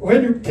Saint-Esprit.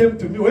 When you came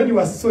to me, when you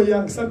were so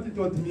young, somebody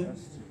told me,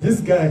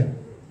 this guy.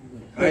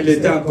 Quand il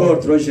était encore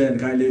trop jeune,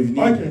 quand il est venu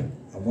à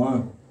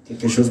moi,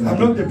 quelque chose m'a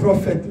dit. I'm not the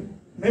prophet.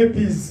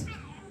 Maybe it's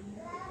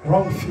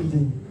wrong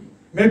feeling.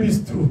 Maybe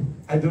it's true.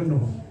 I don't know.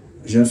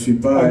 Je ne suis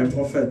pas un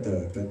prophète.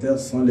 Peut-être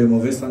ce sont les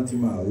mauvais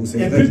sentiments. Ou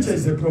c'est a preacher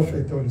is a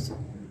prophet also.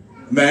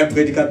 Mais un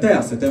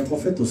prédicateur, c'est un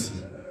prophète aussi.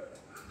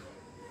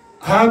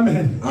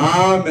 Amen.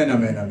 Amen,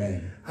 amen,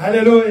 amen.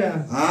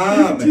 Hallelujah.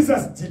 Amen. If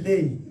Jesus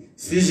delay.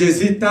 Si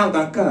Jésus tarde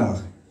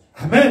encore.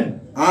 Amen.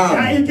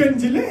 Amen. He can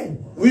delay.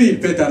 Oui, il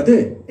peut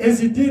tarder. As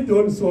he did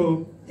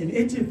also in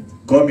Egypt.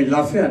 Comme il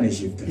l'a fait en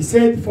Égypte. He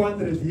said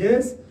 400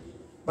 years,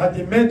 but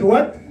he made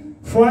what?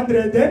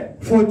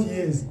 440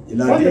 years.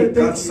 Il a dit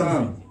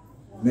 400,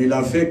 mais il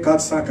a fait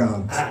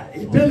 440.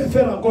 Il peut le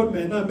faire encore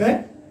maintenant,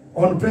 mais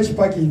on ne prêche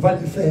pas qu'il va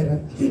le faire.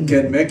 He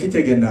can make it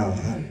again now,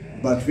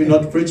 but we're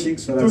not preaching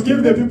so that to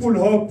give the people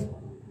hope.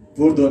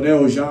 Pour donner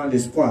aux gens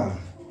l'espoir.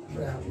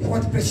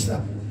 What preach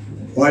that?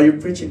 Why are you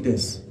preaching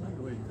this?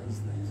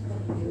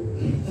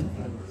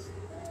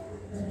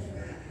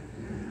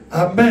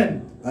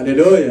 Amen.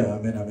 Hallelujah.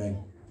 Amen. Amen.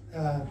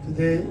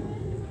 Today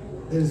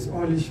there is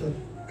only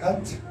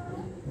shortcut.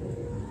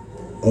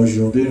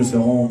 Aujourd'hui, nous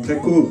serons très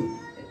courts.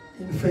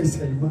 Une feuille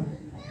seulement.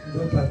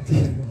 doit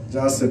partir.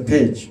 Just a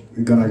page.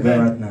 We're gonna go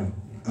Amen. right now.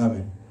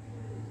 Amen.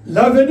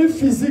 La venue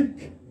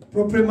physique,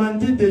 proprement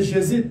dit, de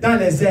Jésus dans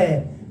les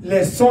airs,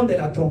 les sons de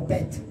la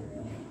trompette.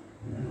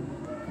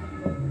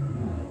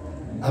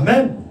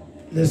 Amen.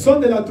 Les sons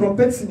de la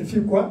trompette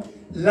signifie quoi?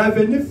 La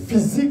venue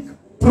physique,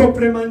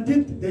 proprement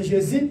dite, de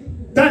Jésus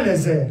dans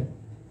les airs.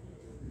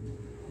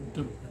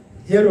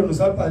 Hier, on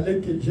nous a parlé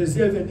que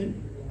Jésus est venu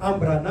en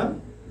Branham.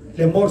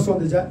 Les morts sont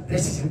déjà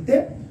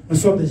ressuscités. Nous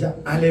sommes déjà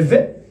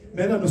enlevés.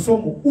 Maintenant, nous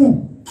sommes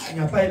où? Il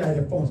n'y a pas eu la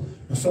réponse.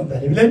 Nous sommes dans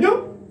les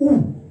milléniums.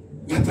 Où?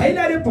 Il n'y a pas eu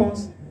la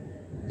réponse.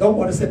 Donc,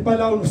 on ne sait pas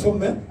là où nous sommes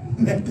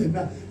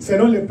maintenant.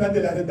 Selon le plan de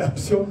la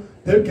rédemption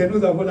que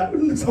nous avons là,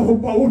 nous ne savons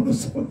pas où nous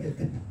sommes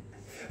maintenant.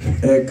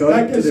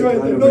 La question est de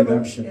non,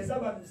 non. Et ça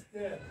va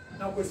mystère.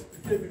 On va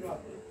expliquer.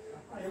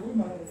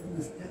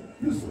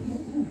 Nous sommes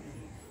où?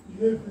 Il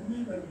est venu,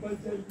 il est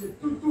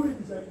tout est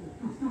déjà venu.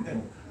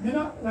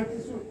 Maintenant, la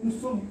question, nous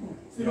sommes où?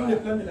 Selon le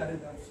plan de la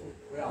rédemption.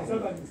 Et ça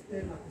va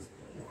mystère.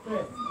 Il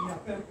n'y a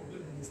pas un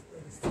problème de mystère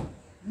ici.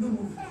 Nous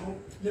vivons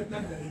les plans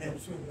de la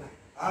rédemption là.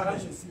 Quand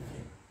Jésus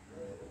vient,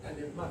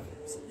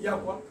 il y a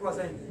quoi? 3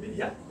 ans et demi, il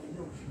y a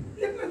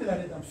les plans de la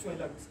rédemption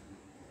là.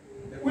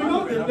 We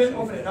know the plan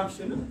of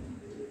redemption.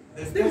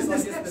 There is the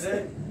steps.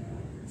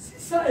 Si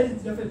ça est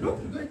déjà fait,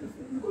 l'autre doit être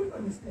fait. Nous pas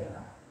mystère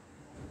là.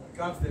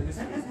 Quand c'est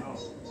mystère, non.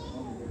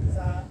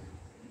 Ça,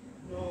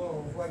 non,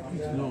 on voit qu'il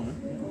y a. Non,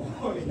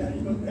 il y a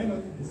une autre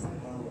mystère.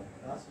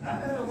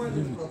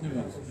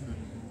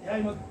 Il y a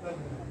une autre plan.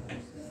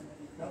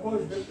 D'abord, je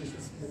vais prêcher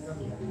sur les cas.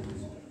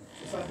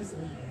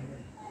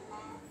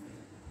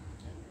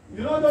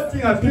 You know that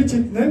thing I preach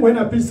it when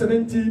I preach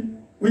 70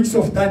 weeks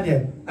of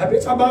Daniel. I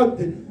preach about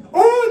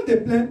all the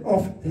plan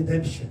of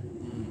redemption.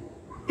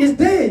 It's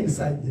there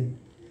inside there.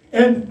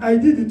 And I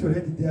did it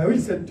already there. I will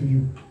send to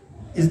you.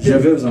 It's Je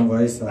vais vous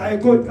envoyer ça. I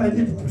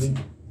did it already.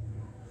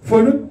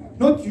 For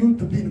not you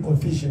to be in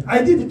confusion.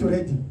 I did it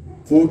already.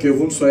 Pour que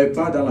vous ne soyez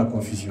pas dans la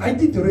confusion. I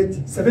did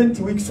already.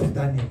 70 weeks of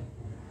Daniel.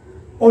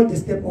 All the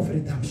steps of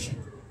redemption.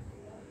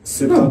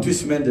 78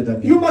 semaines de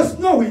Daniel. You must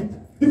know it.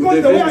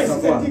 Because the way I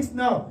see the things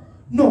now.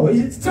 No,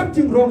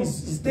 something wrong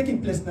is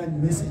taking place now in the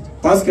message.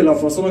 Parce que la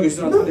façon dont je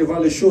suis en train de voir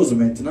les choses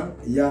maintenant,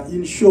 il y a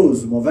une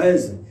chose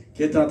mauvaise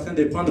qui est en train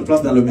de prendre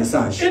place dans le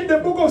message. In the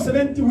book of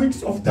 70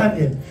 weeks of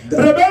Daniel,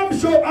 Abraham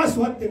showed us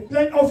what the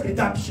plan of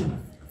redemption.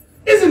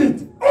 Isn't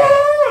it?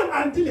 All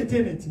until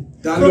eternity.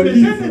 From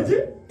eternity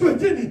to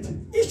eternity.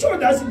 He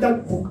showed us in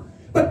that book.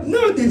 But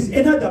now there is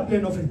another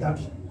plan of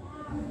redemption.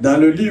 Dans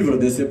le livre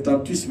des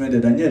 78 semaines de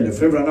Daniel, le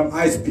frère Branham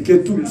a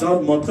expliqué tout, nous a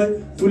montré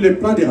tous les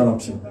plans de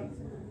rédemption.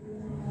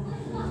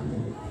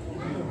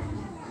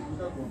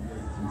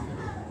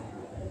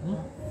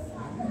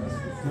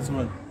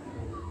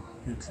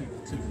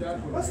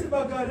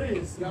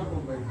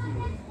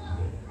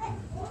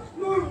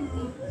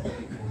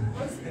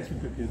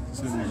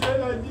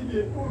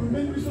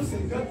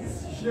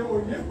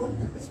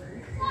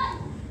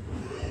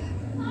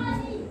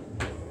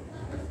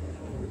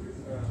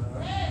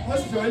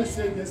 As Joel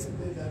said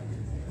yesterday that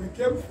we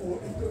came for,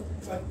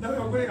 but now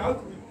you're going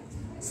out with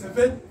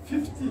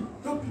 750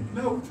 topic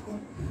now.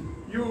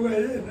 You were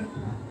here.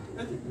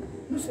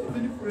 Nous sommes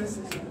venus pour un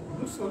séjour.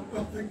 Nous sommes pas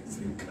avec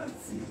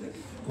 56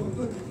 pour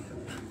d'autres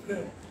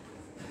frères.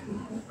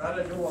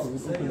 Brother Noah, we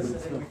said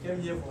yesterday we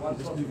came here for one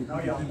topic. Now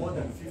you have more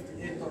than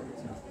 58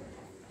 topics now.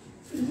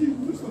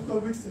 Nous sommes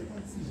avec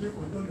 56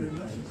 pour d'autres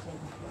frères.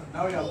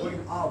 Now you are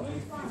going out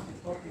with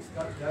 50 topics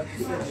that you have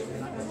to search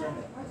and understand.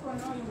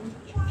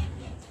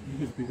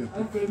 Nous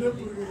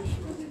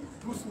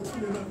sommes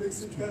avec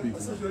 50,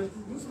 parce que je dis,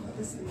 nous sommes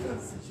avec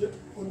 56,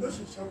 on doit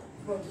chercher à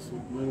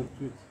comprendre.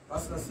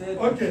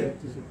 Okay,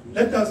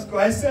 let us go.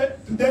 I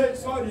said today,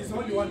 sorry, it's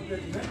only one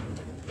page.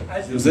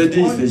 Je vous ai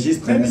dit, c'est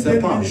juste un seul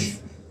page.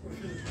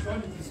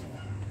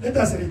 Let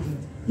us read it.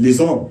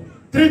 Lisons.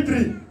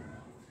 3-3.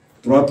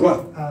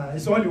 3-3.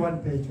 It's only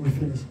one page, we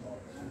finish.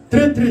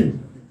 3-3.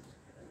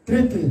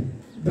 3-3.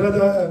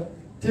 Brother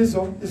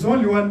Jason, it's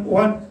only one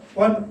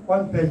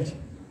page.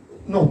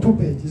 No, 2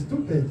 pages,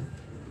 2 pages.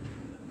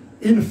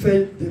 Une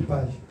feuille de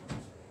page.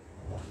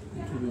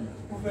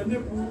 Vous venez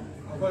pour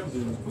avoir des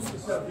choses, pour se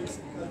faire avec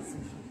 56.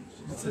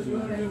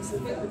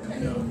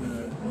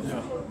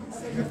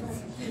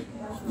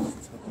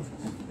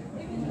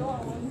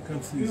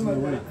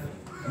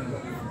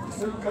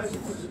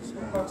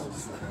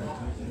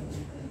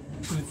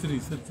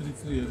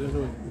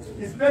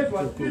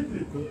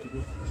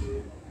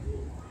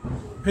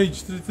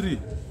 Page 33.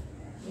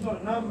 No,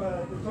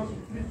 number,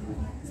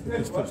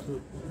 page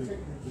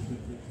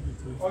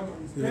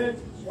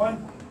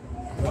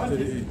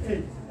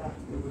 138.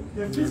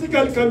 The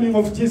physical coming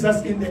of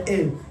Jesus in the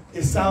air,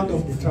 the sound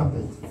of the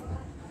trumpet.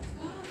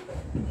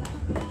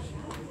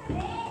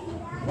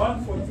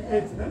 148,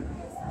 eh?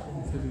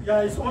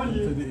 Yeah, it's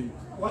only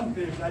 1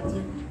 page. I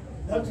think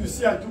that you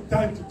see I took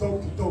time to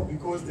talk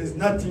because there's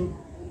nothing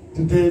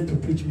today to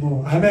preach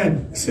more.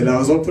 Amen. C'est la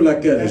raison pour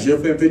laquelle j'ai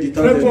pris un peu du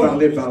temps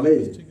de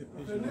parler.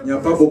 Il n'y a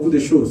pas beaucoup de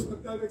choses.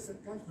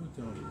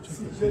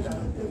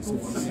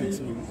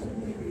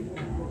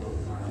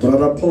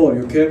 Brother Paul,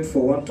 you came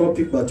for one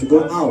topic, but you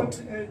go out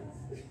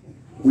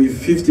with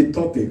 50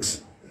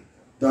 topics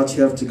that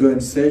you have to go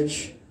and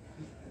search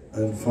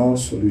and find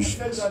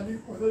solutions.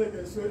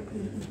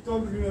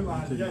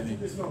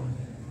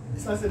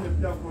 Ça, c'est le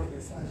plus fort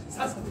message.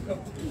 Ça, c'est le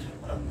plus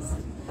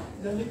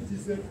Yannick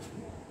disait,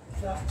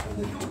 ça,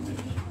 c'est le plus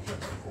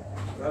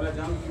Brother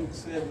John Cook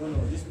said, no,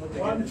 this is not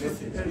again the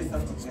message, it's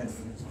something else.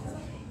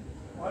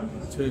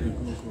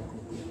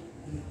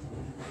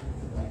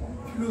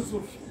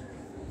 Philosophie.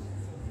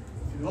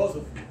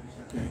 Philosophy.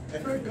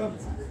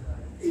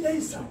 Il a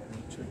eu ça.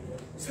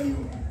 C'est où?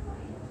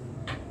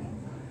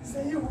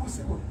 C'est où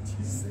c'est qu'on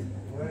disait?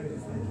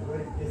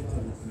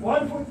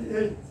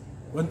 148.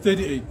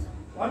 138.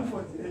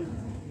 148.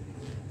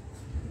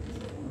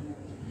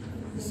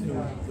 Let's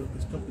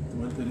stop at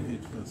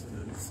 138 first.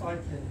 Okay.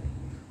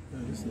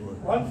 This is the one.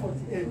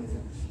 148.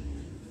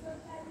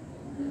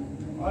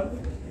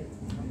 148.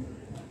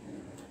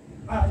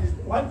 Ah, it's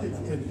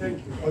 138. Thank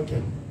you.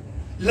 Okay.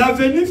 La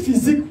venue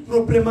physique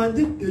proprement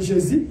dite de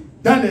Jésus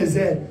dans les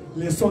airs,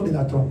 le son de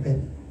la trompette.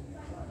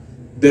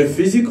 The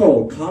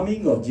physical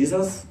coming of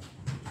Jesus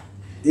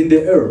in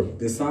the air,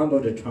 the sound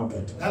of the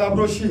trumpet. Dans la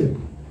brochure,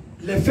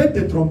 les fêtes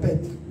de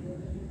trompette.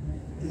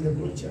 In the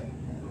brochure.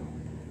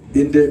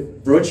 In the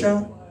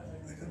brochure,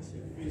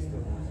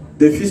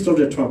 the feast of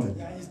the trumpet.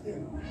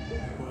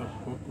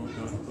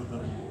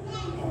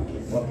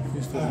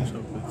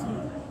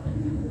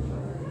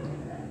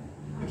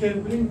 You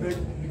can bring back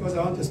because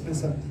I want to explain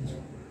something.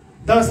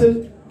 Dans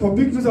ce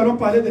topic, nous allons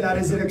parler de la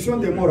résurrection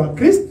des morts en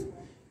Christ,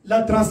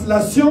 la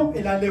translation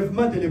et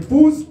l'enlèvement de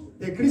l'épouse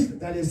de Christ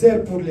dans les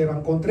airs pour les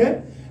rencontrer,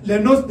 les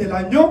noces de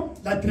l'agneau,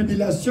 la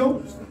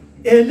tribulation,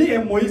 Élie et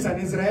Moïse en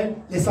Israël,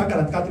 les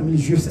 144 000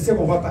 juifs. C'est ce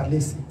qu'on va parler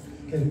ici.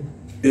 Okay.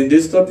 In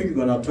this topic,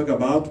 we're going to talk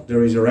about the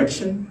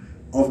resurrection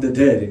of the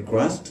dead in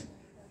Christ,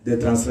 the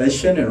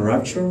translation and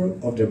rapture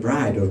of the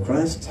bride of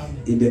Christ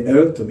in the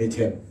earth to meet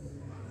him,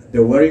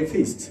 the wedding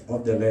feast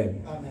of the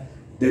Lamb, Amen.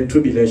 the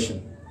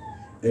tribulation,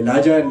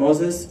 Elijah and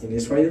Moses in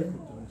Israel,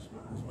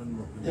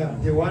 Yeah,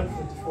 the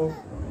 144.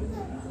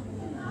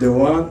 the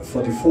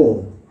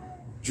 144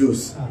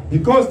 Jews.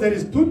 Because there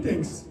is two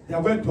things that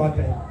are going to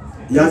happen.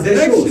 Il y a des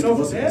choses qui Resurrection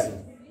vont of se death, passer.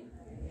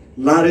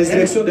 La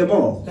résurrection des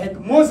morts. like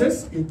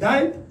Moses, he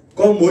died.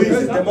 Comme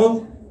Moïse était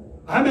mort,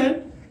 Amen.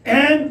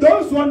 And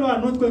those who are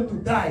not going to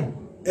die,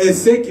 et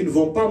ceux qui ne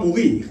vont pas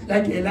mourir,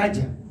 like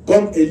Elijah.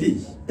 comme Élie.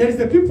 There is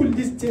the people in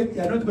this church, they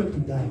are not going to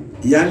die.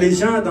 Il y a les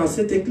gens dans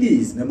cette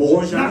église ne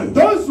mourront Now, jamais.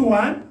 those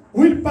one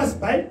will pass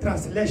by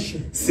translation.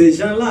 Ces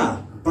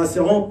gens-là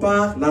passeront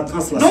par la Not the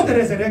translation.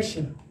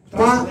 resurrection. Pas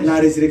la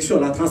Translation. résurrection,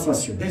 la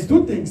translation. There's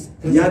two things.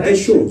 Il y a des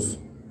Resurrection. choses.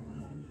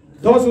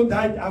 Those who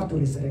died have to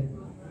resurrect.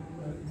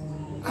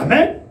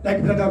 Amen.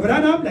 Like Brother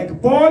Branham,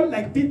 like Paul,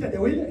 like Peter, they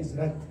will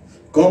resurrect.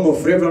 Comme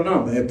frère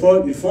Branham et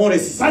Paul, ils font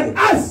ressusciter.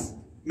 But us,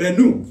 Mais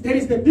nous, there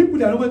is the people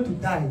that are not going to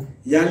die.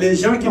 il y a les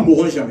gens qui ne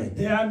mourront jamais.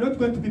 They are not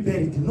going to be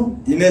buried. No.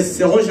 Ils ne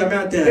seront jamais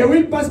They enterrés.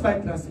 will pass by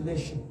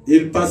translation.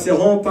 Ils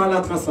passeront par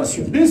la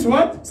translation. It means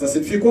what? Ça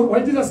signifie quoi?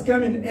 When Jesus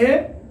came in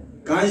air,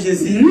 Quand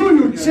Jésus,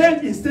 you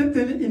change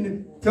instantly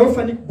in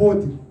theophanic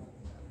body.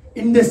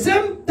 In the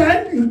same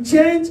time, you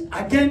change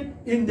again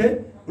in the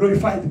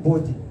glorified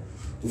body.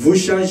 vous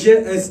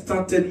changez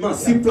instantanément,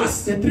 sur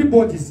place, The three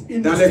bodies in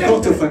dans the les same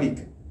corps time. théophaniques.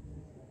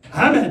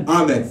 Amen.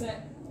 Amen.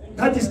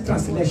 That is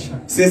translation.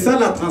 C'est ça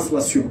la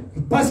translation.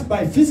 You pass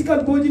by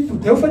physical body to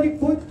theophanic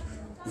body.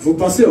 Vous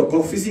passez au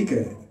corps physique.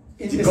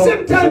 In du the corps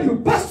same time, you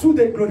théophanique. pass through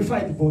the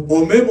glorified body.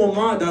 Au même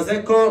moment, dans un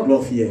corps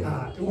glorifié.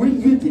 We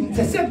do it in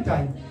the same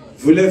time.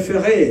 Vous le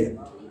ferez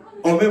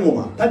au même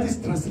moment. That is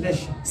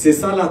translation. C'est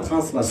ça la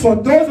translation.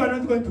 For those who are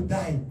not going to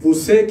die. Pour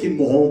ceux qui ne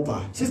mourront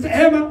pas. Sister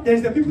Emma, there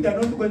is the people that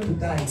are not going to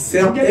die.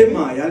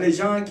 Certainement, il y a les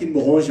gens qui ne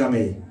mourront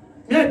jamais.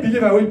 Me, I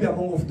believe I will be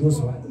among of those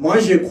one. Moi,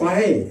 je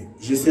croyais,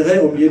 je serai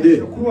au milieu d'eux.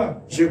 Je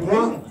crois. Je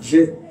crois, je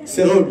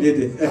serai au milieu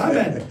d'eux.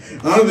 Amen.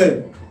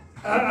 Amen.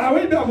 I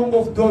will be among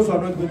of those who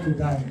are not going to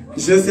die.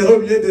 Je serai au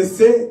milieu de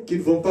ceux qui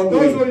ne vont pas Those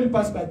who mourir. will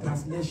pass by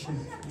translation.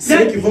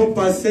 Ceux qui vont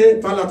passer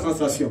par la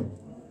translation.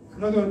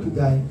 Not going to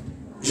die.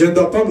 Je ne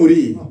dois pas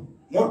mourir.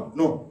 Moi,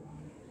 non.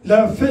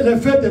 La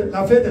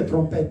fête des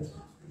trompettes.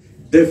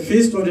 The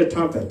Feast of the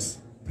Trumpets.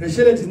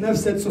 Prêchez le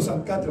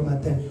 19-7-64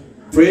 matin.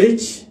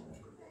 Preach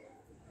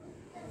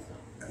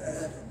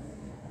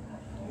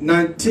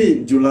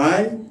 19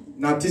 July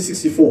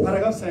 1964.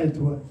 Paragraphe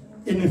 103.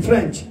 In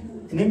French.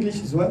 In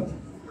English is what?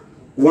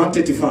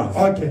 135.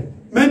 Ok.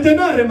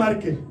 Maintenant,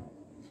 remarquez.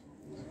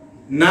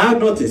 Now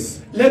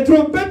notice, Les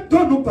trompettes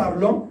dont nous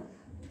parlons,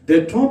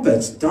 the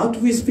trumpets that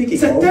we're speaking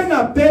c'est of un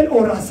appel au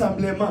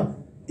rassemblement.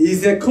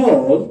 is a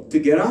call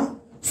together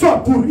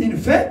Soit pour une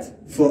fête,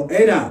 for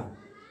either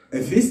a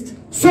feast,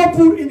 soit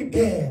pour une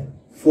guerre,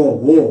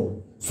 for war,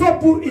 soit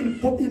pour une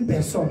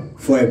personne,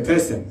 for a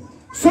person,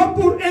 soit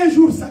pour un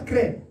jour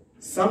sacré,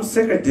 some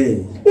sacred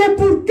day, ou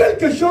pour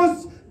quelque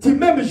chose du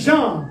même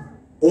genre.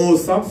 or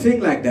something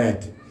like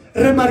that.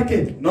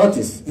 Remarquez,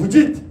 Notice, vous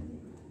dites,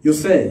 you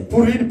say,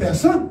 pour une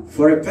personne,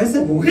 for a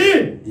person?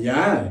 oui,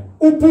 Yeah.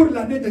 ou pour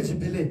l'année de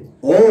jubilé.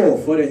 or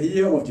for the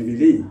year of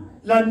Jubilee.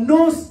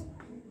 L'annonce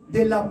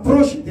de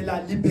l'approche de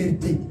la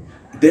liberté.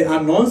 The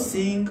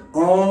announcing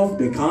of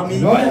the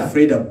coming Alléluia. of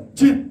freedom.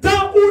 Du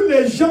temps où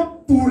les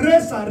gens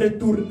pourraient s'en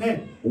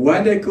retourner.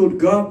 When they could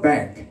go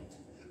back.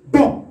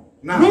 Bon,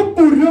 Now. nous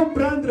pourrions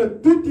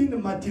prendre toute une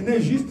matinée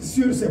juste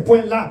sur ce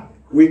point-là.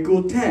 We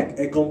could take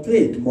a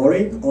complete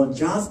mooring on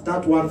just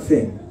that one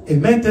thing. Et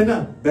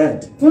maintenant,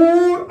 But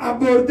pour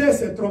aborder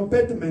ces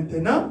trompettes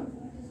maintenant,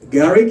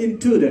 going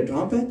into the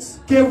trumpets,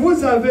 que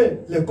vous avez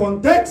le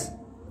contexte,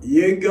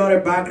 you got a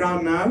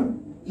background now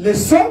le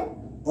son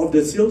of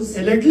the seals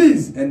et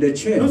l'église. and the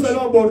church. Nous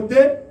allons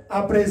aborder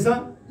à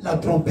présent la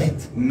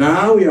trompette.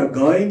 Now we are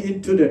going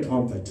into the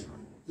trumpet.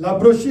 La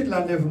brochure de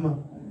l'enlèvement.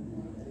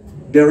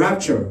 The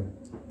rapture.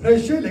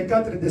 Prêché le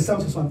 4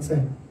 décembre 65.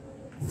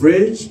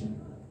 Bridge,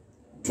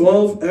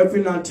 12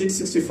 April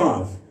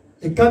 1965.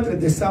 Le 4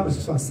 décembre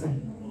 65.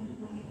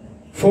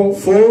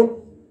 4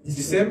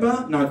 December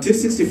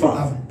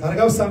 1965.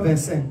 Paragraphe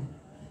 125.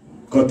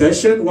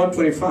 Quotation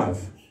 125.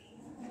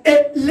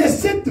 Et les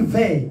 7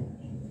 veilles,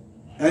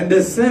 And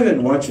the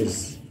 7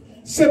 watches.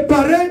 c'est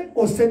pareil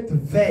aux 7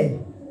 veilles.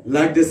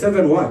 Like the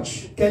 7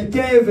 watch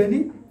Quelqu'un est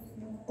venu,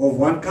 of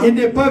one il cup.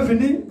 n'est pas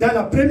venu dans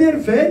la première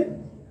veille,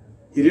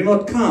 He did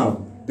not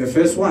come the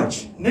first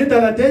watch. ni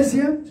dans la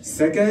deuxième,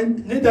 Second,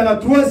 ni dans la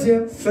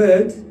troisième,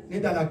 third, ni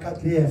dans la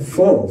quatrième.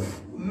 fourth.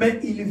 Mais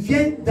il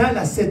vient dans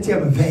la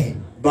 7e veille.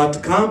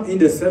 But come in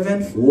the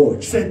 7th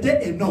watch.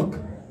 C'était Enoch,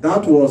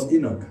 That was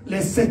Enoch. le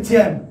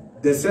 7e,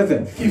 The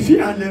 7th, qui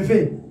fut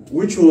enlevé.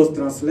 which was Et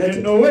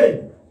translated.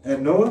 Noé,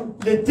 And Noah,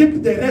 le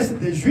type de reste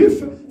des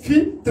Juifs,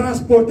 fut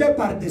transporté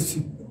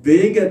par-dessus.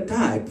 being a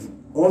type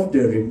of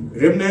the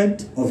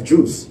remnant of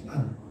Jews,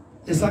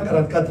 Les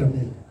 144 000.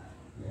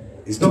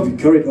 is to be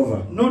carried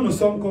over. Nous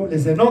sommes comme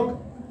les Enoch.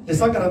 Les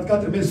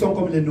 144 000 sont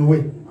comme les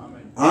Noé.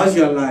 As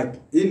you are like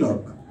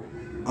Enoch,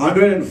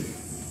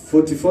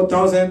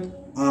 144,000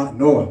 are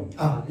Noah.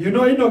 You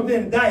know Enoch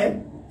didn't die, eh?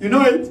 You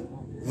know it?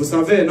 Vous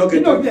savez, Enoch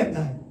Enoch didn't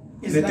die.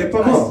 He's n'était like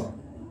pas us. mort.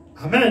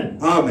 Amen.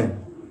 Amen.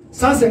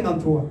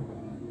 153.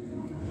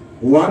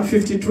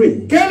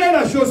 153. Quelle est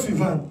la chose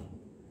suivante?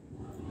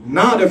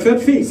 Now the third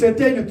thing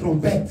C'était une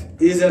trompette,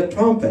 is a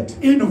trumpet.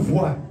 une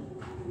voix.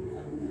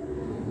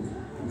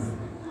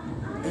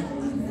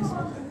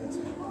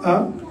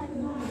 Huh?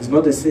 It's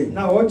not the same.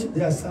 Now watch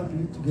the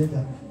assembly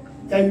together.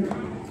 And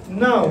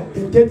now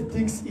the third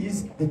thing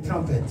is the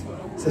trumpet.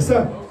 C'est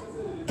ça.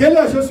 Quelle est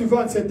la chose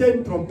suivante? C'était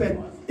une trompette,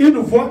 une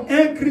voix,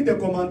 un cri de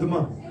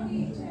commandement.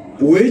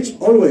 Which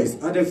always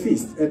at the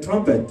feast, a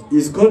trumpet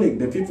is calling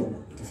the people.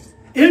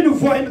 Une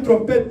voix, une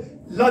trompette.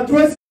 La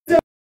troisième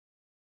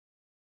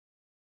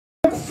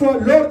fois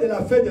lors de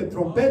la fête de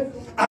trompette,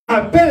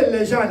 appelle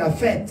les gens à la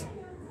fête.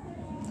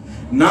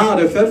 Now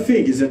the third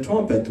thing is a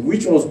trumpet,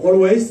 which was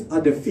always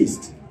at the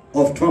feast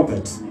of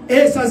trumpets.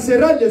 Et ça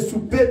sera le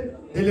souper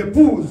de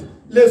l'épouse,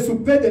 le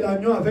souper de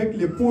l'agneau avec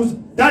l'épouse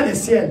dans le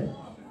ciel.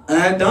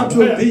 And that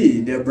will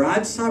be the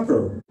bride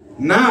supper.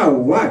 Now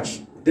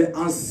watch the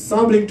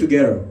assembling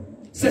together.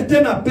 C'est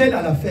un appel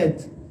à la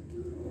fête.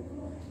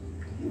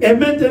 Et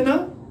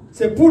maintenant,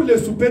 c'est pour le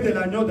souper de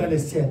l'agneau dans le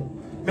ciel.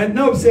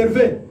 Maintenant,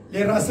 observez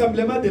les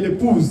rassemblements de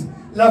l'épouse,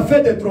 la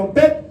fête des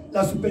trompettes,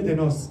 la souper de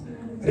noces.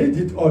 Read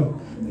it all.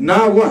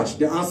 Now watch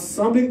the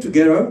assembling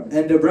together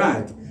and the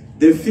bride,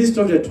 the feast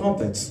of the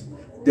trumpets,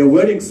 the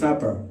wedding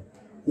supper.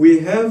 We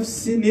have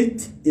seen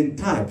it in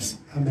types.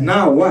 Amen.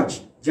 Now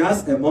watch,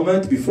 just a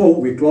moment before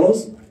we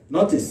close,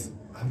 notice,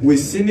 we've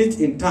seen it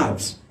in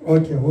types.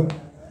 Ok, ouais.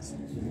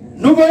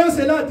 Nous voyons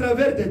cela à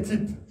travers des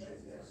types.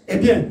 Eh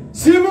bien,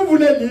 si vous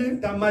voulez lire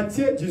dans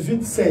Matthieu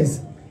 18,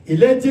 16,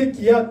 il est dit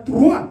qu'il y a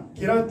 3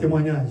 qui rendent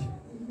témoignage.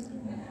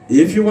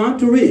 If you want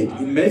to read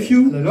in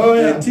Matthew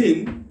Hallelujah.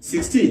 18,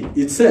 16,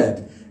 it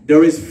said,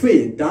 there is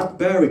 3 that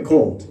bear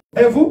record.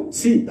 Et vous,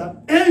 See, dans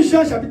 1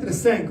 Jean chapitre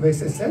 5,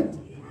 verset 7,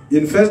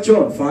 in 1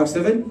 John 5,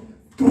 7,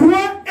 3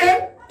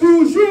 est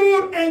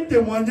toujours un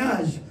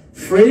témoignage.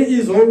 3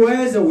 is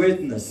always a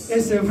witness. Et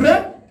c'est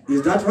vrai,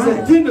 Is that c'est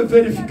right? une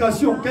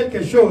vérification,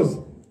 quelque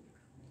chose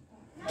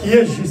qui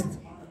est juste.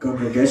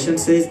 Congregation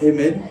says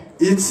amen.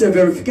 It's a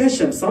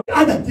verification.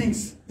 Other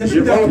things. Je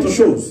vois autre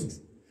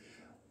chose.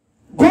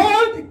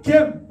 God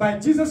came by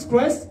Jesus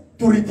Christ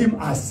to redeem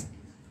us.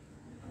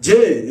 Dieu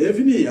est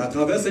venu à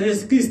travers Seigneur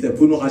Jésus-Christ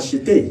pour nous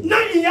racheter. Now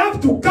he have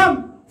to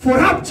come for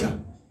rapture.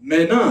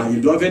 Maintenant,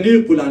 il doit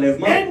venir pour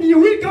l'enlèvement. And he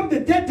will come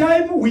the third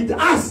time with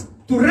us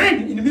to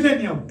reign in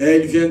millennium. Et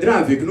il viendra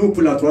avec nous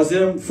pour la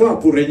 3e fois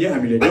pour régner à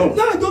millénium. But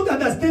now I don't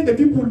understand the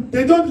people.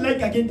 They don't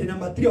like again the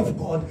number 3 of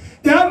God.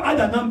 They have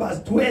other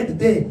numbers to add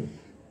there.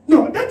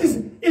 No, that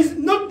is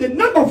not the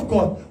number of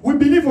God. We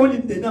believe only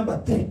in the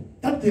number 3.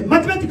 That's the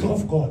mathematics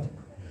of God.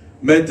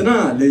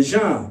 Maintenant, les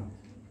gens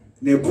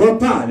ne croient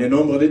pas le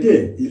nombre de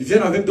Dieu. Ils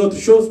viennent avec d'autres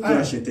choses pour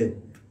acheter,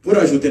 pour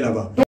ajouter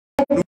là-bas.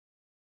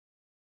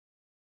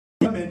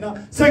 Maintenant,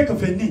 5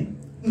 venus.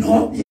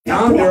 Non, il y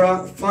a Now there 3.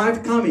 are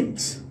 5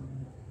 comings.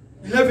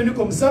 Il est venu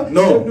comme ça.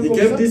 No, il est venu he comme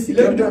came ça, this, he il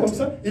est came venu that. comme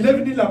ça, il est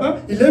venu là-bas,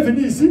 il est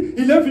venu ici,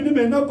 il est venu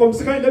maintenant comme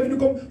ça, il est venu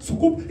comme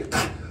soucoupe.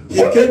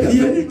 He came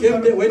here, he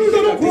came there. When he Nous came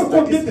allons like this, voir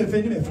like combien this. de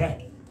venus, mes frères.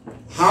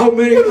 How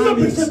many Nous avons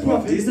armies besoin de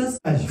of Jesus?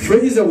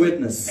 Three is a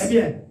witness. Eh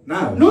bien,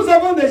 Now, nous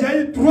avons déjà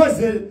eu trois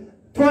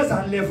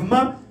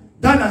enlèvements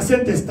dans l'Ancien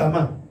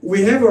Testament.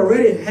 we have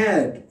already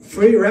had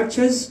 3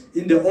 raptures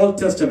in the Old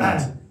Testament.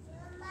 Ah.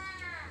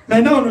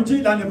 Maintenant, on nous dit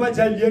qu'il n'en est pas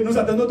déjà lieu, nous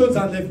attendons d'autres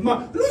enlèvements.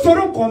 Nous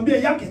saurons combien,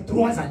 il n'y a que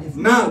 3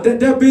 enlèvements. Now,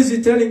 they're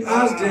busy telling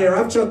us the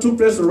rapture took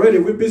place already.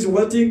 We're busy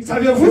waiting for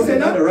Savez-vous cela?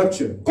 another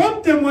rapture.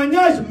 Comme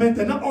témoignage,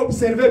 maintenant,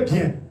 observez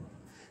bien.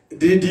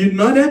 Did you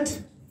know that?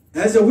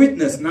 As a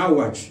witness, now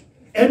watch.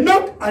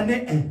 Enoch en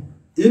est un.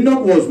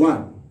 Enoch was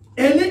one.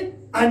 Élie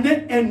en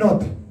est un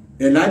autre.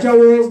 Elijah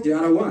was the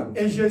other one.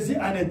 Et Jésus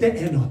en était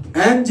un autre.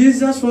 And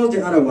Jesus was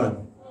the other one.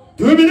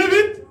 Do you believe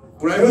it?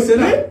 Croyez-vous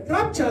cela? 3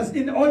 raptures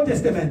in the Old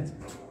Testament.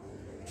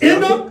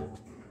 Enoch,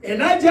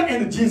 Elijah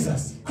and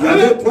Jesus. Il y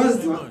avait 3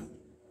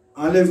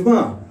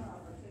 enlèvements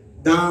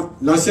dans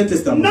l'Ancien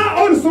Testament. Now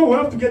also we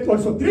have to get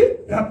also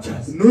 3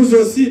 raptures. Nous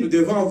aussi, nous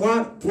devons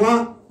avoir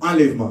 3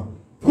 enlèvements.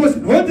 Because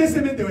in the Old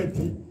Testament there were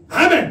 3.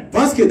 Amen.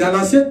 Parce que dans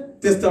l'Ancien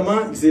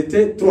Testament, ils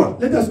étaient 3.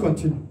 Let us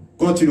continue.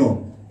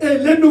 Continuons. Et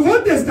le Nouveau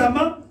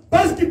Testament,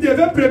 parce qu'il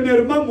devait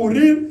premièrement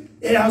mourir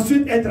et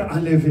ensuite être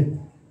enlevé.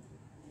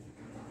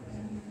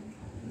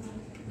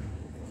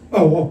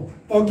 Oh,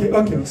 ok.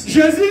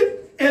 Jésus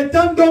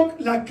étant donc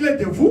la clé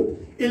de voûte,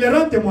 il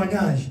rend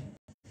témoignage.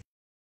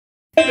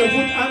 La clé de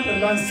voûte entre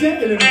l'Ancien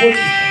et le Nouveau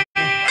Testament.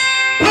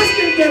 Parce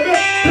qu'il devait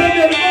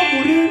premièrement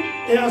mourir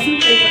et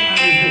ensuite être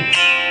enlevé.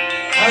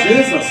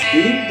 Jesus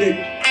being the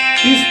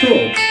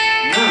keystone,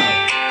 now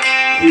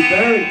he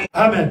buried.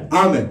 Amen.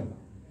 Amen.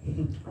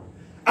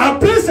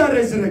 Après sa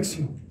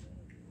résurrection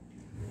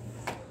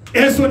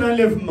et son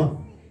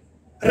enlèvement,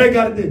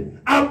 regardez,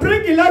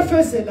 après qu'il a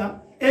fait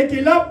cela et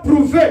qu'il a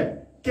prouvé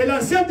que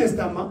l'Ancien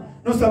Testament,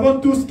 nous savons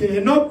tous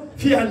qu'Enoch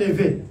fut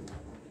enlevé.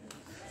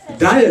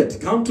 Died,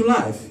 come to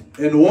life,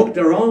 and walked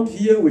around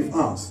here with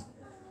us,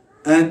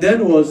 and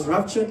then was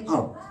raptured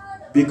up,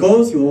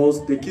 because he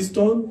was the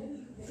keystone.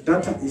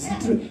 That is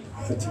it true?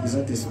 Is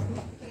that this one?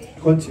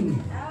 Continue.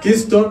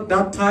 Keystone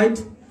that tied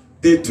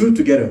the two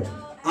together.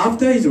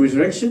 After his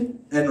resurrection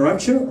and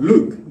rapture,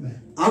 look,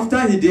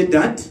 after he did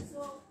that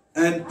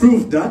and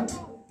proved that,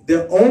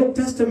 the Old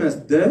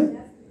Testament there,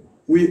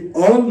 we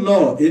all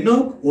know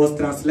Enoch was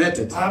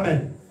translated.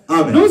 Amen.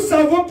 Amen. Nous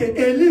savons que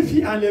Élie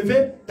fut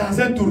enlevé dans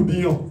un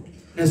tourbillon,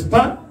 n'est-ce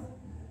pas?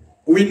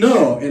 We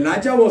know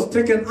Elijah was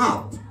taken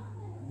up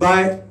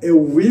by a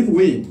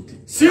whirlwind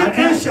Sur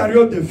un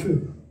chariot de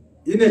feu.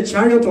 in a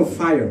chariot of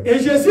fire. Et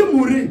Jésus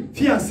mourut,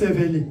 fut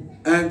enseveli.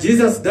 And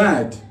Jesus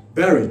died,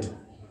 buried,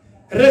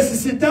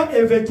 Ressuscitant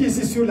et vécu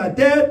ici sur la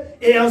terre,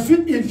 et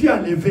ensuite il fut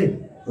enlevé.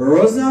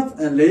 rose up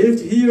and lived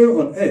here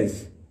on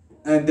earth,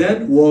 and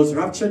then was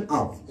raptured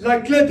up. La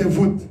clé de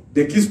voûte.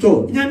 The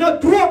keystone. Il y en a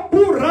 3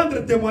 pour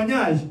rendre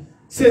témoignage.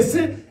 Et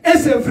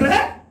c'est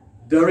vrai?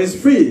 There is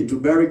free to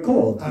be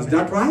recalled. Is Amen.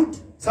 that right?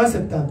 Ça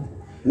c'est table.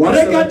 What's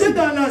Regardez the-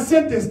 dans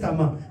l'Ancien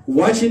Testament.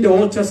 Watching the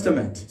Old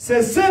Testament.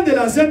 Ces saints de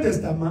l'Ancien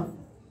Testament,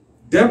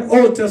 Them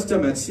Old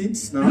Testament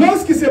seeds now.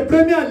 lorsque ce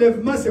premier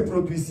enlèvement se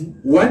produisit,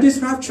 When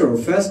this rapture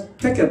first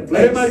taken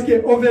place,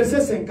 remarquez au verset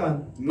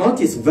 50,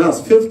 notice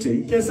verse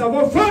 50. que sa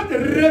voix forte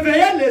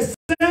réveillait les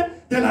saints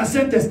de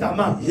l'Ancien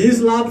Testament. His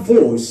loud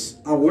voice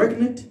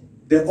awakened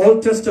the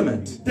Old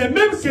Testament. De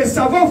même que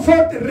sa voix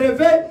forte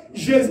réveille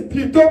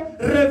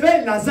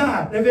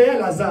Lazare, réveillait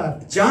Lazare.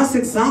 Just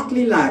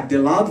exactly like the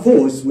loud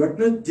voice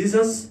awakened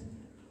Jesus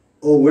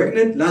or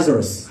awakened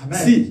Lazarus. Amen.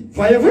 See,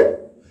 Voyez-vous?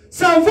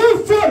 Sa voix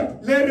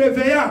forte les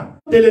réveilla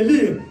de le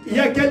lire il y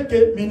a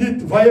quelques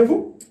minutes.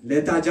 Voyez-vous?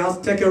 let us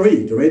just take a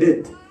read. Read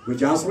it. We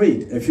just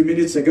read a few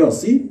minutes ago.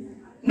 See?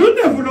 Nous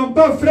ne voulons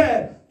pas,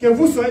 frères, que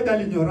vous soyez dans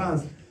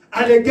l'ignorance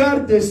à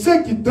l'égard de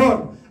ceux qui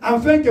dorment,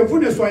 afin que vous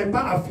ne soyez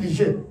pas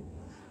affligés.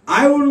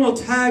 I will not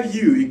have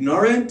you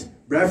ignorant,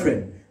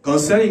 brethren,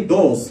 concerning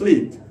those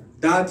sleep,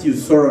 that you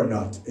sorrow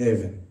not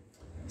even.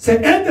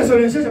 C'est 1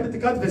 Thessaloniciens chapitre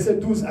 4, verset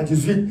 12 à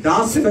 18.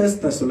 That's 1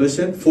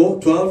 Thessalonians 4,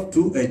 12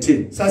 to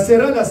 18. Ça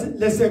sera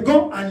le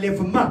second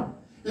enlèvement.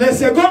 Le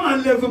second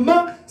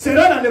enlèvement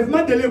sera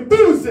l'enlèvement de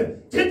l'épouse.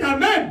 Dites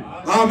Amen.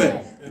 Amen.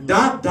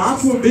 That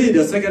will be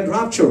the second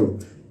rapture.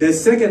 The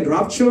second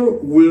rapture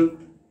will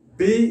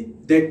be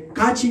the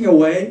catching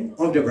away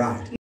of the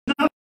bride.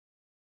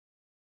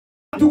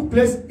 Took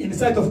place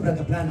inside of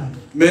Brother Branham.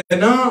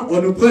 Maintenant,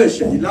 on nous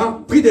prêche. Il a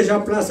pris déjà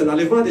place,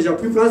 l'enlèvement a déjà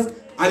pris place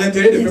à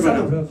l'intérieur de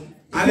Frère Branham.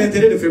 À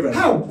l'intérieur de Frère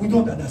Branham. How? We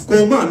don't understand.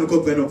 Comment nous ne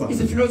comprenons pas?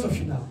 It's a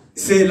philosophy now.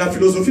 C'est la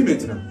philosophie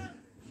maintenant.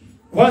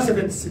 Verset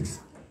 76.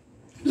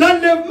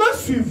 L'enlèvement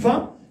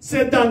suivant,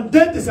 c'est dans 2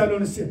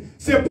 Thessaloniciens.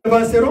 Ces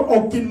avanceront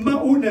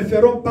aucunement ou ne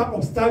feront pas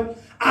obstacle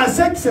à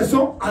ceux qui se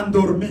sont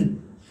endormis.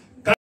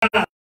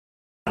 Car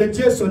le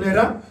Dieu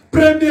sonnera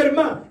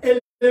premièrement et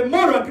les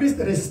morts en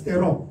Christ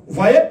résisteront. Vous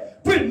voyez?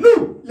 Puis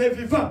nous, les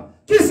vivants,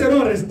 qui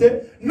serons restés,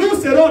 nous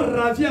serons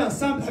ravis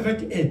ensemble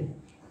avec eux.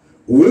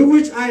 We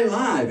which are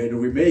alive and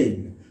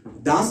remain,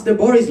 thus the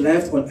bodies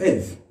left on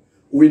earth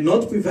will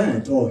not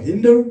prevent or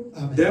hinder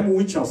Amen. them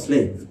which are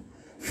slain.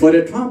 For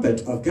the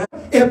trumpet of God.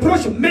 est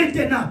proche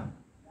maintenant.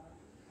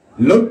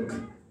 Look,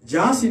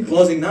 just in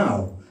closing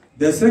now,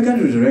 the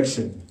second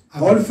resurrection.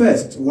 Amen. All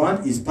first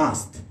one is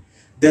past.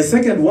 The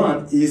second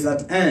one is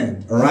at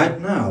end right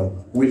now.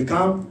 Will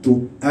come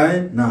to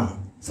end now.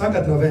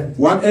 180.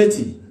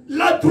 180.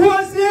 La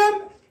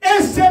troisième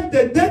est celle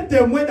des deux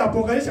témoins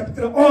d'Apocalypse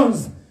chapitre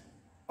 11.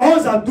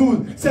 11 à 12.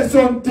 Ce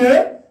sont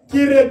eux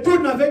qui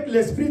retournent avec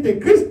l'esprit de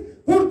Christ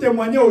pour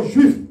témoigner aux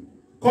Juifs,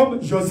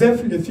 comme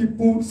Joseph le fit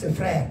pour ses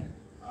frères.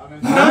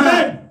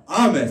 Amen.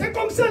 Amen. C'est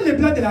comme ça le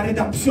plan de la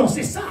rédemption,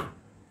 c'est ça.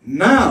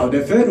 Now,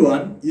 the third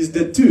one is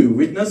the two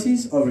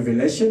witnesses of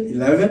Revelation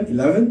 11,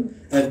 11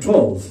 and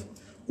 12,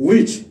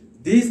 which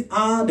these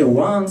are the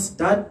ones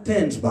that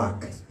turns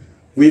back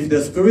with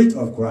the Spirit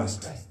of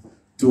Christ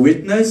to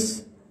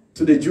witness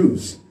to the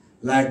Jews,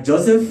 like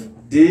Joseph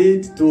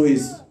did to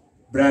his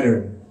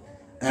brethren.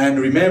 And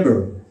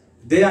remember,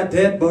 their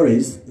dead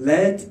bodies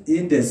laid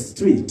in the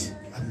street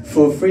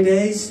for 3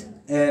 days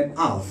and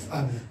half.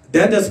 Amen.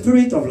 Then the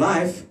Spirit of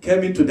life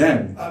came into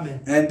them,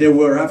 Amen. and they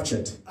were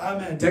raptured,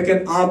 Amen.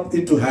 taken up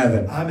into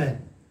heaven. Amen.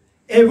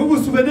 Et vous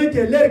vous souvenez que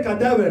leurs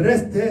cadavres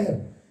restèrent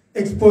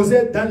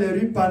exposés dans les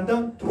rues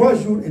pendant 3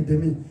 jours et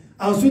demi.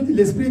 Ensuite,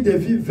 l'esprit de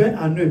vie vint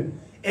en eux.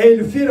 Et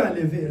ils furent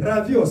enlevés,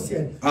 ravis au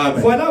ciel.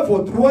 Amen. Voilà vos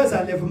 3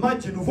 enlèvements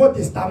du Nouveau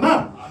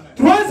Testament.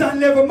 3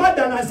 enlèvements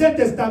dans l'Ancien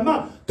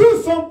Testament.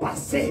 Tous sont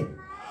passés.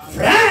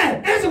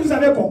 Frères, est-ce que vous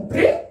avez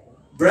compris?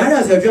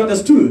 Brothers, have you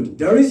understood?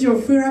 There is your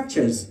 3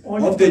 raptures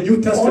of the New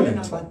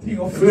Testament,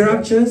 3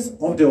 raptures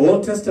of the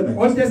Old Testament,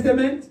 Old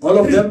Testament, all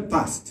of them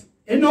past.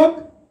 Enoch,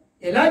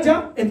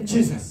 Elijah, and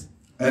Jesus.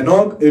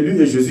 Enoch,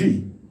 Élu et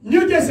Jésus.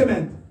 New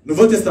Testament.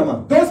 Nouveau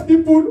Testament. Those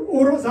people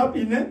who rose up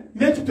in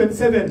Matthew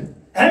 27.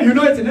 You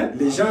know it, né?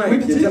 Les gens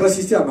qui étaient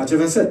ressuscités à Matthieu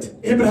 27.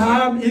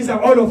 Abraham, Isaac,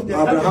 all of them.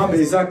 Abraham,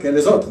 Isaac et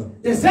les autres.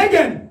 The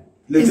second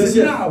Le is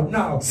deuxième,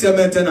 now. c'est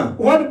maintenant.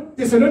 1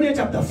 Thessalonians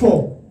chapter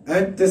 4.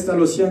 1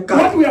 Thessaloniciens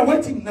What 4. we are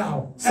waiting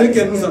now. Ce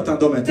que nous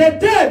attendons maintenant. The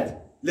third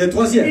Le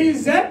troisième,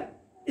 is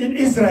in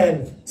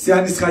Israel. c'est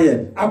en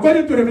Israël.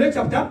 According to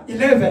Revelation chapter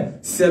 11.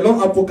 Selon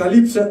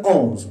Apocalypse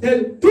 11.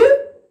 The two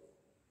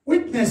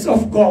witnesses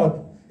of God.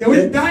 They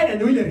will die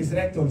and will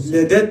resurrect also.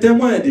 Les deux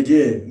témoins de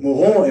Dieu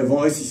mourront et vont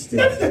ressusciter.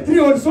 That is the three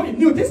also in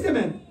New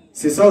Testament.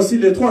 C'est ça aussi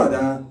les 3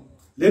 dans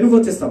le Nouveau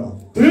Testament.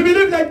 Do you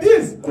believe like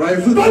this?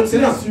 Croyez-vous God comme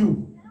cela? bless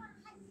you.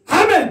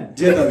 Amen.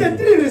 Dieu That is t'aime. the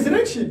three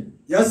resurrection.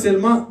 Il y a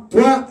seulement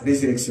 3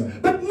 résurrections.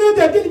 But now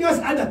they are telling us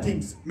other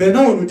things.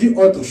 Maintenant, on nous dit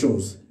autre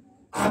chose.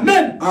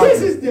 Amen. Amen.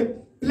 This is the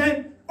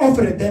plan of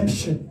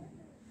redemption.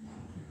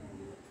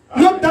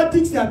 Not that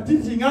things they are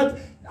teaching us,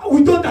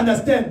 we don't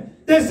understand.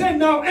 They say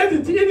now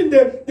everything, even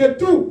the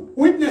two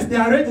witnesses, they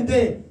are already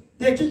there.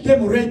 They kill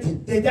them already.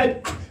 They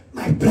died. Ah,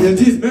 my Ils brother.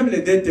 disent même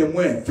les deux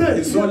témoins, Frère,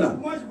 ils sont là.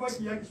 moi je vois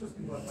qu'il y a quelque chose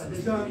qui ne va pas.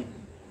 Les gens,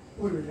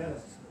 oui, oui, là.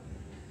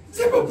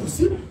 C'est pas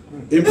possible.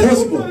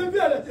 Impossible. Vous avez vu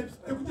à la télé.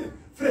 Écoutez,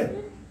 frère,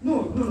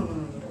 non.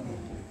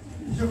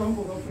 Je vais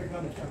encore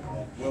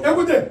fréquenter.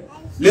 Écoutez,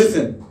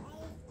 Listen,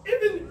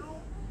 even,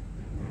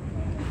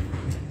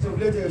 je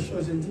voulais dire une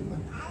chose, je ne dis pas.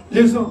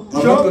 Les gens,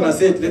 I'm not gonna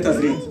say it, let us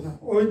read.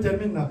 oui,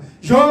 termine là.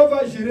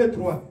 Jéhovah Jireh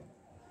 3.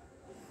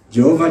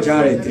 Jehovah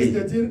Jireh Je risque de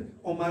 3. dire,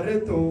 on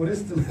m'arrête, on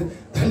reste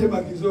dans les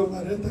magasins, on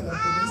m'arrête à la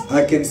police.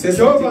 I can say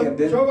something and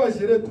then Jéhovah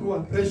Jireh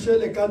 3, prêchez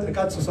les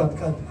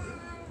 4:64.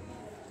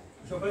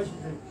 Jéhovah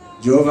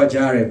Jireh Jehovah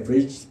Jireh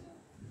preached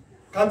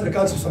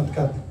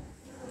 4:64.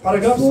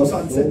 Paragraphe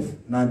 67.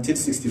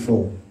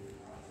 1964.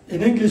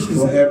 In English is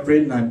For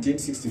April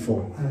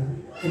 1964.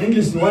 in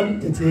English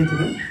 1:38,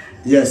 no?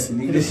 Yes, in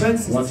In English.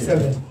 French 150.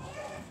 67.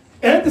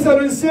 1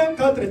 Thessaloniciens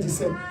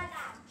 4:17.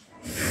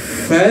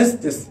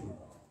 First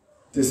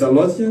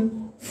Thessalonians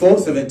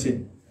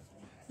 4:17.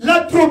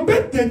 La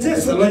trompette de Dieu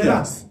sonnera.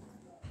 Thessalonians.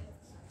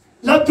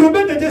 La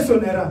trompette de Dieu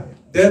sonnera.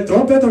 The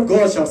trumpet of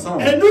God shall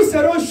sound, Et nous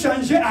serons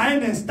changés à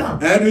un instant.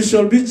 and we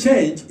shall be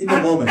changed in a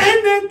À moment.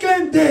 un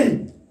clin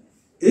d'œil.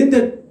 In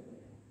the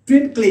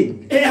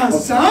twinkling Et of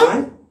ensemble, an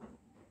eye,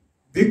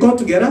 we come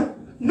together.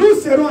 nous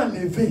serons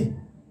enlevés.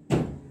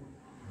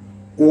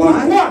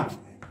 Why?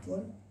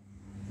 Pourquoi?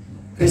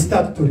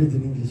 Restart to read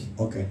in English.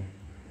 Okay.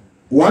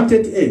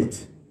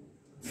 138.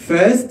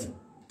 First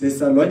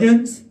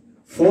Thessalonians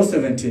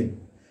 4:17.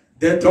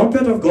 The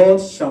trumpet of God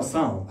shall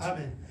sound,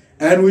 Amen.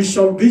 and we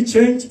shall be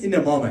changed in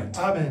a moment.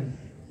 Amen.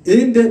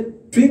 In the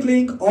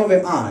twinkling of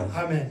an eye,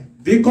 Amen.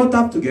 be caught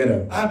up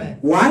together. Amen.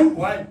 Why?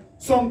 Ouais.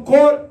 Son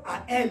corps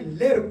à elle,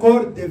 leur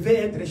corps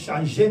devait être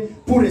changé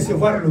pour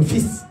recevoir le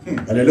Fils.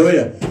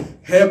 Hallelujah.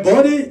 Her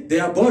body,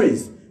 their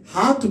bodies,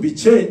 had to be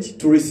changed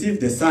to receive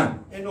the Son.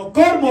 Et nos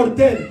corps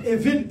mortels et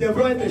vils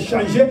devront être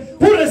changés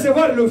pour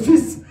recevoir le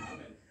Fils.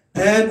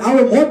 And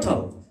our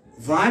mortal,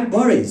 vile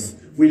bodies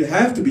will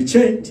have to be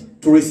changed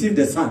to receive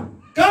the Son.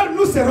 Car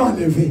nous serons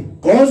enlevés.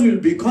 God will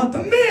be caught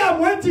up. Me, I'm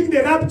waiting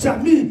the rapture.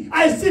 Me,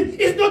 I see.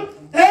 It's not,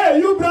 hey,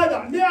 you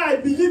brother. Me, I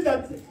believe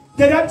that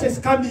the rapture is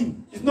coming.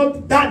 It's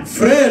not done.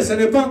 Frère, ce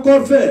n'est pas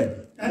encore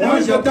fait. Moi,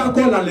 j'attends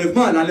encore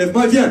l'enlèvement.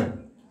 L'enlèvement vient.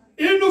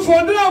 Il nous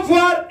faudra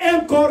avoir un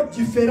corps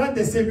différent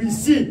de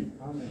celui-ci.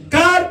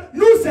 Car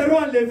nous serons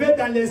enlevés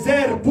dans les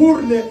airs pour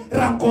les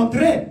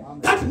rencontrer.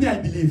 That's me, I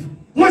believe.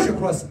 Moi, je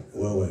crois ça.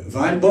 Ouais.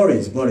 Van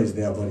Boris,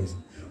 their Boris.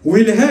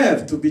 We'll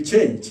have to be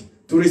changed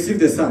to receive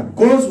the Son.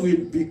 Because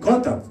we'll be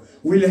caught up.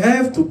 We'll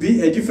have to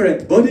be a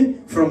different body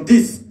from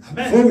this.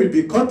 Amen. For we'll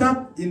be caught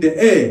up in the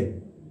air.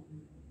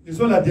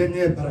 Lisons la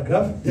dernière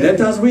paragraphe. Let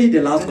us read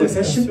the last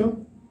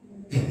confession.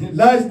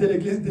 L'âge de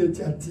l'église de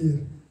Thyatire.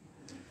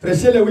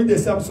 Prêchez le 8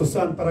 décembre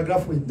 60,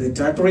 paragraphe 8. The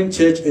Thyatirian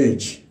Church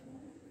Age.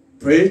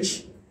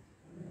 Preach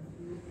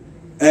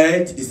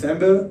 8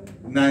 December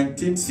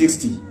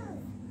 1960.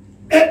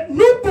 Et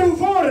nous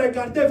pouvons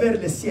regarder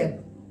vers le ciel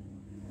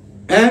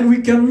And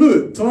we can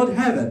look toward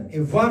heaven et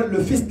voir le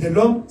Fils de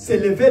l'homme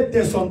s'élever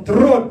de son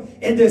trône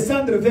et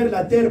descendre vers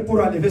la terre pour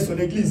enlever son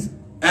église.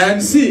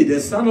 and see the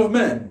Son of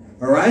Man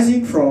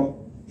rising from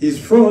his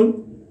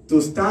throne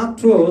to start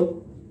toward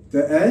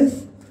the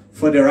earth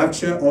for the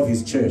rapture of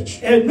his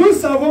church. Et nous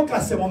savons qu'à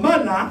ce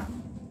moment-là,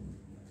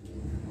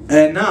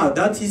 And now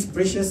that his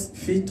precious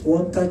feet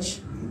won't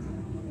touch,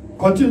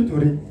 continue to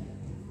read.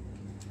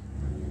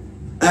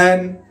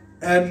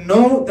 and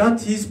know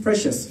that his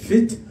precious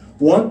feet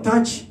won't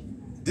touch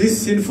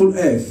this sinful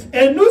earth.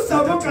 Et nous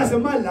savons qu'à ce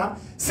moment-là,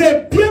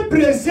 ses pieds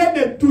précieux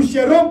ne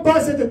toucheront pas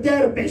cette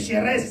terre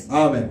pécheresse.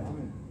 Amen.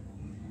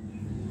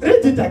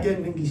 Read it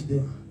again in English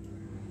there.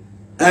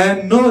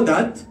 And know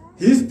that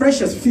his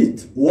precious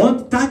feet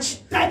won't touch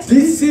Touch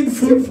this this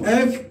sinful sinful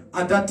earth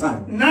at that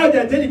time. Now they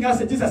are telling us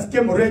that Jesus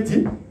came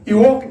already. He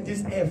walked in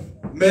this earth.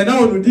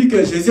 Maintenant, on nous dit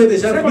que Jésus est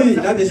déjà venu, il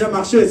a déjà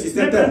marché sur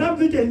Mais cette terre. Branham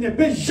dit qu'il ne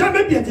peut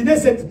jamais piétiner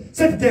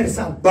cette terre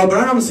sale. But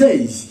Branham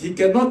says he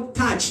cannot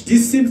touch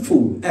this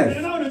sinful earth.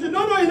 Maintenant on nous dit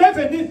non, il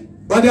est venu.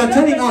 But they are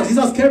telling us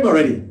Jesus came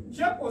already.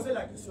 J'ai posé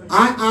la question.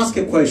 I ask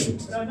a question.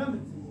 Branham dit,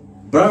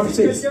 Branham si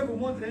says, quelqu'un vous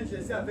montre un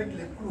Jésus avec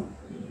les clous,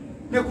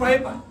 ne croyez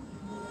pas.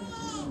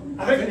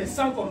 Avec les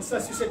sangs comme ça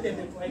sur cette terre,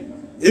 ne croyez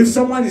pas. if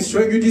someone is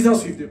showing you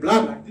Jesus with the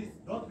blood like this,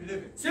 don't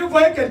believe it. Si vous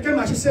voyez quelqu'un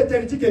marcher sur cette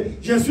terre et dit que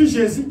je suis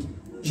Jésus,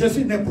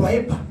 ne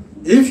croyez pas.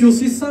 If you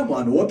see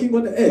someone walking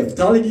on the earth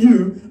telling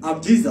you,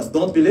 I'm Jesus,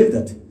 don't believe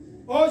that.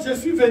 Oh, je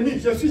suis venu,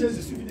 je suis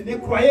Jésus, ne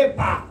croyez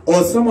pas.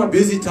 Or someone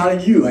busy telling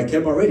you, I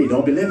came already,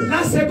 don't believe it.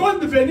 La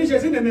seconde venue,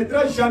 Jésus ne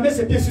mettra jamais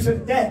ses pieds sur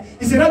cette terre.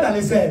 Il sera dans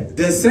les airs.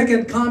 The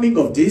second coming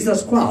of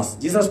Jesus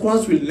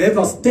Christ will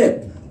never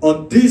step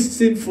on this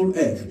sinful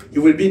earth. He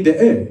will be in the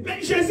air.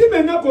 Mais Jésus,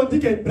 maintenant qu'on dit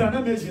que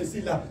Branham est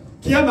Jésus là,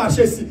 qui a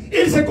marché ici,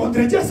 il se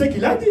contredit à ce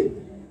qu'il a dit.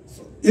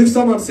 If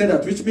someone said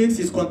that, which means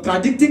he's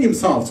contradicting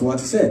himself to what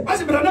he said. Parce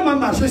que Branham a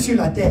marché sur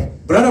la terre.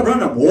 Brother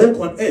Branham walk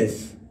on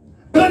earth.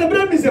 Brother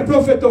Branham is a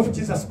prophet of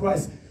Jesus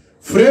Christ.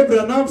 Frère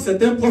Branham,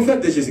 c'est un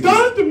prophète de Jésus-Christ.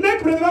 Don't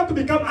make Brother Branham to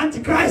become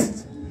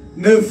Antichrist.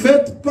 Ne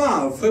faites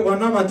pas Frère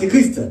Branham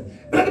antichrist.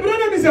 Brother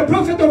Branham is a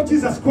prophet of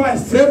Jesus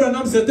Christ. Frère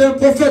Branham, c'est un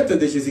prophète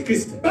de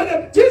Jésus-Christ.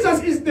 Brother,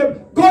 Jesus is the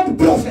God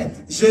prophet.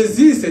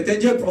 Jésus, c'est un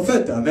Dieu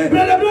prophète. Amen.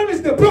 Brother Branham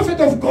is the prophet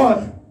of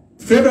God.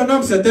 Frère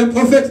Branham, c'est un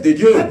prophète de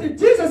Dieu. But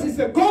Jesus is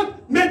the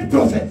God-made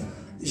prophet.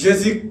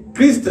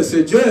 Jésus-Christ, ce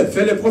Dieu,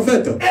 fait le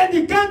prophète. And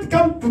he can't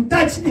come to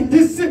touch in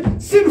this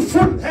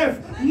sinful earth.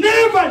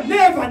 Never,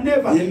 never,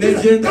 never. Il ne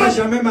viendra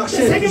jamais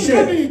marcher, The second toucher.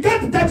 coming, he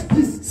can't touch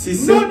this. Si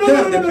c'est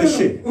terre de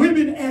péché. We'll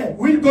be in air.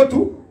 We'll go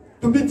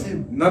to meet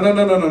him. Non.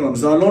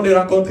 Nous allons les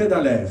rencontrer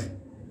dans l'air.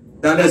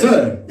 Dans les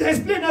heures. They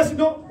explain us,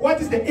 what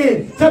is the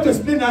air. Try to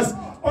explain us.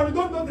 On ne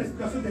donne not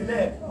l'explication de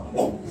l'air.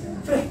 Oh,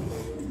 frère.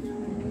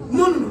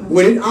 No.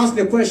 We didn't ask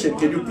the question.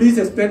 Can you please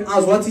explain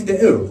us what is the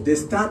earth? They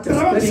start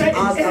Branham said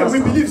explaining in air, we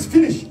believe it's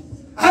finished.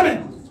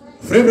 Amen.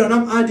 Frère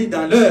Branham a dit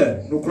dans l'heure,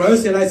 nous croyons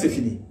cela et c'est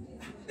fini.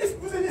 Est-ce que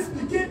vous allez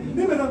expliquer,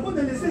 même la rencontre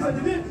de l'essai, ça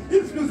devient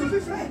une philosophie,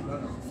 frère.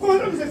 Comment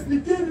vous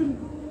expliquer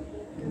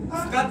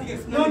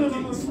Non,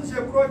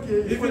 je crois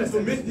que... Even to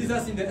meet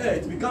Jesus in the air,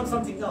 it becomes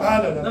something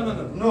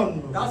else.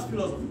 Non. That's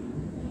philosophy.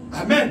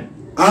 Amen.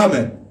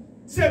 Amen.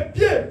 Ces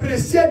pieds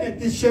précieux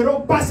ne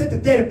toucheront pas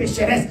cette terre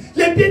pécheresse.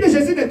 Les pieds de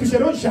Jésus ne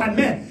toucheront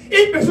jamais.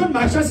 Une personne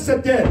marchant sur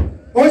cette terre.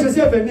 Oh, Jésus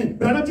est venu.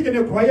 Branham dit qu'il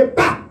ne croyait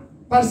pas.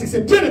 Parce que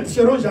ses pieds ne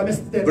toucheront jamais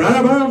cette terre.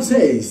 Brother Branham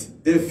says,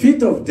 the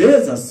feet of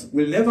Jesus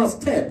will never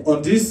step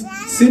on this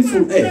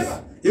sinful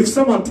earth. If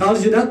someone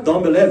tells you that,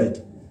 don't believe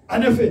it.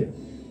 En effet,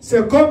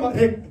 c'est comme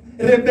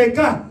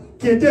Rebecca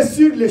qui était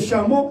sur les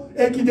chameaux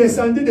et qui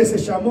descendait de ses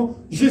chameaux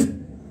juste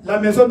la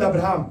maison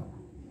d'Abraham.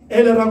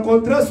 Elle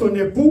rencontra son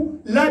époux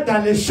là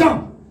dans les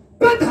champs.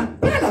 Pas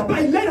là-bas,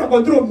 il l'a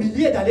rencontré au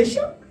milieu dans les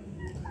champs.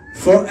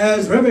 For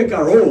as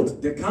Rebecca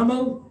rode the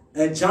camel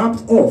and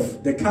jumped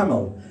off the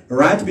camel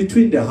right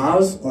between the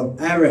house of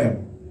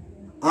Abraham,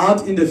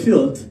 out in the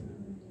field,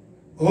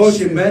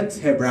 she met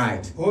her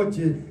bride. Oh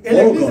Dieu. Et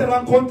l'église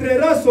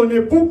rencontrera son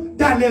époux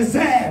dans les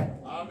airs.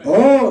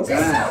 Oh C'est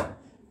God. ça.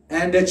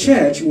 And the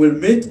church will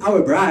meet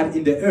our bride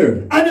in the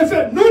air. En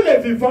effet, nous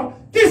les vivants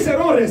qui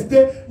serons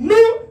restés, nous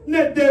ne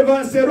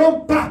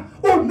devancerons pas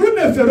ou nous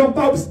ne ferons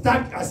pas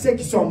obstacle à ceux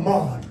qui sont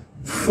morts.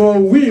 For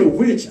we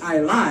which are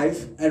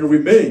alive and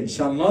remain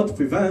shall not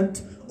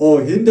prevent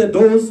or hinder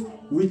those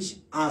which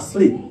are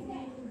asleep.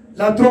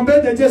 La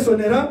trompette de Dieu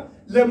sonnera,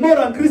 les morts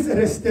en Christ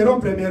resteront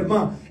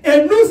premièrement.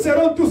 Et nous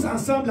serons tous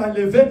ensemble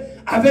enlevés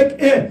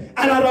avec eux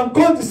à la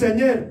rencontre du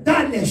Seigneur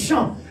dans les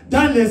champs,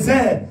 dans les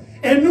airs.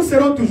 Et nous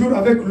serons toujours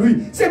avec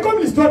lui. C'est comme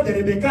l'histoire de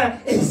Rebecca,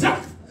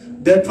 exact.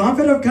 The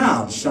trumpet of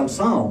God shall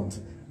sound,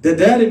 the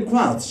dead in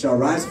Christ shall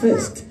rise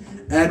first,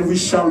 and we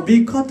shall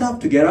be caught up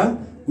together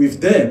with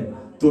them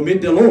to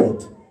meet the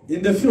Lord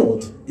in the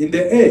field, in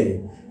the air,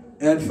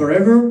 and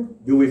forever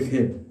be with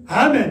him.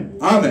 Amen.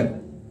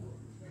 Amen.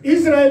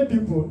 Israel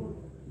people,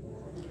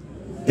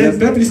 Le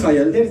peuple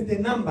d'Israël, there is the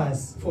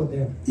numbers for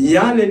them. il y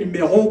a les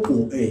numéros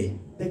pour eux.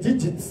 The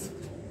digits.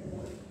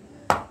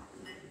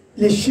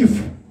 Les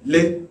chiffres.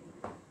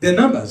 The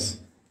numbers.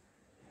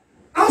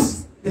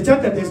 Us, the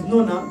church, there's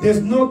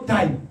no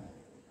time.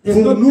 There's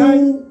Pour no nous,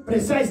 time,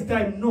 precise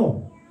time,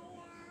 no.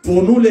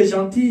 Pour nous les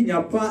gentils, il n'y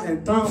a pas un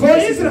temps. For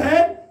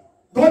Israel,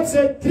 God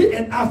said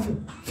 3.5,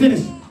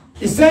 finish.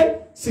 He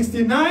said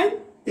 69,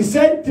 he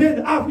said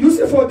 3.5. You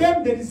see, for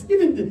them, there is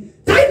even the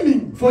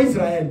timing for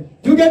Israel.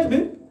 Do you get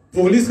me?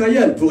 Pour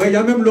l'Israël, pour eux, il y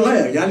a même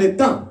l'horaire, il y a le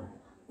temps.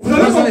 Vous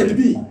avez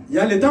compris? Il y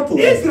a le temps pour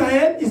eux.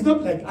 Israel is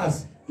not like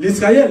us.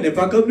 L'Israël n'est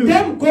pas comme nous.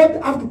 Them God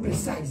have to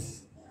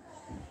precise.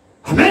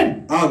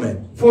 Amen. Amen.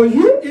 For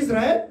you,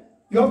 Israel,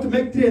 you have to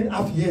make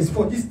 3.5 years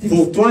for this thing.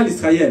 Pour toi,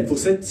 l'Israël, pour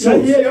cette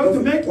chose. Here you have to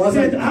make 3 ans.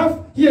 3.5.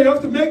 Here you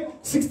have to make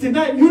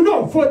 69. You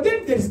know, for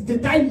them there is the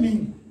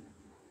timing.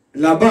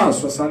 Là-bas,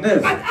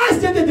 69. But us,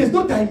 there is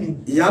no timing.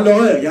 Il y a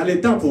l'horaire, il y a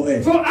le temps pour eux.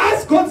 For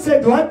us, God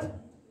said what?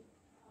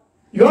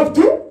 You have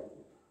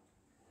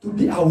to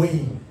be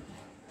away.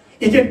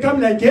 It can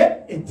come like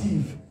a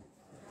thief.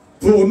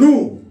 Pour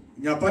nous,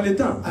 il n'y a pas le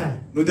temps.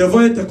 Nous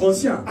devons être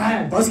conscients.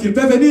 Parce qu'il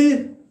peut venir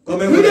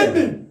comme un You get voleur.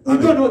 me? We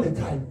don't know the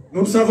time.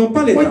 Nous ne savons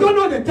pas le We temps. don't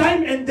know the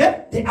time and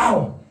the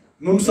hour.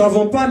 Nous ne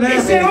savons pas He l'heure. et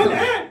said, le oh,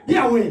 temps. be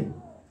away.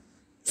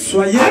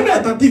 Soyez Amen.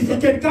 attentifs. It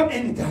can come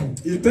anytime.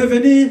 Il peut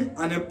venir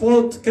à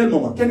n'importe quel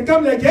moment. It can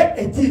come like a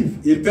thief.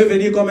 Il peut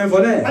venir comme un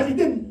voleur. But he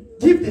didn't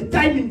give the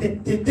timing,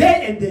 the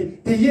day and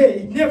the year.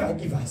 He never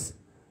give us.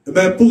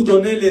 Mais pour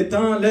donner le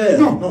temps, l'heure,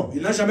 Non. non,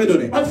 il n'a jamais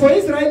donné. But for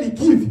Israel, he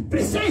give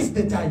precise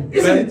the time,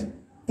 isn't Mais it?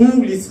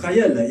 pour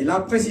l'Israël, il a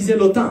précisé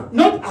le temps.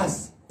 Not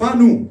us. Pas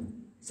nous.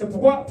 C'est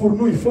pourquoi pour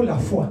nous il faut la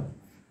foi.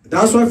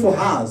 That's why for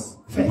us,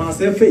 Faith. we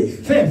must have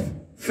faith. Faith.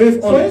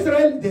 Faith For only.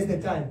 Israel, there's the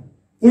time.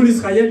 Pour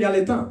l'Israël, il y a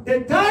le temps.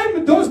 The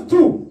time those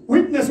two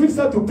witnesses will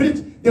start to preach,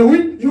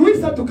 you will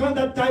start to count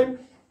that time.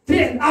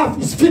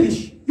 3.5 is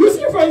finished. You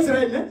see, for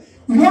Israel,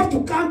 you have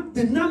to count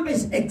the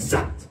numbers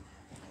exact.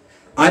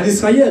 En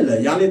Israël,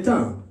 il y a le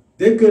temps.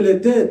 Dès que les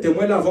deux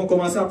témoins là vont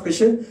commencer à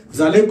prêcher,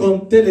 vous allez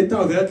compter le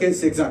temps, vous verrez que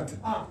c'est exact.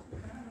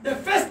 The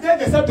first day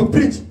they start to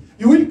preach,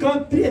 you will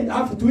count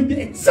 3.5. It will be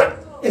exact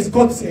as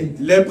God said.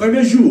 Les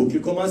premiers jours qu'ils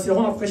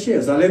commenceront à prêcher,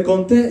 vous allez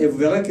compter et vous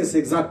verrez que c'est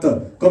exact,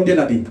 comme Dieu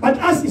l'a dit. But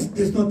us,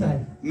 there's no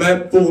time. Mais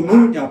pour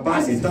nous, il n'y a pas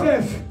Us de is temps.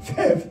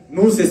 faith.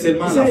 Nous, c'est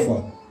seulement la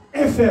foi.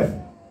 FF.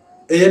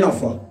 Ayez la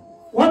foi.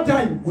 What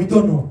time? We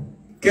don't know.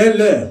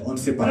 Quelle heure? On ne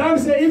sait But pas. I'm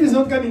saying if it's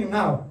not coming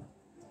now,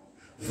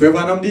 Frère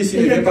Branham dit, s'il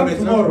He ne can vient pas come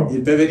maintenant, tomorrow.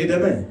 il peut venir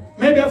demain.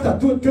 maybe after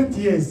 20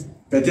 years,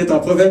 Peut-être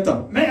après 20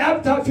 ans. maybe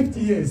after 50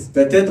 years,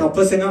 Peut-être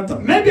après 50 ans.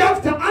 maybe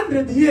after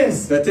 100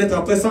 years. Peut-être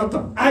après 100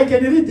 ans. I can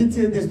read it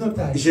here, there's no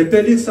time. Je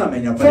peux lire ça, mais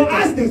il n'y a pas For de temps.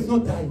 us, there's no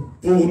time.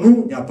 Pour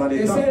nous, il n'y a pas de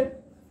They temps. said,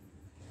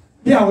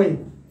 be away.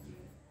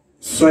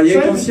 Soyez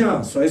Soyez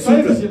conscients, soyez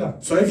soyez souples, vigilants.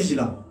 soyez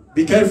vigilants.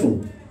 Be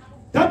careful.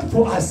 That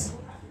for us.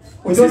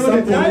 We C'est don't know ça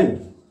the pour time, nous.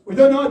 we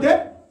don't know the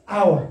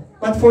hour.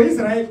 But for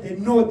Israel, they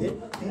know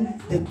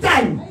the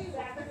time.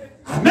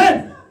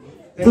 Amen.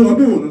 Pour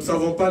nous, nous ne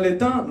savons pas le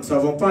temps, nous ne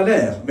savons pas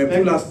l'heure. Mais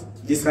pour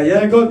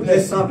l'Israël, May God ils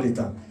bless savent le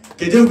temps.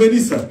 Que Dieu vous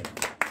bénisse.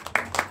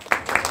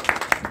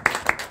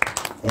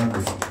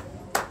 Wonderful.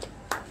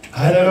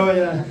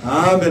 Hallelujah.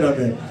 Amen,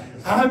 amen.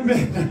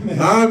 Amen.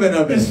 Amen,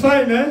 amen. It's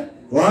fine, eh?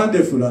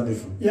 Wonderful,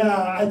 wonderful.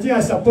 Yeah, I think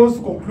I'm supposed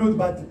to conclude,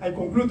 but I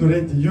conclude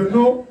already. You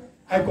know,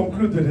 I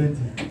conclude already.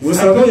 Vous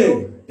I told savez,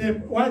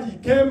 you, why he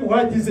came,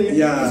 why this is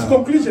Yeah. it's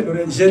conclusion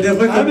already. je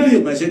devrais Amen.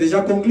 conclure, mais j'ai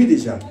déjà conclu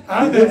déjà.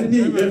 Amen. Il est venu,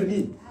 il est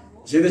venu.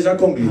 J'ai déjà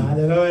conclu.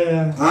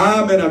 Hallelujah.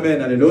 Amen,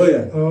 amen,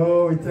 alléluia.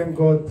 Oh, we thank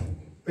God.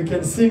 We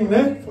can sing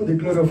for the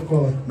glory of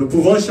God. Nous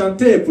pouvons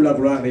chanter pour la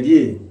gloire de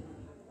Dieu.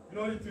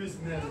 Glory to his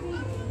name.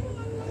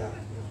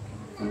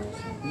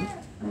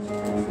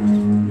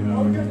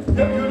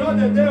 You know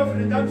the day of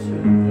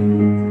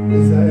redemption.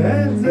 It's the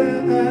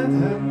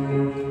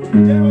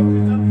day of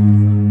redemption.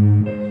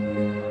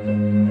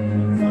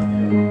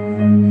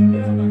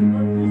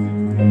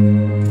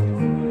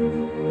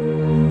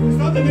 It's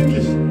not in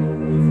English.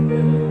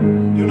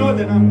 You know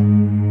the number.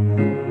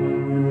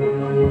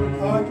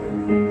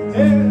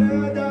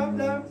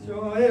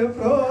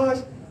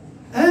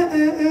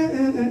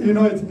 You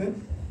know it.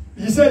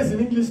 He says in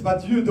English,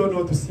 but you don't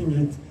know to sing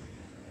it.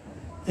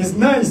 It's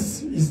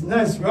nice. It's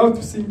nice. We have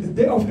to sing the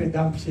day of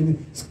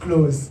redemption is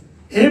close.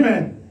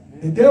 Amen.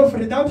 The day of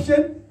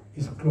redemption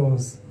is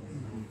close.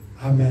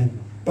 Amen.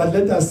 But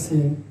let us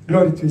sing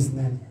glory to his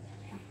name.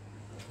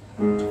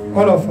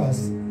 All of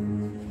us.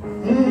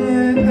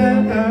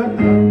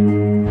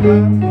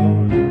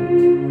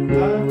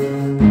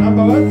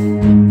 Number what?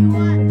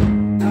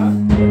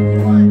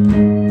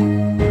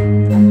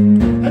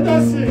 Let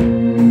us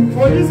sing.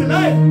 For this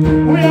life,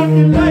 we are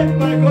in life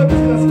by God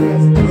Jesus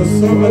Christ. Lo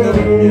so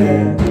maganda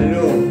yeah.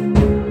 Hello.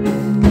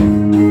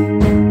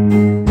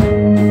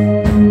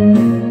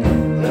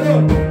 Hello.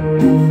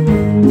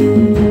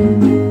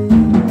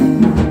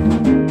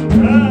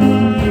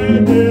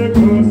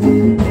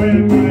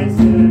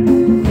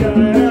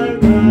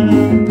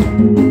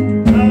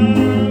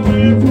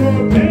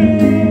 I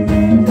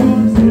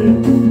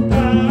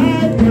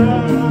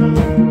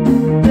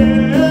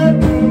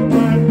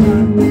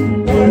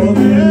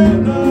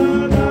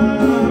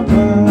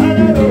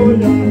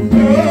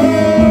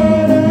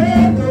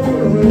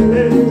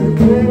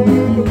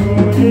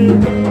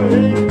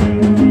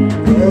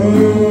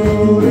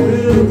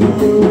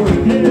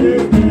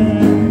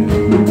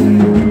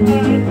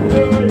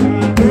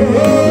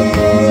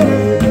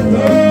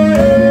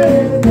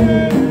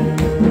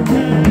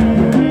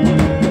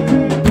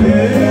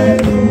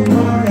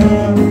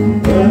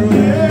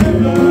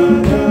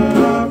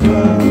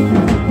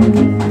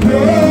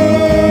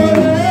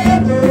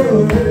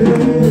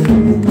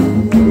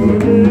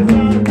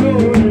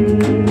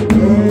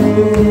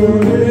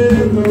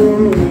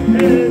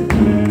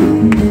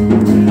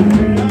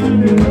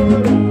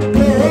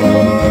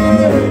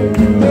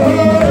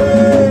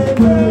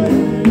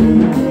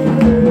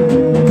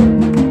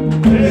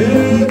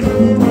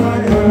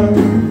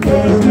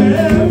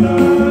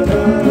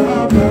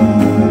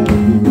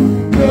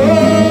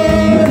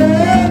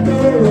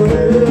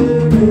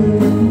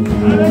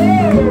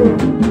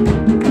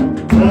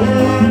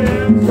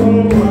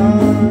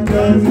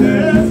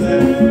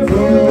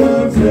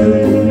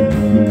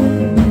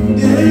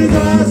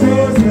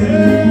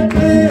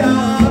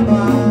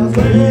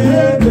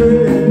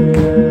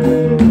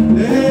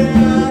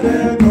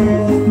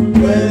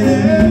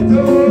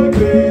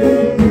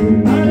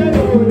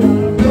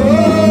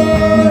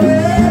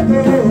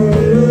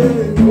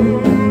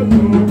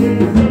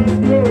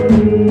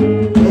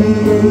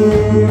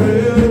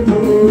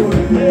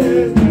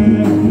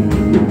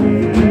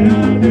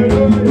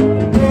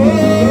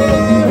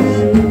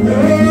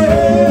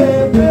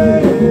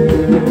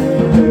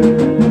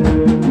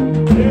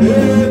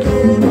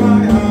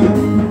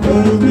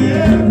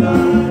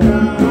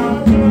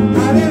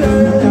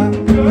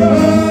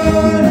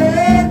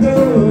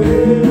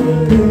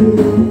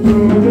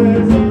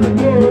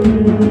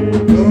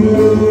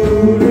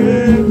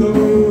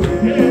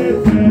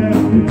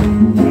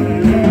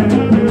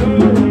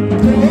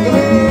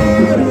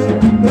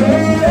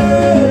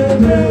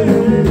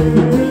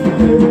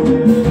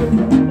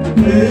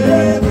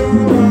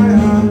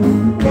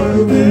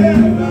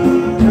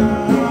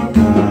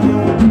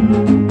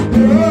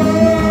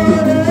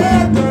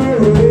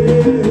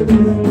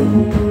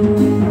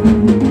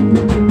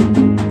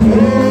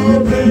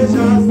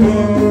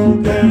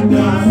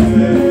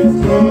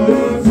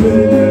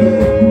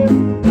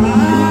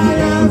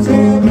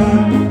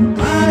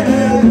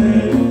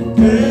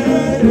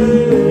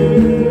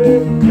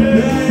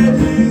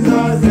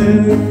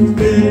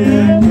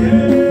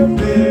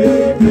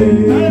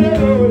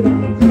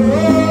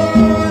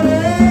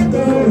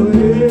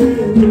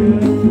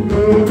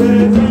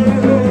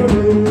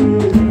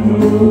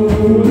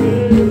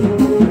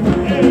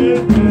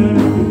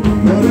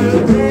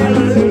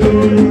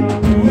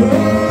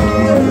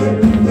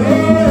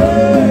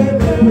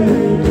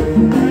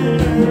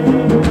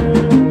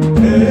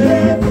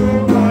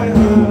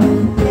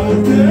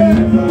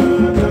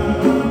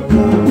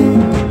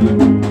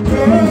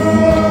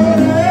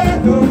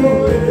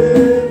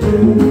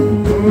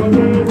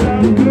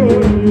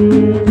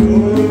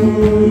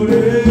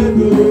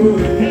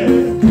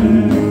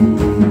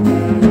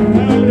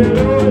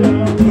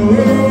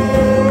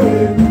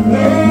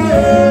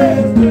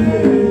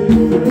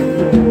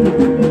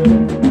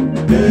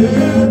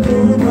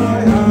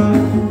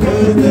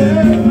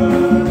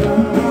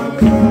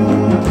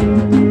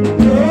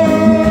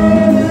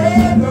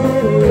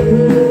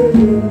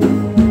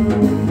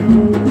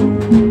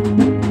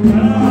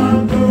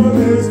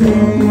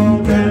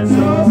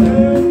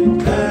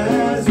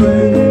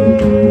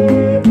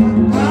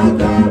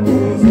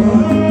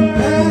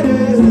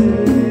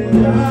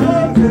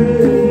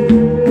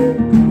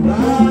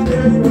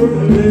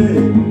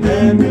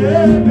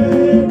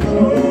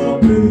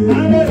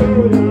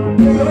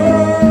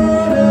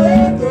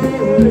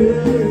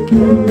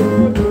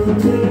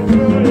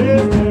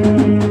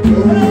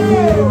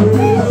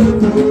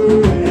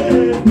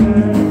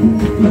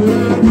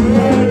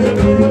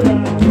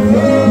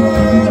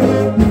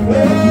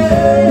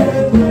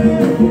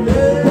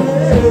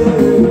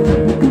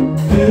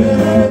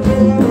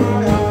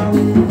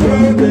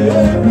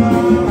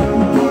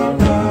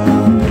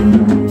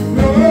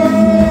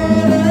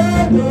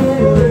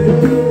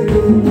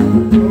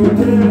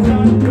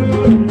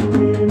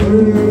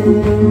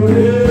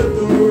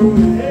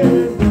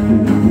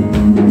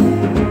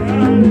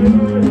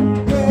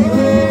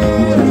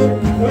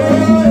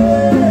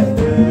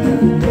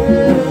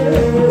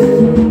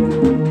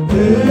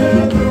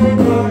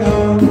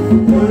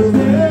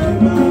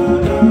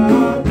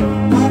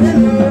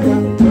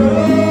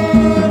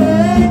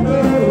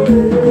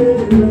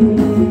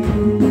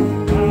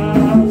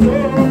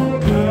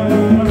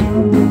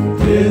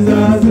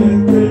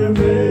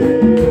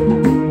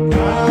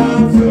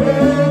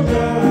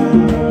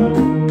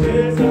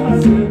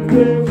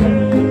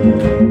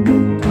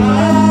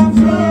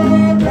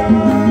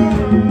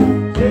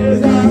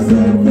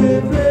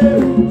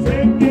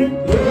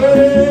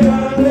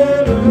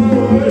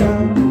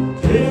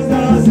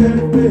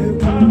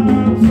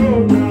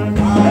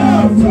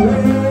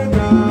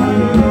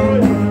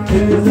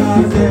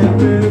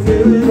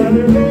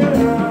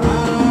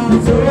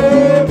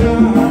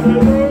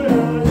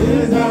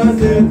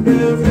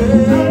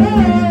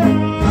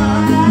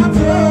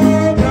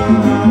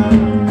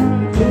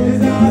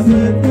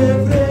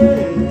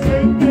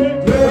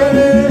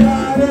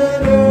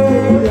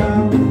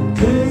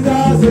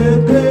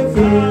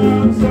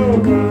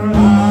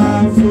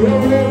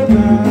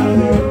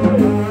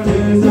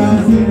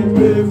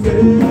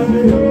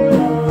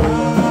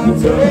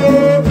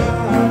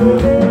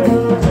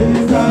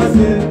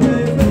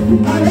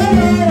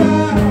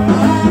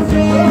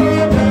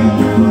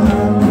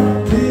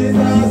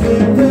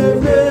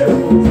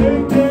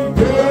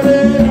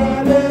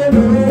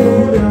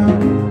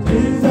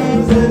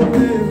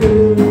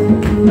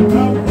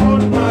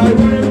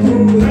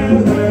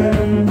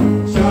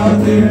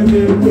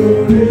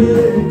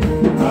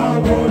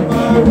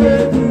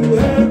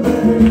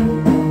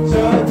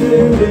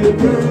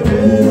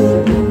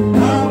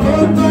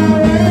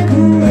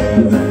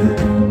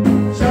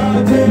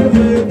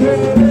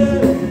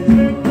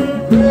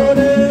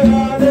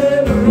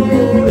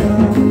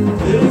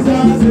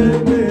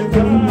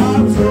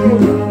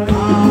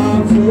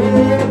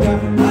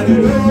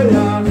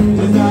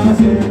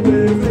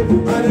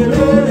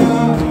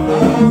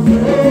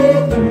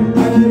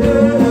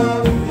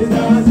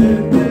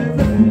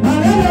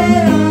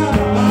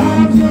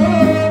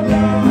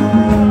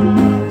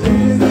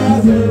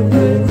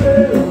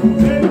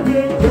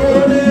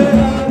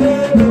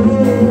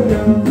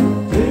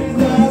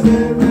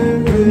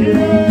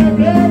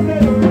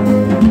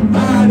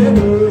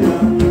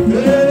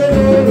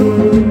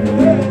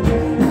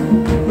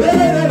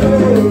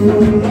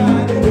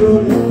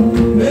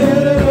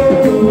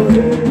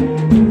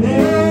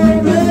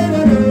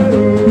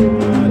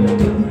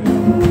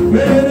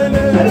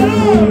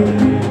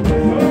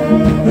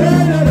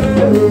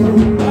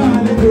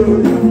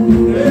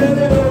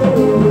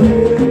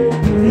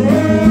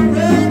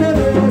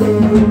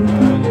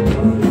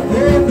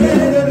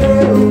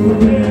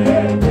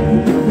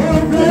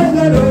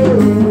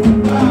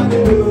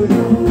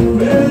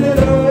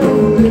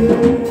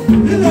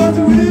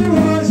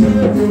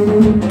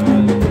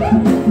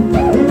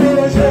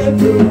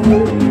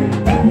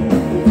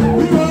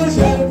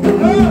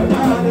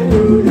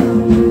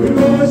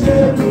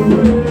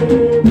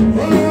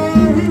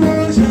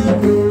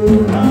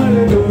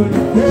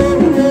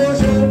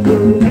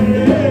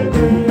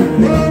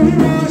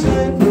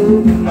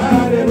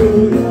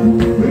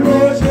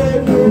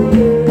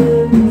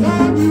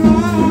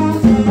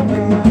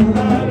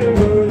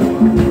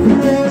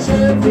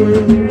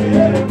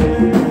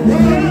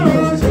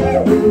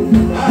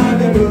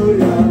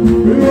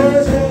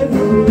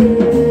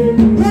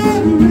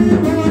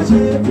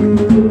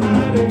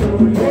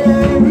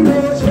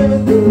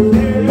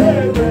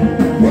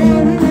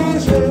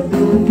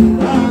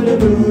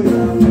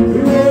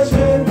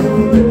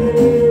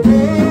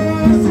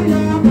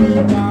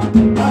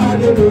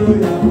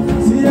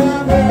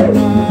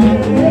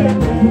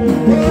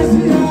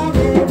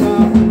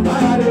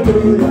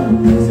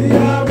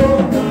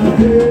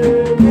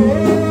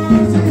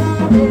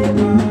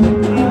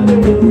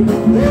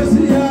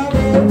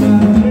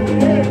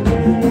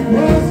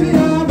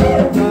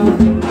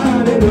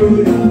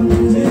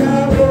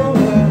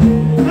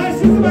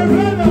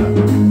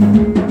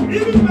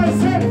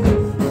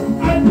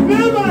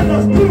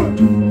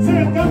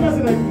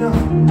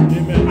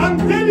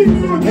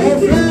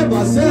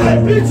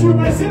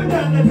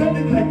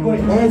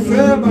Mon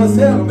frère, ma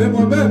soeur, mais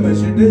moi-même,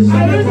 je n'ai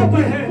jamais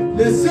compris.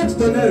 Les 7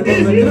 tonnerres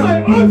comme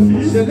maintenant,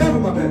 je lève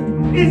ma main.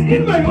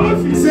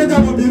 C'est dans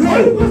mon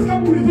bureau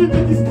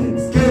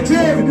que Dieu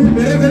est venu me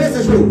révéler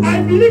ces choses.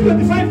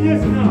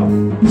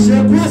 Je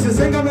crois ces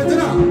 5 ans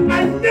maintenant.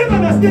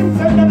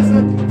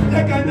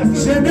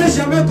 Je n'ai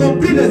jamais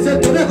compris les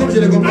 7 tonnerres comme je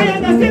les comprends.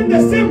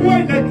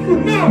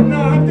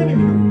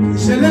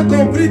 Je l'ai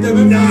compris de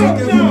même façon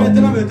que vous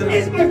maintenant.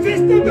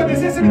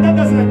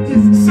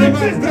 C'est ma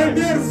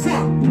première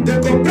fois de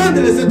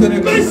comprendre les 7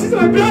 tonnerres comme ça.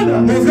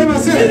 Mon frère, ma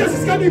soeur,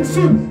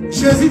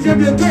 Jésus vient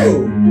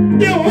bientôt.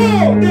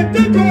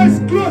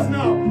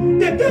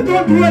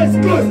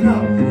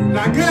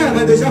 La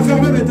guerre est déjà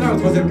fermée maintenant, la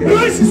troisième guerre.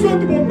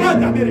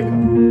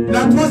 La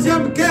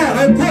troisième guerre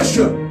est proche.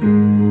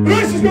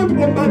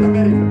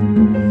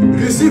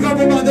 Russie va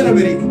bombarder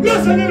l'Amérique.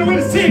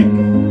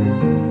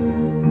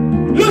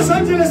 Los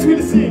Angeles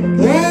will sing.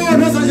 Oh,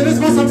 Los Angeles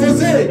va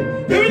s'enfoncer.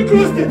 They will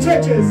close the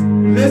churches.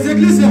 Les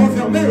églises seront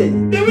fermées.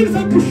 They will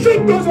start to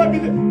shoot those who have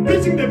been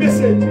preaching the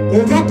message.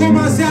 On va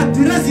commencer à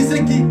tirer sur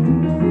ceux qui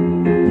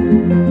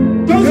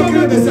Those who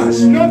le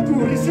message. not to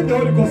receive the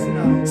Holy Ghost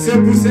now. C'est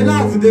pour cela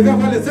que vous devez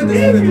avoir les saints If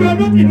esprits. you are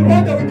not in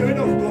order with the word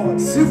of God,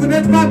 Si vous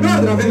n'êtes pas en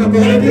ordre avec la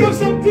parole de if you Dieu, have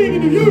something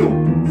in you,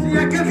 s'il y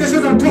a quelque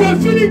chose en you toi, are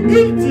feeling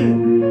guilty,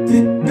 tu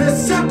te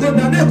sens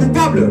condamné,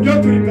 coupable, you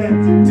have to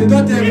repent. tu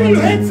dois te If you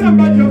repentir. hate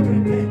somebody, you have to repent.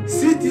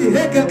 Si tu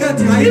hais quelqu'un,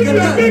 tu haïs If you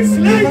are quelqu'un,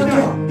 backslider,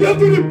 répands-toi. you have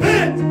to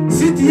repent.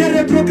 Si tu es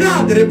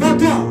rétrograde,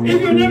 répands-toi.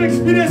 If you never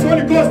experience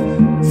Holy Ghost,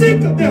 seek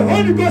the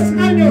Holy Ghost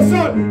now in your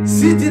soul.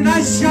 Si tu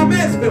n'as jamais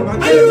expérimenté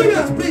le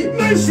Hallelujah. Saint-Esprit,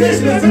 My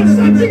cherche le sister, something is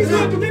Saint-Esprit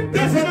going to take dans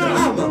place votre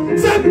now. âme.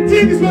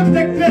 Something is going to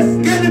take place.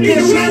 Quelque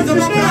chose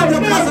va prendre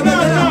place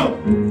maintenant.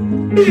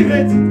 Be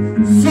ready.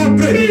 Sois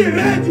prêt. Be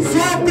ready.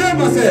 Sois prêt,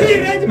 ma soeur. Be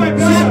ready, my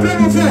Sois prêt, brother.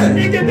 mon frère.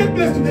 It can take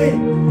place today.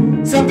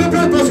 Ça peut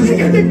prendre place It can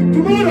aujourd'hui. take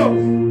tomorrow.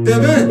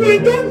 Demain, We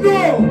don't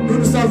know. nous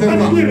ne savons But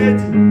pas. be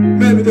ready.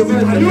 Mais nous devons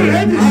être Are you prêts.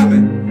 ready?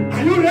 Amen.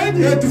 Are you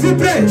ready? Êtes-vous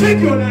prêts?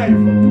 Check your life.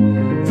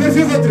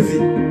 Vivez votre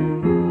vie.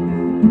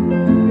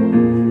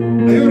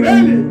 Are you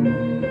ready?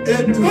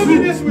 Êtes-vous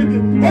Confidence with the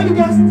Holy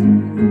Ghost,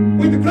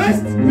 with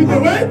Christ, with the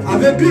Word.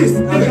 avec Christ,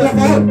 avec la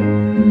parole?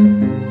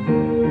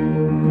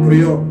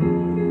 Prions.